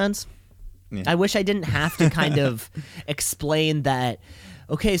that make sense? Yeah. I wish I didn't have to kind of explain that.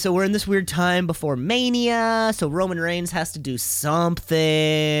 Okay, so we're in this weird time before Mania, so Roman Reigns has to do something,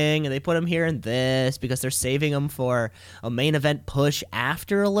 and they put him here in this because they're saving him for a main event push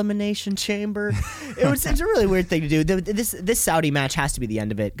after Elimination Chamber. It's a really weird thing to do. This Saudi match has to be the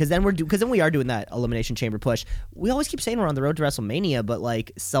end of it, because then we are doing that Elimination Chamber push. We always keep saying we're on the road to WrestleMania, but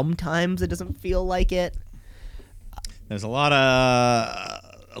like sometimes it doesn't feel like it. There's a lot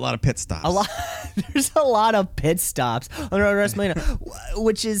of pit stops. There's a lot of pit stops on the road to WrestleMania,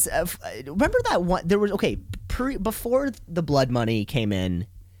 which is remember that one. There was before the Blood Money came in.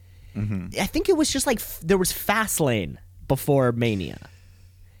 Mm-hmm. I think it was just like there was Fastlane before Mania,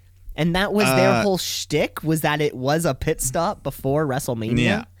 and that was their whole shtick, was that it was a pit stop before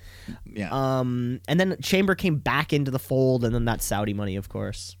WrestleMania. Yeah. And then Chamber came back into the fold, and then that Saudi money, of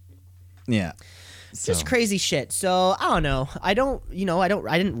course. Yeah. Just crazy shit. So I don't know. I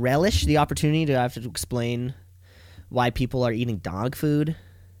didn't relish the opportunity to have to explain why people are eating dog food.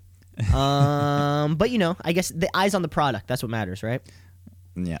 But I guess the eyes on the product, that's what matters, right?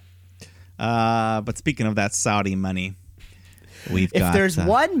 Yeah. But speaking of that Saudi money, if there's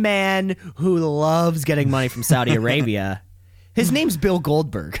one man who loves getting money from Saudi Arabia, his name's Bill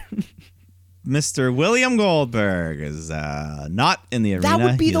Goldberg. Mr. William Goldberg is not in the arena. That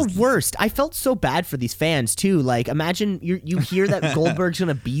would be the worst. I felt so bad for these fans too. Like, imagine you hear that Goldberg's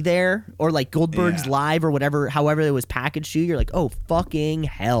gonna be there, or like Goldberg's live, or whatever, however it was packaged to you. You're like, oh fucking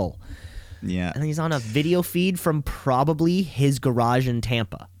hell. Yeah. And he's on a video feed from probably his garage in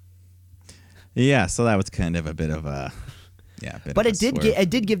Tampa. Yeah, so that was kind of a bit of a but it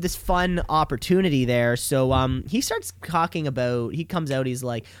did give this fun opportunity there. So he starts talking about, he comes out, he's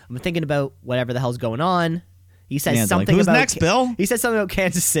like, I'm thinking about whatever the hell's going on. He says something who's about next, Bill? He says something about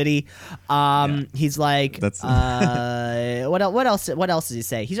Kansas City. He's like, what else does he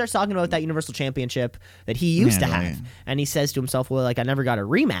say? He starts talking about that Universal Championship that he used to have, and he says to himself, well, like, I never got a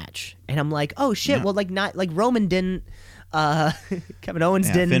rematch. And I'm like, oh shit, well, like, not like Roman didn't. Kevin Owens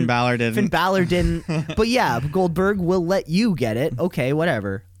didn't. Finn Balor didn't. But yeah, Goldberg will let you get it. Okay,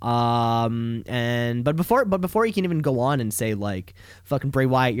 whatever. But before he can even go on and say like, "Fucking Bray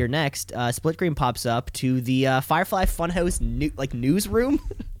Wyatt, you're next," Split Screen pops up to the Firefly Funhouse newsroom.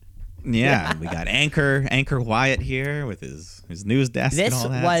 Yeah, we got Anchor Wyatt here with his news desk. This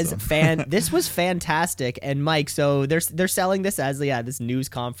and all that, This was fantastic. And Mike, so they're selling this as this news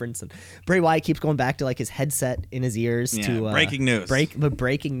conference, and Bray Wyatt keeps going back to like his headset in his ears to breaking news.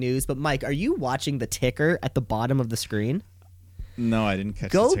 Breaking news. But Mike, are you watching the ticker at the bottom of the screen? No, I didn't catch.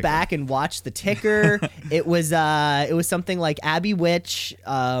 Go back and watch the ticker. It was something like Abby Witch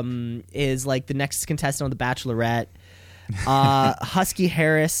is like the next contestant on The Bachelorette. Husky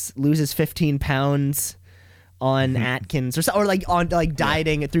Harris loses 15 pounds on Atkins or like on like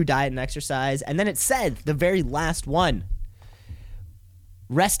dieting through diet and exercise, and then it said the very last one,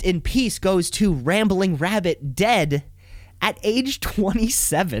 rest in peace goes to Rambling Rabbit, dead at age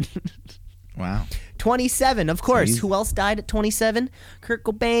 27. Wow. 27, of course. Who else died at 27? Kurt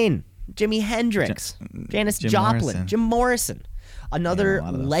Cobain, Jimi Hendrix, Janis Joplin, Jim Morrison. Another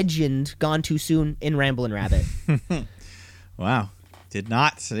legend gone too soon in Ramblin' Rabbit. Wow. Did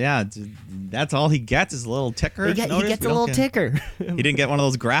not. Yeah. That's all he gets is a little ticker. He gets a little ticker. He didn't get one of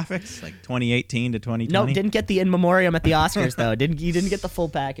those graphics like 2018 to 2020. No, didn't get the in memoriam at the Oscars though. You didn't get the full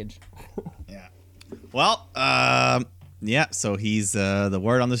package. Yeah. Well, yeah. So he's the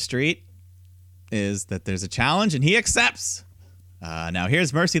word on the street is that there's a challenge and he accepts. Now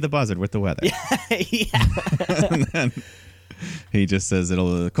here's Mercy the Buzzard with the weather. Yeah. And then he just says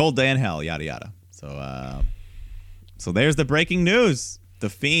it'll a cold day in hell, yada yada. So there's the breaking news. The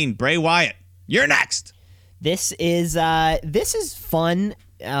Fiend, Bray Wyatt, you're next. This is fun.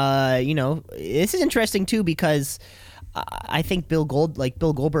 This is interesting too because I think Bill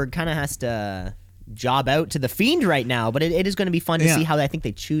Goldberg kind of has to job out to the Fiend right now. But it is going to be fun to see how I think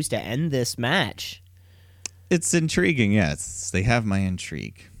they choose to end this match. It's intriguing. Yes, they have my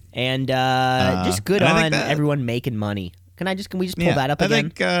intrigue. And just good on everyone making money. Can we just pull that up again? I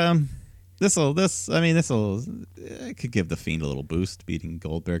think it could give the Fiend a little boost. Beating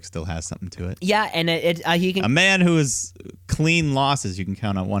Goldberg still has something to it. Yeah, and he can. A man who has clean losses you can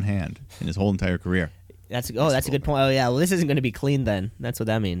count on one hand in his whole entire career. That's a good point. Oh yeah, well this isn't going to be clean then. That's what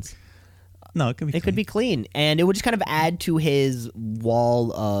that means. No, it could be. It could be clean, and it would just kind of add to his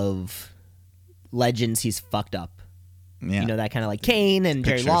wall of legends he's fucked up. Yeah. You know, that kind of like Kane and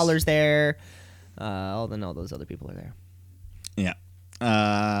Pictures. Jerry Lawler's there. All those other people are there. Yeah.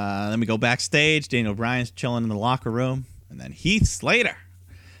 Then we go backstage. Daniel Bryan's chilling in the locker room. And then Heath Slater,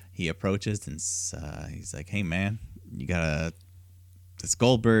 he approaches and he's like, hey, man, you got this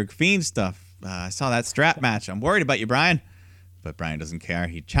Goldberg Fiend stuff. I saw that strap match. I'm worried about you, Bryan. But Bryan doesn't care.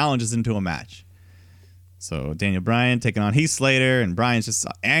 He challenges into a match. So Daniel Bryan taking on Heath Slater, and Bryan's just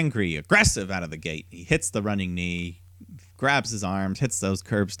angry, aggressive out of the gate. He hits the running knee, grabs his arms, hits those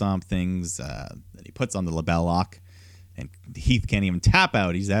curb stomp things. Then he puts on the label lock, and Heath can't even tap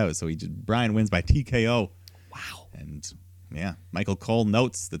out. He's out. So Bryan wins by TKO. Wow. And yeah, Michael Cole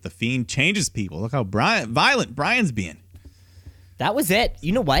notes that the Fiend changes people. Look how violent Bryan's being. That was it.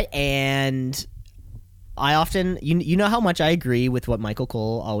 You know what? And I often, you know how much I agree with what Michael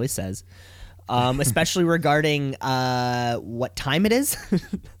Cole always says, especially regarding what time it is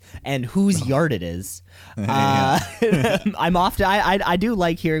and whose yard it is. I'm often, I do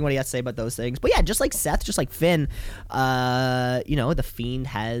like hearing what he has to say about those things. But yeah, just like Seth, just like Finn, you know, the Fiend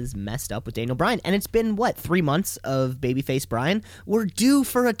has messed up with Daniel Bryan. And it's been, 3 months of babyface Bryan? We're due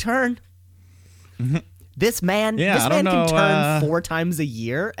for a turn. This man, can turn 4 times a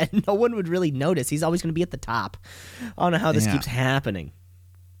year, and no one would really notice. He's always going to be at the top. I don't know how this keeps happening.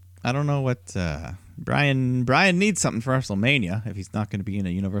 I don't know what Bryan needs something for WrestleMania. If he's not going to be in a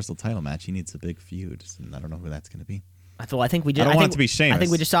Universal title match, he needs a big feud, and I don't know who that's going to be. I think we just. I don't want it to be Sheamus. I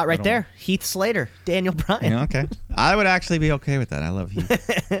think we just saw it right there. Heath Slater, Daniel Bryan. Yeah, okay, I would actually be okay with that. I love Heath.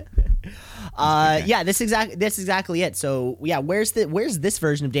 Yeah, that's exactly it. So yeah, where's this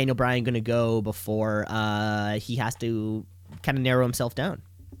version of Daniel Bryan going to go before he has to kind of narrow himself down?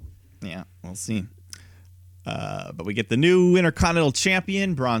 Yeah, we'll see. But we get the new Intercontinental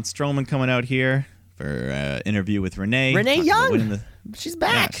Champion, Braun Strowman, coming out here for interview with Renee. Renee Young. She's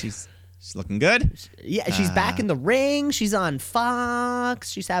back. Yeah, she's looking good. Yeah, she's back in the ring. She's on Fox.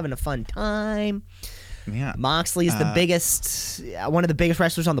 She's having a fun time. Yeah. Moxley is the biggest, one of the biggest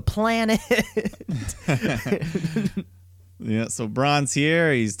wrestlers on the planet. Yeah, so Braun's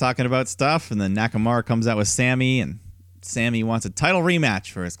here. He's talking about stuff, and then Nakamura comes out with Sammy, and Sammy wants a title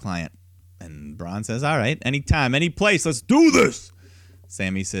rematch for his client. And Braun says, all right, anytime, any place, let's do this.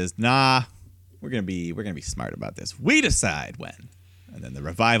 Sammy says, nah, we're gonna be smart about this. We decide when. And then the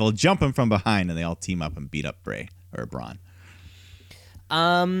Revival jump him from behind, and they all team up and beat up Braun.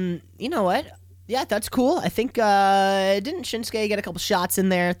 You know what? Yeah, that's cool. I think didn't Shinsuke get a couple shots in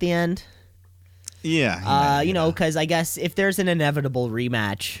there at the end? Yeah. You know, because I guess if there's an inevitable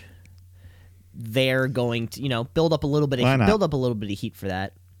rematch, they're going to, build up a little bit of heat for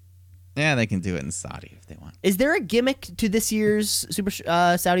that. Yeah, they can do it in Saudi if they want. Is there a gimmick to this year's Super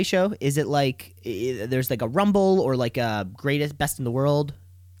Saudi show? Is it like there's like a Rumble or like a greatest best in the world?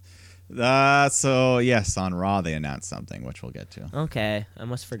 So yes, on Raw they announced something, which we'll get to. Okay, I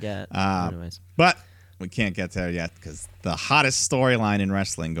must forget. Anyways, but we can't get there yet because the hottest storyline in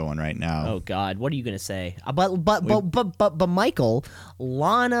wrestling going right now. Oh God, what are you gonna say? But Michael,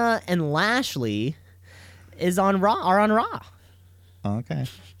 Lana, and Lashley are on Raw. Okay.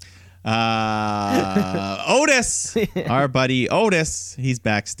 Otis, our buddy Otis, he's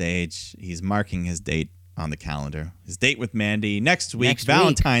backstage. He's marking his date on the calendar. His date with Mandy next week,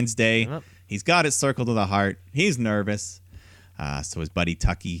 Valentine's Day. Yep. He's got it circled to the heart. He's nervous. So his buddy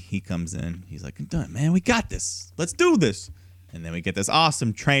Tucky, he comes in. He's like, "Done, man. We got this. Let's do this." And then we get this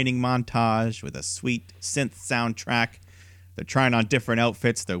awesome training montage with a sweet synth soundtrack. They're trying on different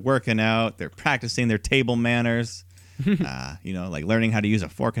outfits. They're working out. They're practicing their table manners. Like learning how to use a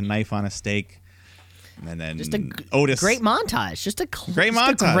fork and knife on a steak. And then Otis. Great montage. Just a great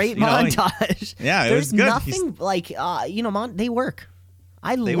montage. Montage. Yeah, it was good. There's nothing they work.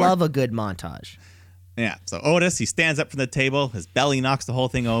 I love a good montage. Yeah. So Otis, he stands up from the table. His belly knocks the whole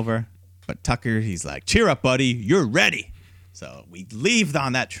thing over. But Tucker, he's like, "Cheer up, buddy. You're ready." So we leave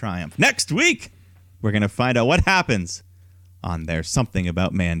on that triumph. Next week, we're going to find out what happens on There's Something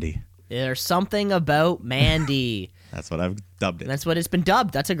About Mandy. There's Something About Mandy. That's what I've dubbed it. That's what it's been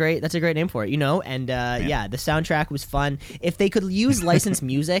dubbed. That's a great name for it, And the soundtrack was fun. If they could use licensed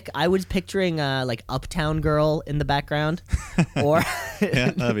music, I was picturing like Uptown Girl in the background, or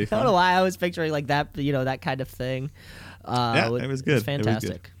yeah, that'd be fun. I don't know why I was picturing like that, that kind of thing. It was good. It was fantastic. It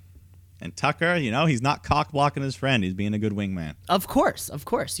was good. And Tucker, he's not cock blocking his friend. He's being a good wingman. Of course.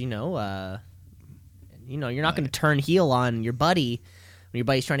 You're not going to turn heel on your buddy when your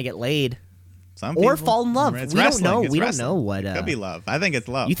buddy's trying to get laid. Or fall in love. We don't know. We don't know what. It could be love. I think it's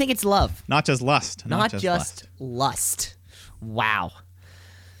love. You think it's love? Not just lust. Not just lust. Wow.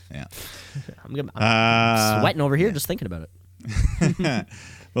 Yeah. I'm sweating over here just thinking about it.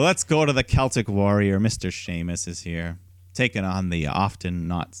 Well, let's go to the Celtic Warrior. Mr. Sheamus is here, taking on the not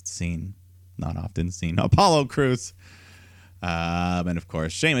often seen Apollo Crews. And of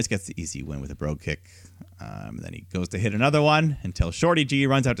course, Sheamus gets the easy win with a bro kick. Then he goes to hit another one until Shorty G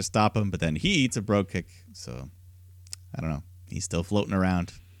runs out to stop him, but then he eats a bro kick. So, I don't know. He's still floating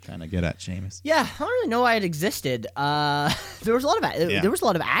around, trying to get at Sheamus. Yeah, I don't really know why it existed. There was a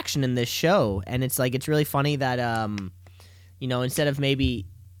lot of action in this show, and it's really funny that instead of maybe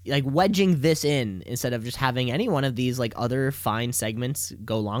like wedging this in instead of just having any one of these like other fine segments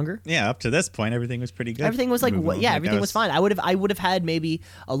go longer. Yeah, up to this point, everything was pretty good. Everything was everything was fine. I would have had maybe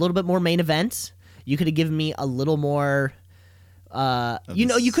a little bit more main event. You could have given me a little more.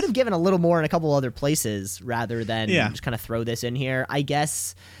 You could have given a little more in a couple other places rather than just kind of throw this in here. I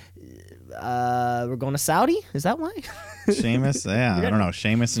guess we're going to Saudi. Is that why? Sheamus? Yeah, I don't know.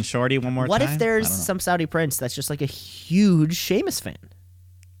 Sheamus and Shorty one more time. What if there's some Saudi prince that's just like a huge Sheamus fan?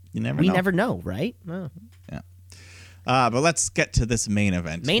 You never we know. never know, right? Oh. Yeah. But let's get to this main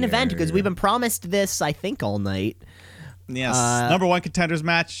event. Because we've been promised this, I think, all night. Yes. Number one contenders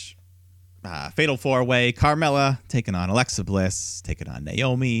match. Fatal 4-way. Carmella taking on Alexa Bliss, taking on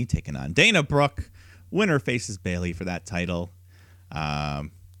Naomi, taking on Dana Brooke. Winner faces Bayley for that title.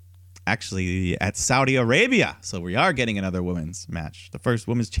 Actually, at Saudi Arabia. So we are getting another women's match. The first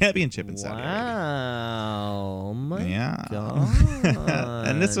women's championship in Saudi Arabia. Wow. My God.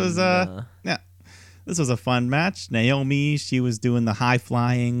 And this was this was a fun match. Naomi, she was doing the high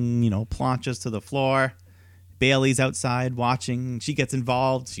flying, planches to the floor. Bayley's outside watching. She gets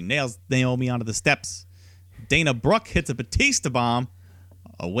involved. She nails Naomi onto the steps. Dana Brooke hits a Batista bomb.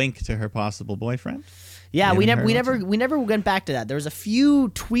 A wink to her possible boyfriend. Yeah, we never went back to that. There was a few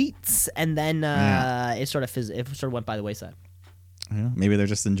tweets, and then it sort of went by the wayside. Yeah, maybe they're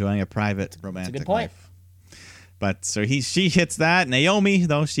just enjoying a private romantic That's a good point. life. But so she hits that. Naomi,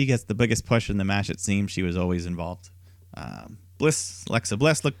 though, she gets the biggest push in the match. It seems she was always involved. Alexa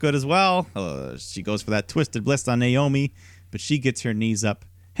Bliss looked good as well. She goes for that twisted bliss on Naomi, but she gets her knees up,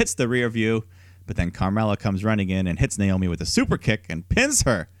 hits the rear view, but then Carmella comes running in and hits Naomi with a super kick and pins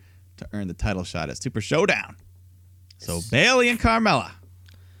her to earn the title shot at Super Showdown. So Bayley and Carmella.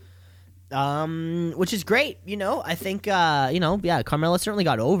 Which is great, I think, Carmella certainly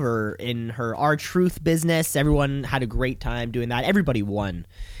got over in her R-Truth business. Everyone had a great time doing that. Everybody won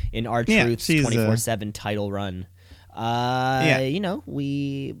in R-Truth's 24/7 title run.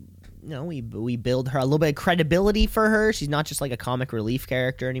 We build her a little bit of credibility for her. She's not just like a comic relief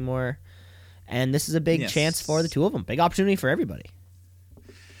character anymore. And this is a big chance for the two of them. Big opportunity for everybody.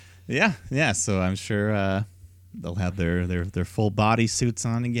 Yeah. So I'm sure they'll have their full body suits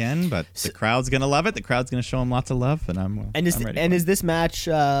on again, but the crowd's gonna love it. The crowd's gonna show them lots of love, and I'm ready. And is this match?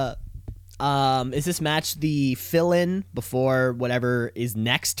 Is this match the fill-in before whatever is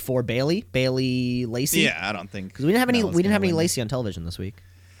next for Bayley Lacey? Yeah, I don't think because we didn't have any Lacey on television this week.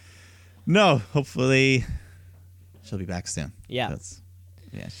 No, hopefully she'll be back soon. Yeah.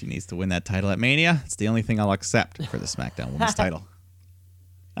 She needs to win that title at Mania. It's the only thing I'll accept for the SmackDown Women's title.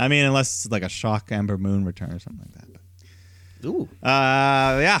 I mean, unless it's like a shock Ember Moon return or something like that. But, ooh.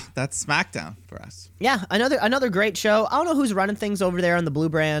 That's SmackDown for us. Yeah, another great show. I don't know who's running things over there on the Blue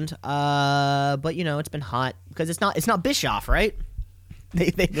Brand, but it's been hot because it's not Bischoff, right?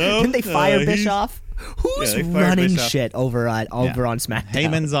 Didn't they fire Bischoff? Who's running Bischoff. shit over on SmackDown?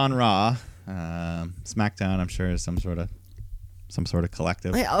 Heyman's on Raw. SmackDown, I'm sure, is some sort of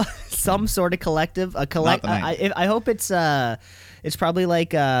collective. Some sort of collective. I hope it's probably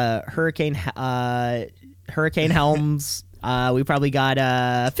like Hurricane Helms. We probably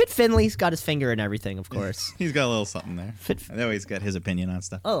got Fit Finley's got his finger in everything, of course. He's got a little something there. I know he's got his opinion on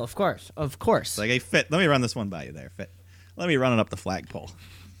stuff. Oh, of course. It's like, hey, Fit, let me run this one by you there, Fit. Let me run it up the flagpole.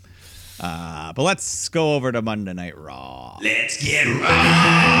 But let's go over to Monday Night Raw. Let's get raw.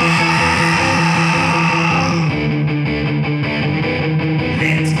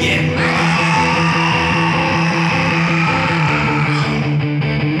 Let's get raw.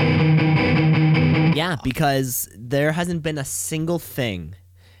 Yeah, because there hasn't been a single thing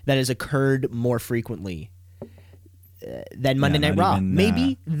that has occurred more frequently than Monday Night Raw.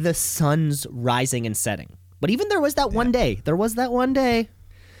 Maybe the sun's rising and setting. But even there was that one day. There was that one day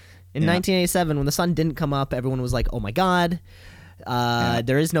in 1987 when the sun didn't come up. Everyone was like, oh, my God.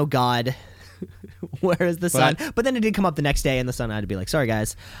 There is no God. Where is the sun? But then it did come up the next day, and the sun had to be like, sorry,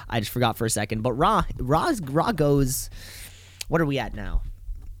 guys. I just forgot for a second. But Raw goes, what are we at now?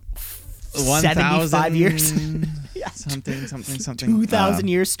 75 years? something. 2,000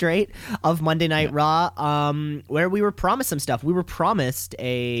 years straight of Monday Night Raw, where we were promised some stuff. We were promised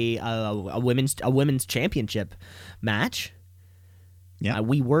a women's championship match. Yeah.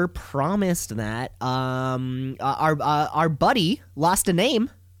 We were promised that. Our buddy lost a name.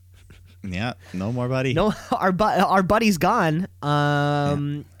 Yeah, no more buddy. No, our buddy's gone.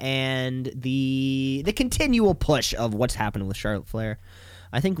 And the continual push of what's happening with Charlotte Flair.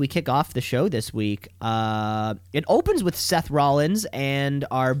 I think we kick off the show this week. It opens with Seth Rollins and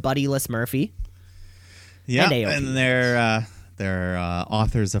our buddyless Murphy. Yeah, and and they're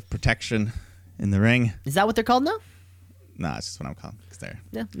authors of protection in the ring. Is that what they're called now? Nah, it's just what I'm calling because they're.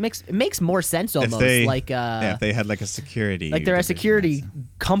 Yeah, it makes more sense almost. If they had like a security, like they're a division, security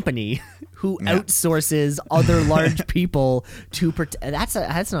company who outsources other large people to protect. That's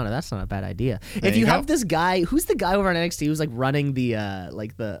not a bad idea. If you have this guy, who's the guy over on NXT who's like running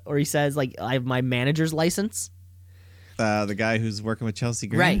or he says like I have my manager's license. The guy who's working with Chelsea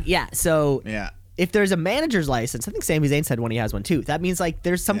Green. Right. Yeah. So yeah. If there's a manager's license, I think Sami Zayn said when he has one too. That means like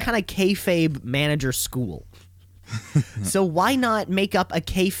there's some kind of kayfabe manager school. So why not make up a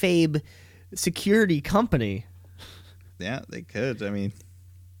kayfabe security company? Yeah, they could. I mean,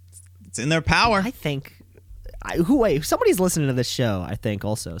 it's in their power. I think. Somebody's listening to this show, I think,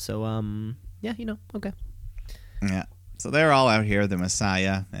 also. So, yeah, okay. Yeah. So they're all out here, the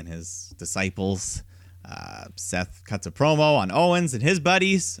Messiah and his disciples. Seth cuts a promo on Owens and his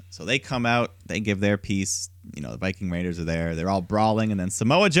buddies. So they come out, they give their piece. The Viking Raiders are there. They're all brawling. And then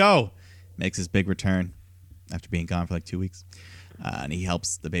Samoa Joe makes his big return after being gone for like 2 weeks. And he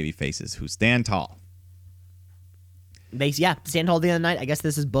helps the baby faces who stand tall. Stand tall the other night. I guess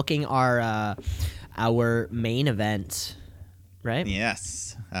this is booking our main event, right?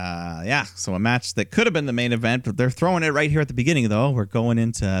 Yes. So a match that could have been the main event, but they're throwing it right here at the beginning, though. We're going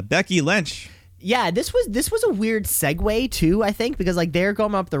into Becky Lynch. Yeah, this was a weird segue too, I think, because like they're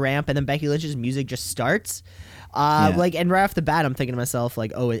going up the ramp and then Becky Lynch's music just starts. And right off the bat, I'm thinking to myself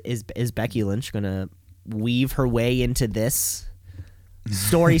like, oh, is Becky Lynch gonna weave her way into this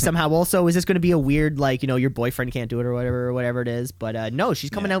story somehow? Also, is this going to be a weird like your boyfriend can't do it or whatever it is? But no, she's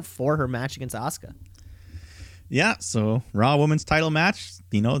coming out for her match against Asuka. Yeah, so Raw Women's title match.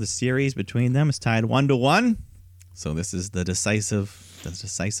 The series between them is tied 1-1. So this is the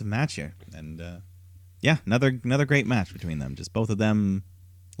decisive match here, and another great match between them. Just both of them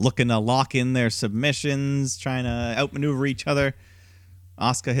looking to lock in their submissions, trying to outmaneuver each other.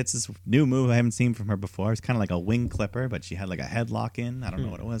 Asuka hits this new move I haven't seen from her before. It's kind of like a wing clipper, but she had like a headlock in. I don't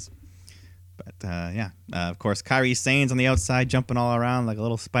know what it was. But of course, Kairi Sane's on the outside, jumping all around like a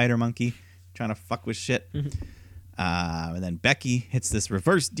little spider monkey, trying to fuck with shit. And then Becky hits this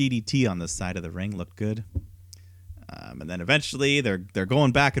reverse DDT on the side of the ring. Looked good. And then eventually they're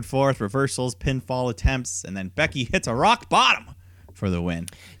going back and forth, reversals, pinfall attempts, and then Becky hits a rock bottom for the win.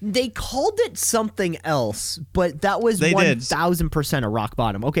 They called it something else, but that was 1,000% a rock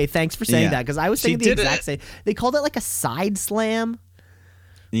bottom. Okay, thanks for saying that, because I was thinking the exact same. They called it like a side slam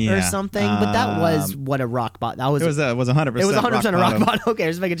or something, but that was what a rock bottom. That was. It was 100%. It was 100% a rock bottom. Okay,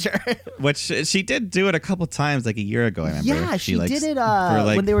 just making sure. Which she did do it a couple times, like a year ago. I remember. Yeah, she did it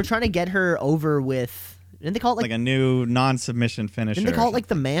when they were trying to get her over with. Didn't they call it like a new non-submission finisher? Didn't they call it like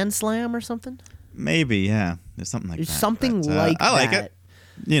the man slam or something? Maybe, yeah. There's something like that. Something like that. I like it.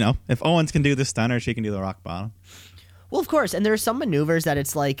 If Owens can do the stunner, she can do the rock bottom. Well, of course. And there are some maneuvers that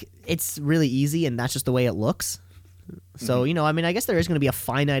it's like, it's really easy and that's just the way it looks. So, I guess there is going to be a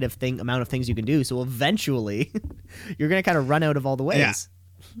finite amount of things you can do. So eventually, you're going to kind of run out of all the ways.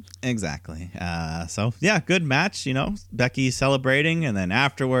 Yeah. Exactly. Good match, Becky celebrating. And then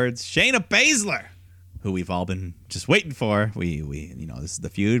afterwards, Shayna Baszler, who we've all been just waiting for. We this is the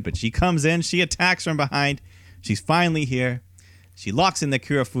feud, but she comes in, she attacks from behind. She's finally here. She locks in the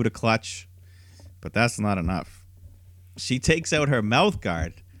Kirifuda clutch, but that's not enough. She takes out her mouth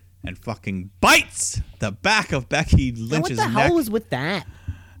guard and fucking bites the back of Becky Lynch's neck. What the hell was with that?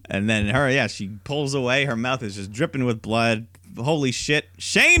 And then she pulls away. Her mouth is just dripping with blood. Holy shit.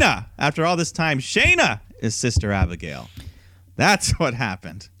 Shayna, after all this time, Shayna is Sister Abigail. That's what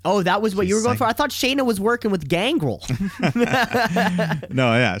happened. Oh, that was what you were going for? I thought Shayna was working with Gangrel.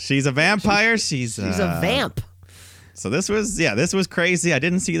 No, yeah. She's a vampire. She's a vamp. So this was crazy. I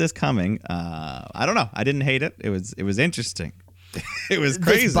didn't see this coming. I don't know. I didn't hate it. It was interesting. It was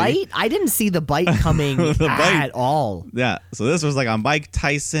crazy. This bite? I didn't see the bite coming at all. Yeah. So this was like on Mike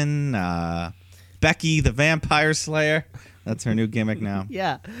Tyson, Becky the Vampire Slayer. That's her new gimmick now.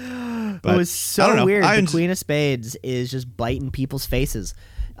 Yeah. But it was so weird. The Queen of Spades is just biting people's faces.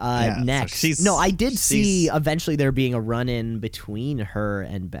 Next. So I did see eventually there being a run-in between her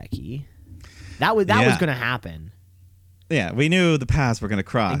and Becky. That was going to happen. Yeah, we knew the paths were going to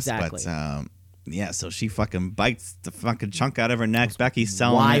cross. Exactly. But, so she fucking bites the fucking chunk out of her neck. Becky's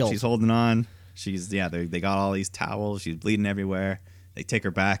selling it. She's holding on. They got all these towels. She's bleeding everywhere. they take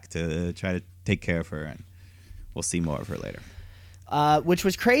her back to try to take care of her, and we'll see more of her later. Which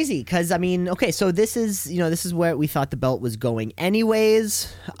was crazy because, I mean, okay, so this is where we thought the belt was going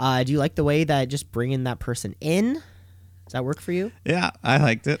anyways. Do you like the way that just bringing that person in? Does that work for you? Yeah, I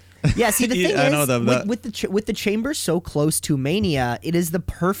liked it. Yeah, see, the thing I know is, with the chamber so close to Mania, it is the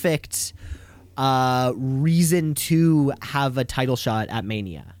perfect reason to have a title shot at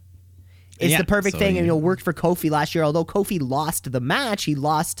Mania. It's the perfect thing, and it worked for Kofi last year. Although Kofi lost the match, he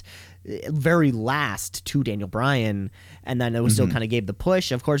lost very last to Daniel Bryan, and then it was still kind of gave the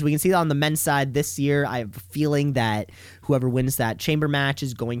push. Of course, we can see that on the men's side this year. I have a feeling that whoever wins that chamber match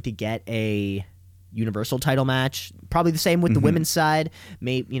is going to get a Universal title match. Probably the same with the women's side.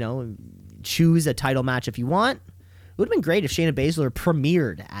 Choose a title match if you want. It would have been great if Shayna Baszler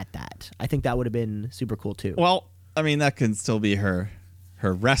premiered at that. I think that would have been super cool too. Well, I mean, that can still be her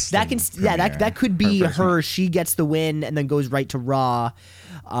wrestling. That could be her. She gets the win and then goes right to Raw.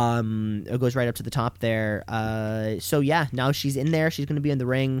 It goes right up to the top there. So yeah, now she's in there. She's going to be in the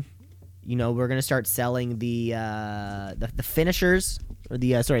ring. We're going to start selling the finishers, or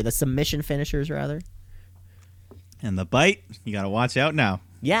the submission finishers rather. And the bite, you got to watch out now.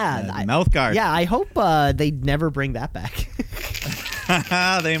 Yeah, the mouth guard. Yeah, I hope they never bring that back.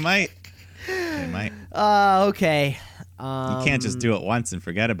 They might. Okay. You can't just do it once and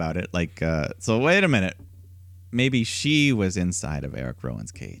forget about it. So wait a minute. Maybe she was inside of Eric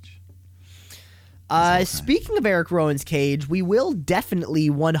Rowan's cage. Speaking of Eric Rowan's cage, we will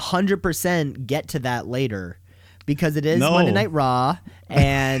definitely 100% get to that later because it is Monday Night Raw,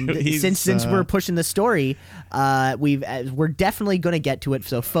 and since we're pushing the story, we're definitely going to get to it.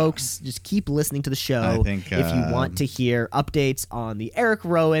 So, folks, just keep listening to the show if you want to hear updates on the Eric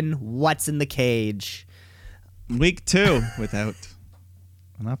Rowan What's in the Cage. Week 2 without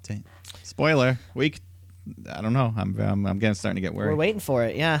an update. Spoiler. I don't know. I'm starting to get worried. We're waiting for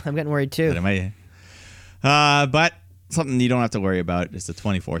it. Yeah, I'm getting worried too. But something you don't have to worry about is the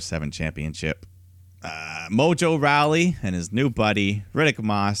 24/7 championship. Mojo Rawley and his new buddy Riddick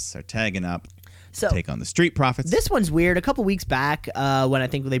Moss are tagging up to take on the Street Profits. This one's weird. A couple weeks back, when I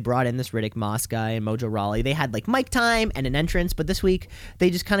think they brought in this Riddick Moss guy and Mojo Rawley, they had mic time and an entrance. But this week,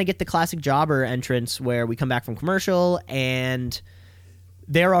 they just kind of get the classic jobber entrance where we come back from commercial and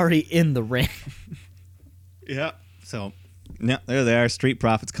they're already in the ring. Yeah. So, yeah, there they are. Street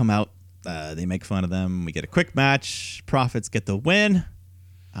Profits come out. They make fun of them. We get a quick match. Profits get the win.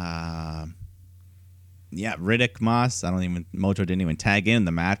 Riddick Moss. Mojo didn't even tag in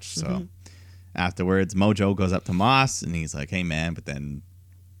the match. So afterwards, Mojo goes up to Moss and he's like, "Hey man," but then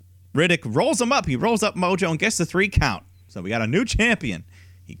Riddick rolls him up. He rolls up Mojo and gets the 3 count. So we got a new champion.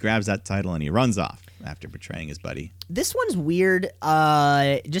 He grabs that title and he runs off after betraying his buddy. This one's weird,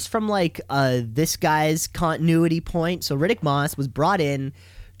 just from this guy's continuity point. So Riddick Moss was brought in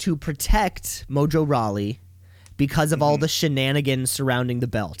to protect Mojo Rawley because of all the shenanigans surrounding the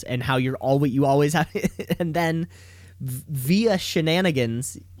belt and how you always have, and then via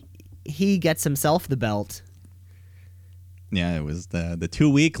shenanigans, he gets himself the belt. Yeah, it was the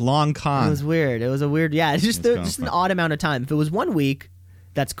 2-week long con. It was weird. It was a weird, it's just an odd amount of time. If it was 1 week,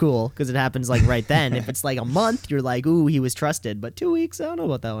 that's cool because it happens right then. If it's a month, you're like, ooh, he was trusted. But 2 weeks, I don't know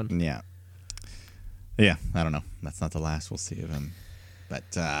about that one. Yeah, I don't know. That's not the last we'll see of him.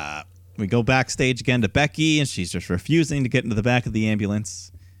 But we go backstage again to Becky, and she's just refusing to get into the back of the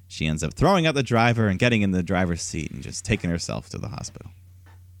ambulance. She ends up throwing out the driver and getting in the driver's seat and just taking herself to the hospital.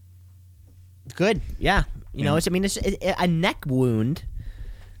 Good, yeah. It's a neck wound.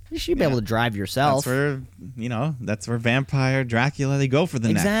 You should be able to drive yourself. That's where Vampire Dracula, they go for the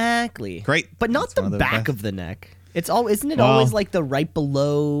neck. Exactly. Great. But not the back of the neck. It's always always the right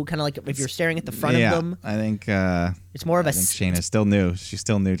below, kind of if you're staring at the front of them. I think it's more of a. Shayna's still new. She's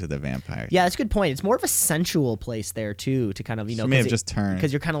still new to the vampire. Yeah, that's a good point. It's more of a sensual place there too, to kind of She may have just turned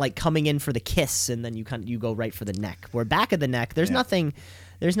because you're kind of coming in for the kiss, and then you go right for the neck. Where back of the neck, there's nothing,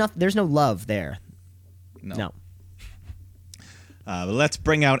 there's no love there. No. But let's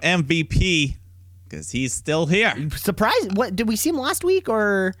bring out MVP because he's still here. Surprised? What did we see him last week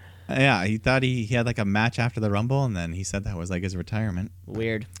or? Yeah, he thought he had a match after the Rumble, and then he said that was his retirement.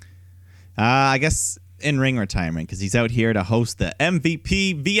 Weird. I guess in-ring retirement because he's out here to host the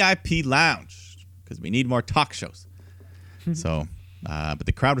MVP VIP Lounge because we need more talk shows. So, but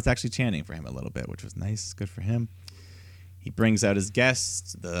the crowd was actually chanting for him a little bit, which was nice. Good for him. He brings out his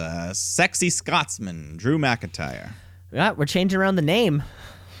guest, the sexy Scotsman, Drew McIntyre. Yeah, we're changing around the name.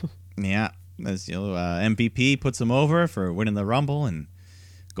 Yeah, as MVP puts him over for winning the Rumble and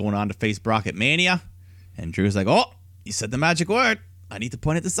going on to face Brock at Mania. And Drew's like, "Oh, you said the magic word. I need to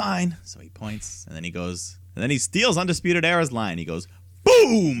point at the sign." So he points, and then he goes, and then he steals Undisputed Era's line. He goes,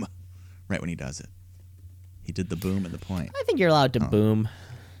 boom, right when he does it. He did the boom and the point. I think you're allowed to boom.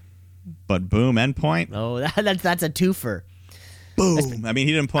 But boom and point? Oh, that's a twofer. Boom. I mean,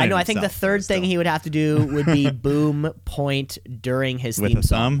 he didn't point. I know. I think the third thing he would have to do would be boom, point during his theme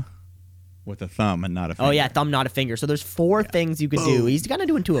song. With a thumb and not a finger. Oh, yeah, thumb, not a finger. So there's 4 things you could do. He's kind of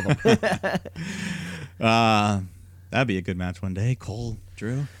doing 2 of them. That'd be a good match one day. Cole,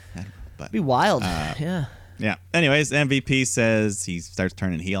 Drew. It'd be wild. Yeah. Yeah. Anyways, MVP says, he starts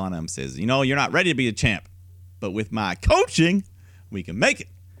turning heel on him, says, you're not ready to be a champ, but with my coaching, we can make it.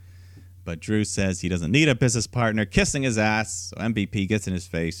 But Drew says he doesn't need a business partner kissing his ass, so MVP gets in his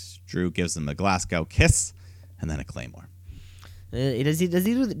face. Drew gives him a Glasgow kiss, and then a Claymore. Did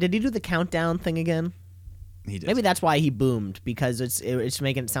he do the countdown thing again? He did. Maybe that's why he boomed, because it's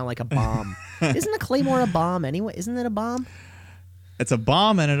making it sound like a bomb. Isn't a Claymore a bomb anyway? Isn't it a bomb? It's a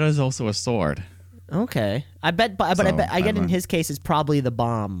bomb, and it is also a sword. Okay. I bet in his case it's probably the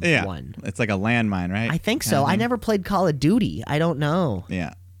bomb one. It's like a landmine, right? I think so. I never played Call of Duty. I don't know.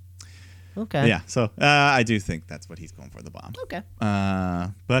 Yeah. Okay. Yeah, so I do think that's what he's going for, the bomb. Okay.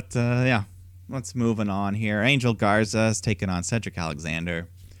 But yeah, let's move on here. Angel Garza is taking on Cedric Alexander.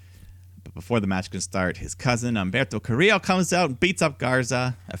 But before the match can start, his cousin Humberto Carrillo comes out and beats up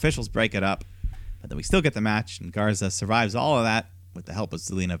Garza. Officials break it up. But then we still get the match, and Garza survives all of that with the help of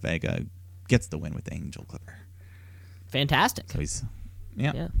Zelina Vega. Gets the win with the Angel Clipper. Fantastic. So he's...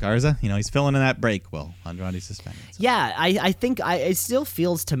 Yeah, Garza, he's filling in that break while Andrade's suspended. So. Yeah, I think it still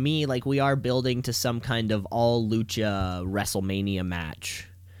feels to me like we are building to some kind of all lucha WrestleMania match.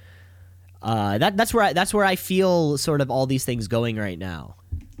 That's where I feel sort of all these things going right now.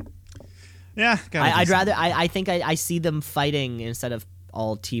 Yeah, I think I see them fighting instead of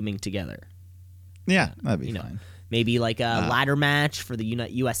all teaming together. Yeah, that'd be fine. Maybe like a ladder match for the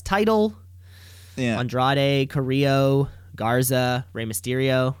U.S. title. Yeah, Andrade, Carrillo, Garza, Rey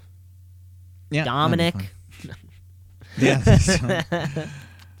Mysterio, Dominic. Yeah.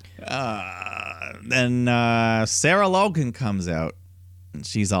 Then Sarah Logan comes out, and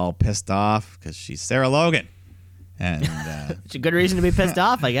she's all pissed off because she's Sarah Logan, and it's a good reason to be pissed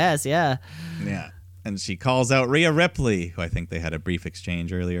off, I guess. Yeah. Yeah, and she calls out Rhea Ripley, who I think they had a brief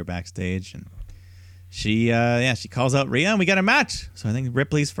exchange earlier backstage, and she calls out Rhea, and we get a match. So I think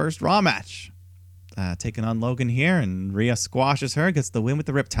Ripley's first Raw match. Taking on Logan here, and Rhea squashes her, gets the win with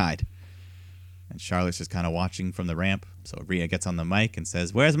the Riptide. And Charlotte's just kind of watching from the ramp. So Rhea gets on the mic and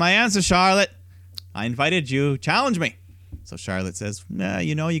says, "Where's my answer, Charlotte? I invited you. Challenge me." So Charlotte says, "Nah,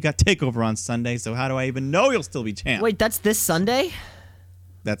 you got TakeOver on Sunday, so how do I even know you'll still be champ?" Wait, that's this Sunday?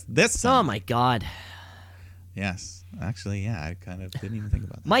 That's this Sunday. Oh, my God. Yes. Actually, yeah, I kind of didn't even think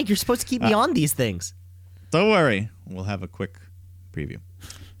about that. Mike, you're supposed to keep me on these things. Don't worry. We'll have a quick preview.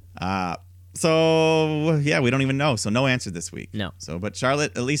 So, yeah, we don't even know. So, no answer this week. No. So, but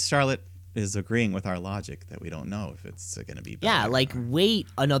Charlotte is agreeing with our logic that we don't know if it's going to be better. Yeah, like, wait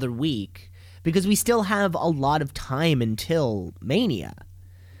another week because we still have a lot of time until Mania.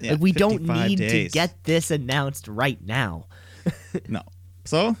 Yeah, like, we don't 55 need days. to get this announced right now. No.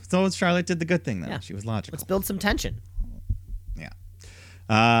 So Charlotte did the good thing, though. Yeah. She was logical. Let's build some tension. Yeah.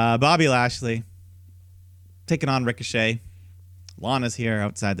 Bobby Lashley taking on Ricochet. Lana's here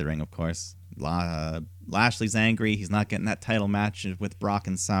outside the ring, of course. Lashley's angry. He's not getting that title match with Brock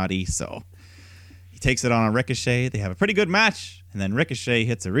and Saudi, so he takes it on a Ricochet. They have a pretty good match, and then Ricochet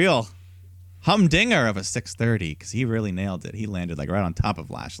hits a real humdinger of a 630 because he really nailed it. He landed like right on top of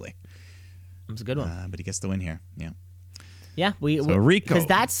Lashley. That was a good one. But he gets the win here. Yeah. Yeah, Rico. Because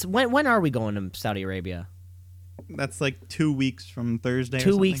that's when are we going to Saudi Arabia? That's like 2 weeks from Thursday.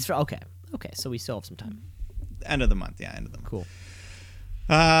 2 weeks from okay. So we still have some time. End of the month, yeah, end of the month. Cool.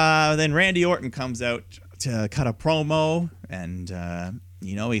 Then Randy Orton comes out to cut a promo, and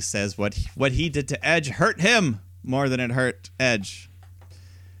he says what he did to Edge hurt him more than it hurt Edge.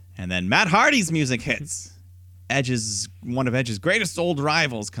 And then Matt Hardy's music hits. One of Edge's greatest old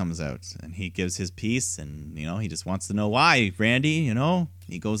rivals comes out, and he gives his piece, and he just wants to know why. Randy,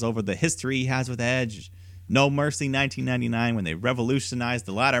 he goes over the history he has with Edge. No Mercy 1999 when they revolutionized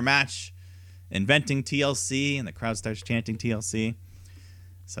the ladder match, inventing TLC, and the crowd starts chanting TLC.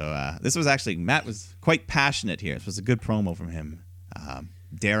 So this was actually, Matt was quite passionate here. This was a good promo from him.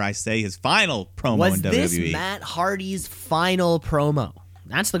 Dare I say his final promo in WWE. Was this Matt Hardy's final promo?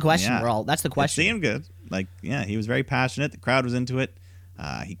 That's the question. Yeah. That's the question. It seemed good. He was very passionate. The crowd was into it.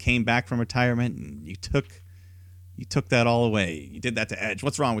 He came back from retirement, and you took that all away. You did that to Edge.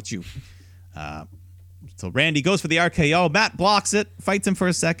 What's wrong with you? So Randy goes for the RKO. Matt blocks it, fights him for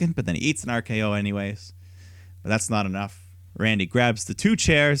a second, but then he eats an RKO anyways. But that's not enough. Randy grabs the 2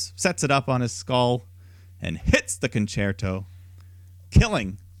 chairs, sets it up on his skull, and hits the concerto.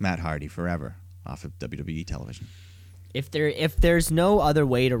 killing Matt Hardy forever off of WWE television. If there's no other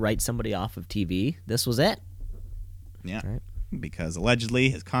way to write somebody off of TV, this was it. Yeah, Right. because allegedly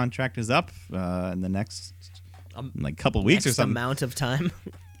his contract is up in the next like couple weeks or Next something. amount of time.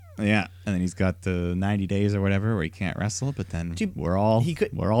 Yeah, and then he's got the 90 days or whatever where he can't wrestle. But then Too- we're all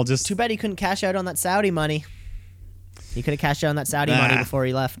just Too bad he couldn't cash out on that Saudi money. He could have cashed out on that Saudi money before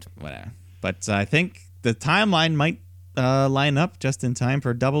he left. whatever. But I think the timeline might line up just in time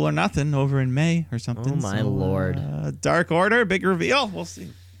for Double or Nothing over in May or something. Oh, my Lord. Dark Order, big reveal. We'll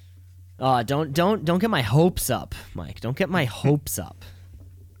see. Don't get my hopes up, Mike. Don't get my hopes up.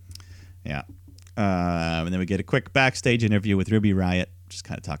 Yeah. And then we get a quick backstage interview with Ruby Riott, just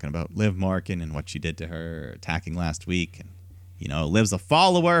kind of talking about Liv Morgan and what she did to her attacking last week. And, Liv's a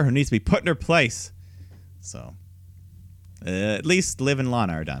follower who needs to be put in her place. So, at least Liv and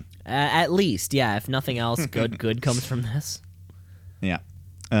Lana are done. At least, yeah. If nothing else, good comes from this. Yeah.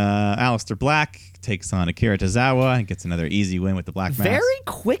 Aleister Black takes on Akira Tozawa and gets another easy win with the Black Mask. Very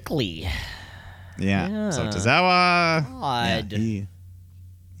quickly. Yeah. So Tozawa, Odd.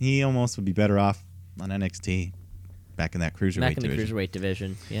 he almost would be better off on NXT back in that cruiserweight Back in the division. cruiserweight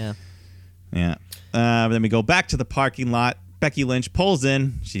division, yeah. Yeah. Then we go back to the parking lot. Becky Lynch pulls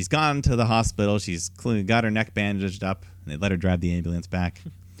in. She's gone to the hospital. She's clearly got her neck bandaged up, and they let her drive the ambulance back.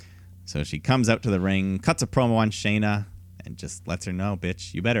 So she comes out to the ring, cuts a promo on Shayna, and just lets her know,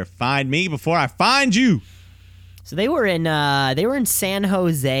 bitch, you better find me before I find you. So they were in San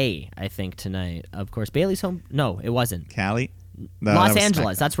Jose, I think, tonight. Of course, Bailey's home. No, it wasn't. Cali? No, Los that was Angeles.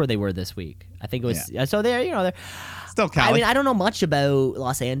 SmackDown. That's where they were this week. I think it was. Yeah. So they're Still Cali. I mean, I don't know much about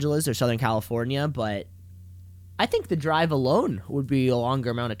Los Angeles or Southern California, but I think the drive alone would be a longer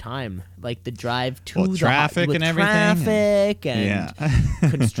amount of time. Like the drive to the traffic with and everything. traffic and Yeah.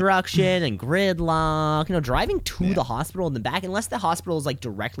 construction and gridlock. Driving to the hospital and then back, unless the hospital is like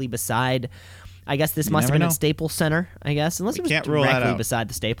directly beside. I guess this must have never been know. at Staples Center. I guess unless it was can't rule that directly out. beside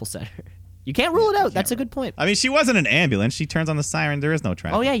the Staples Center. You can't rule it out. That's a good point. I mean, she wasn't an ambulance. She turns on the siren. There is no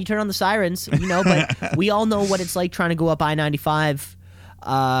traffic. Oh yeah, you turn on the sirens, but we all know what it's like trying to go up I-95,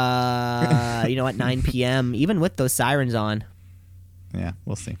 at 9 p.m. even with those sirens on. Yeah,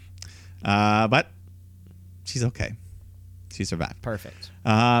 we'll see. But she's okay. She survived. Perfect.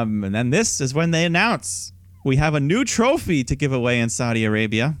 And then this is when they announce we have a new trophy to give away in Saudi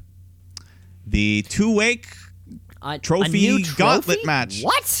Arabia. The two-week trophy a new gauntlet match.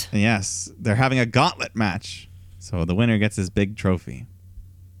 What? Yes, they're having a gauntlet match. So the winner gets this big trophy.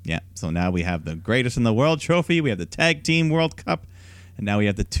 Yeah, so now we have the greatest in the world trophy. We have the Tag Team World Cup. And now we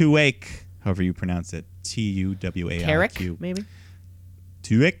have the two-wake, however you pronounce it, Tuwalq. Carrick, maybe?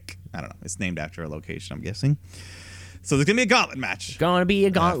 Tuwik? I don't know. It's named after a location, I'm guessing. So there's going to be a gauntlet match. Going to be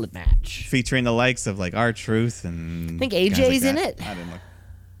a gauntlet match. Featuring the likes of like R-Truth and... I think guys AJ's like in that. it. I didn't look.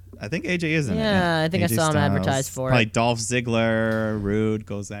 I think AJ is in it. Yeah, I think I AJ saw him Styles, advertised for probably it. Dolph Ziggler, Rude,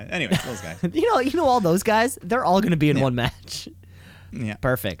 goes that. Anyway, those guys. You know all those guys? They're all going to be in one match. Yeah.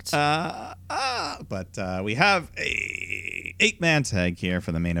 Perfect. But we have a 8-man tag here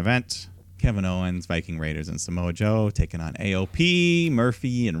for the main event. Kevin Owens, Viking Raiders, and Samoa Joe taking on AOP,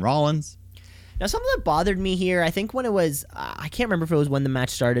 Murphy, and Rollins. Now, something that bothered me here, I think when it was, I can't remember if it was when the match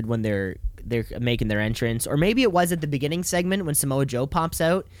started, when they're making their entrance, or maybe it was at the beginning segment when Samoa Joe pops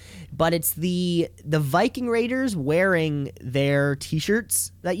out, but it's the Viking Raiders wearing their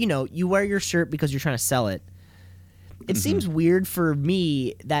T-shirts that, you wear your shirt because you're trying to sell it. It seems weird for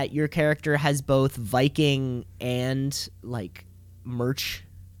me that your character has both Viking and, like, merch.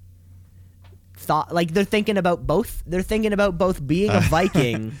 They're thinking about both. They're thinking about both being a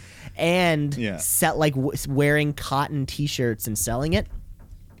Viking and wearing cotton T-shirts and selling it.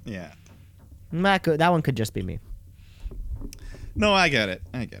 Yeah. That one could just be me. No, I get it.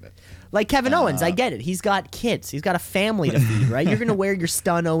 Like Kevin Owens, I get it. He's got kids. He's got a family to feed, right? You're going to wear your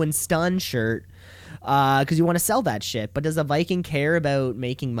Stun Owens Stun shirt because you want to sell that shit. But does a Viking care about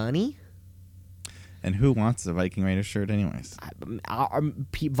making money? And who wants a Viking Raiders shirt anyways?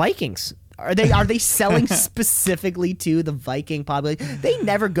 Vikings. Are they selling specifically to the Viking population? They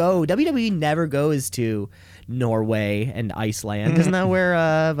never go. WWE never goes to Norway and Iceland. Isn't that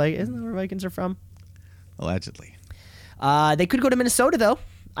where Vikings are from? Allegedly. They could go to Minnesota though.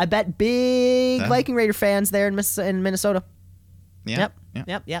 I bet big Viking Raider fans there in Minnesota. Yeah.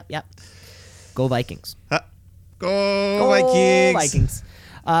 Yep. Go Vikings. Go Vikings. Vikings.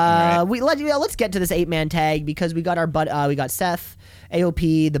 Right. Let's get to this 8-man tag because we got we got Seth,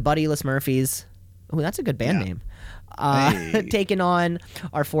 AOP, the Buddyless Murphys. Oh, that's a good band name. Taking on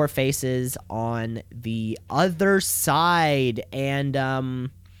our 4 faces on the other side, and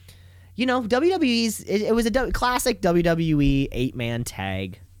You know, WWE's it was a classic WWE 8-man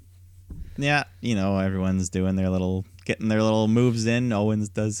tag. Yeah, you know, everyone's doing getting their little moves in. Owens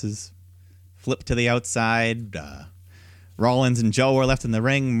does his flip to the outside. Rollins and Joe are left in the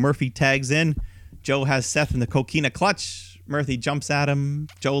ring. Murphy tags in. Joe has Seth in the coquina clutch. Murphy jumps at him.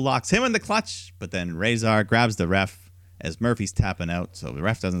 Joe locks him in the clutch, but then Razor grabs the ref as Murphy's tapping out, so the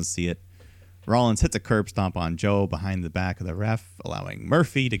ref doesn't see it. Rollins hits a curb stomp on Joe behind the back of the ref, allowing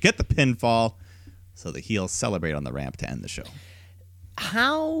Murphy to get the pinfall, so the heels celebrate on the ramp to end the show.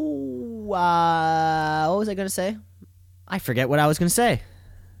 How, what was I going to say? I forget what I was going to say.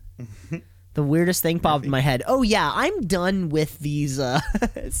 The weirdest thing popped in my head. Oh, yeah, I'm done with these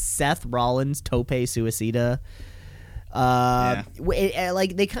Seth Rollins, Tope Suicida.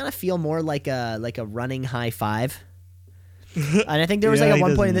 Like, they kind of feel more like a running high five. And I think there was like at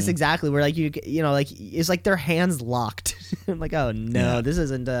one point in this exactly where like you know like it's like their hands locked. I'm like, oh no, this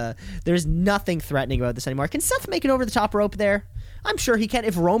isn't. There's nothing threatening about this anymore. Can Seth make it over the top rope there? I'm sure he can.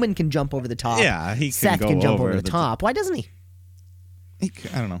 If Roman can jump over the top, Seth can jump over the top. Why doesn't he?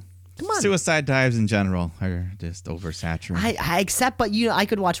 I don't know. Come on. Suicide dives in general are just oversaturated. I accept, but I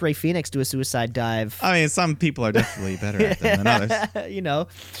could watch Rey Fenix do a suicide dive. I mean, some people are definitely better at them than others. You know,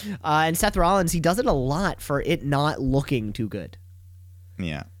 and Seth Rollins, he does it a lot for it not looking too good.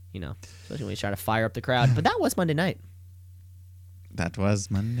 Yeah. You know, especially when he's trying to fire up the crowd. But that was Monday night. That was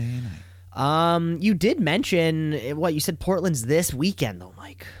Monday night. You did mention what you said. Portland's this weekend, though,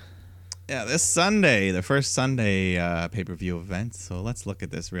 Mike. Yeah, this Sunday, the first Sunday pay-per-view event. So let's look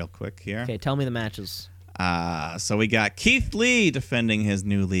at this real quick here. Okay, tell me the matches. So we got Keith Lee defending his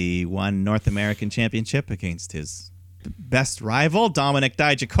newly won North American Championship against his best rival, Dominik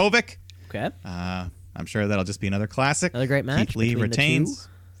Dijakovic. Okay. I'm sure that'll just be another classic. Another great match. Keith Lee between retains. The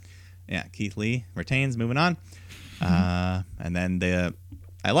two. Yeah, Keith Lee retains. Moving on. And then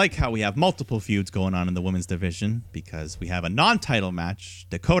I like how we have multiple feuds going on in the women's division because we have a non-title match,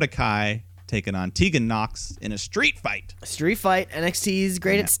 Dakota Kai taking on Tegan Nox in a street fight. Street fight. NXT's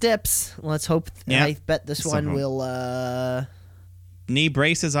great at steps. Let's hope. I bet this one will. Knee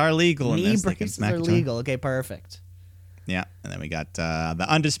braces are legal in this. Knee braces are legal. Okay, perfect. Yeah, and then we got the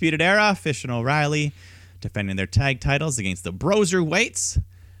Undisputed Era, Fish and O'Reilly, defending their tag titles against the Broserweights.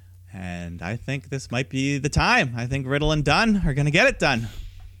 And I think this might be the time. I think Riddle and Dunn are going to get it done.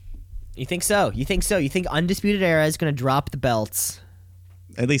 You think so? You think Undisputed Era is going to drop the belts?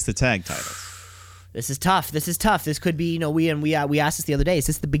 At least the tag titles. This is tough. This could be, we asked this the other day. Is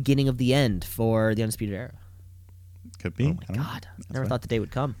this the beginning of the end for the Undisputed Era? Could be. Oh my God. Never thought the day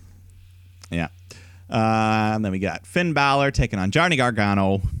would come. Yeah. And then we got Finn Balor taking on Johnny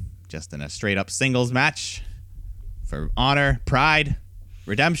Gargano, just in a straight-up singles match for honor, pride,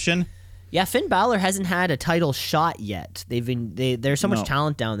 redemption. Yeah, Finn Balor hasn't had a title shot yet. There's so much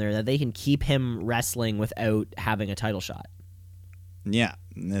talent down there that they can keep him wrestling without having a title shot. Yeah,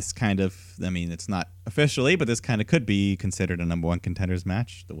 and this kind of, it's not officially, but this kind of could be considered a number one contenders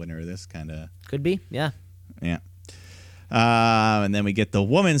match. The winner of this kind of... Could be, yeah. Yeah. And then we get the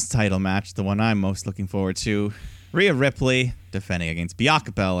women's title match, the one I'm most looking forward to. Rhea Ripley defending against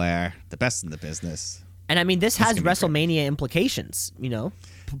Bianca Belair, the best in the business. And this has WrestleMania implications,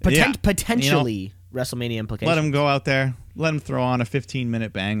 potentially WrestleMania implications. Let him go out there. Let him throw on a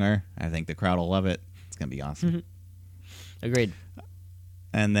 15-minute banger. I think the crowd will love it. It's going to be awesome. Mm-hmm. Agreed.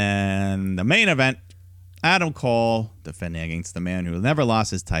 And then the main event, Adam Cole defending against the man who never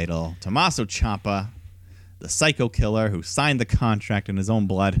lost his title, Tommaso Ciampa, the psycho killer who signed the contract in his own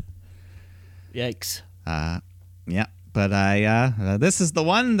blood. Yikes. Yeah. But this is the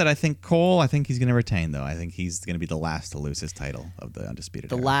one that I think he's going to retain, though. I think he's going to be the last to lose his title of the Undisputed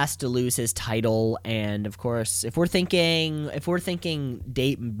Era. Last to lose his title, and of course, if we're thinking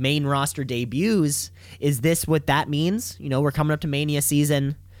main roster debuts, is this what that means? We're coming up to Mania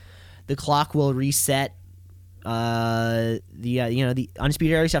season. The clock will reset. The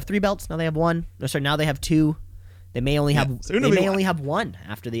Undisputed Era used to have 3 belts. Now they have 1. No, sorry, now they have 2. They may only have. Only have 1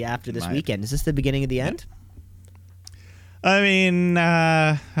 after this weekend. Is this the beginning of the end? I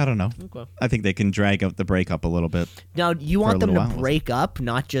don't know. Okay. I think they can drag out the breakup a little bit. Now, you want them to break up,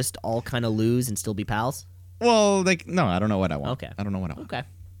 not just all kind of lose and still be pals? Well, no, I don't know what I want. Okay. I don't know what I want. Okay.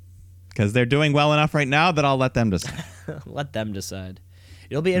 Because they're doing well enough right now that I'll let them decide. Let them decide.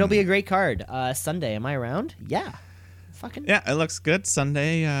 It'll be a great card. Sunday, am I around? Yeah. Fucking. Yeah, it looks good.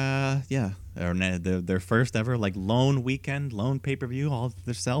 Sunday, yeah. Their first ever lone weekend, lone pay-per-view all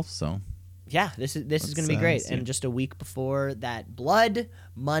themselves, so... Yeah, this is going to be great. And just a week before that, Blood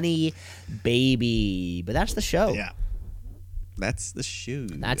Money Baby. But that's the show. Yeah. That's the show.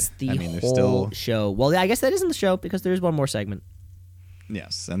 That's the whole show. Well, I guess that isn't the show because there's one more segment.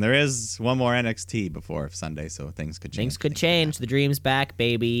 Yes, and there is one more NXT before Sunday, so things could change. Things could change. The dream's back,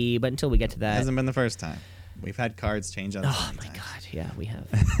 baby. But until we get to that, It hasn't been the first time. We've had cards change on. oh my god, yeah, we have.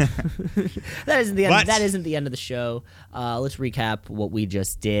 That isn't the end. But- that isn't the end of the show. Let's recap what we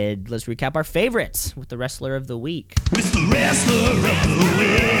just did. Let's recap our favorites with the wrestler of the week. It's the wrestler of the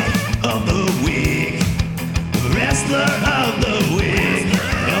week, of the week. Wrestler of the week,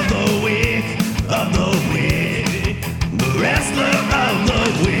 of the week, of the week. The wrestler of the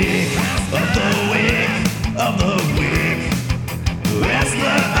week, of the week, of the week.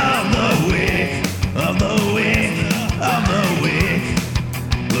 Wrestler of the week, of the week, of the week.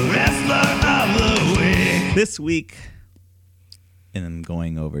 The wrestler of the week. This week, and I'm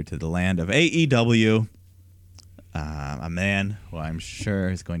going over to the land of AEW. A man who I'm sure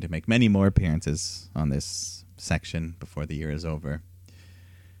is going to make many more appearances on this section before the year is over.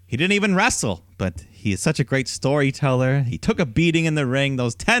 He didn't even wrestle, but he is such a great storyteller. He took a beating in the ring,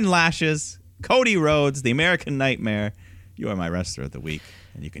 those 10 lashes. Cody Rhodes, the American Nightmare. You are my wrestler of the week,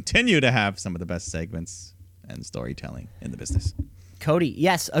 and you continue to have some of the best segments and storytelling in the business. Cody,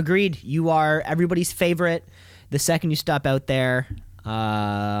 yes, agreed. You are everybody's favorite. The second you stop out there,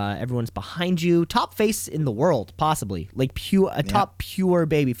 everyone's behind you. Top face in the world, possibly. Like top pure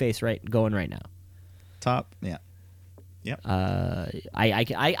baby face going right now. Top, yeah. Yep.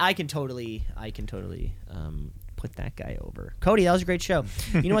 I can totally put that guy over. Cody, that was a great show.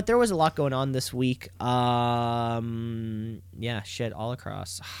 You know what? There was a lot going on this week. Yeah, shit, all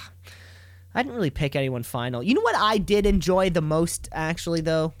across. I didn't really pick anyone final. You know what I did enjoy the most, actually,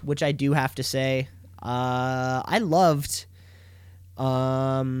 though, which I do have to say? I loved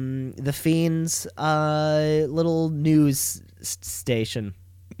the Fiend's little news station.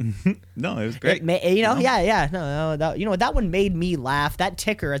 No, it was great. That one made me laugh. That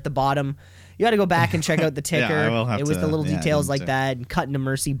ticker at the bottom, you got to go back and check out the ticker. I will have it was to, the little details like to. that, and cutting to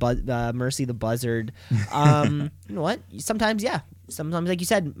Mercy the Buzzard. You know what? Sometimes, like you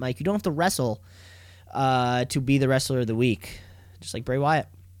said, Mike, you don't have to wrestle to be the wrestler of the week, just like Bray Wyatt.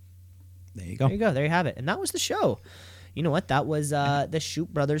 There you go. There you go. There you have it. And that was the show. You know what? That was the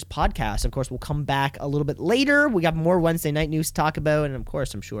Shoot Brothers podcast. Of course, we'll come back a little bit later. We got more Wednesday night news to talk about. And, of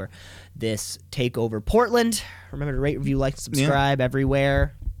course, I'm sure this TakeOver Portland. Remember to rate, review, like, subscribe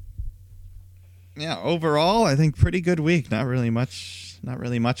everywhere. Yeah, overall, I think pretty good week. Not really much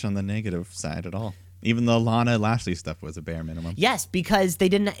on the negative side at all. Even the Lana Lashley stuff was a bare minimum. Yes, because they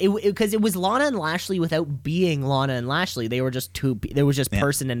didn't. Because it was Lana and Lashley without being Lana and Lashley. They were just two. There was just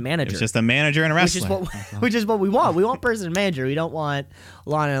person and manager. It was just a manager and a wrestler. Which is what we want. We want person and manager. We don't want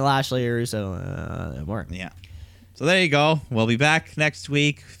Lana and Lashley or so more. Yeah. So there you go. We'll be back next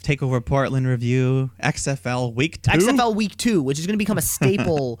week. TakeOver Portland review. XFL Week 2. XFL Week 2, which is going to become a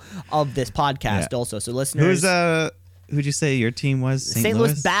staple of this podcast also. So listeners. Who'd you say your team was? St.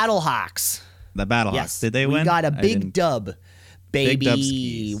 Louis Battlehawks. The Battlehawks. Yes. Did they win? We got a big dub, baby. Big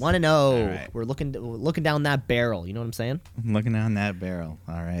dubskis. Want to know? All right. We're looking down that barrel. You know what I'm saying? I'm looking down that barrel.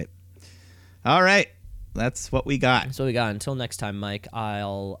 All right. That's what we got. That's what we got. Until next time, Mike,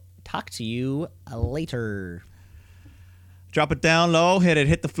 I'll talk to you later. Drop it down low.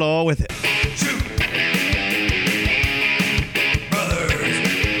 Hit the floor with it.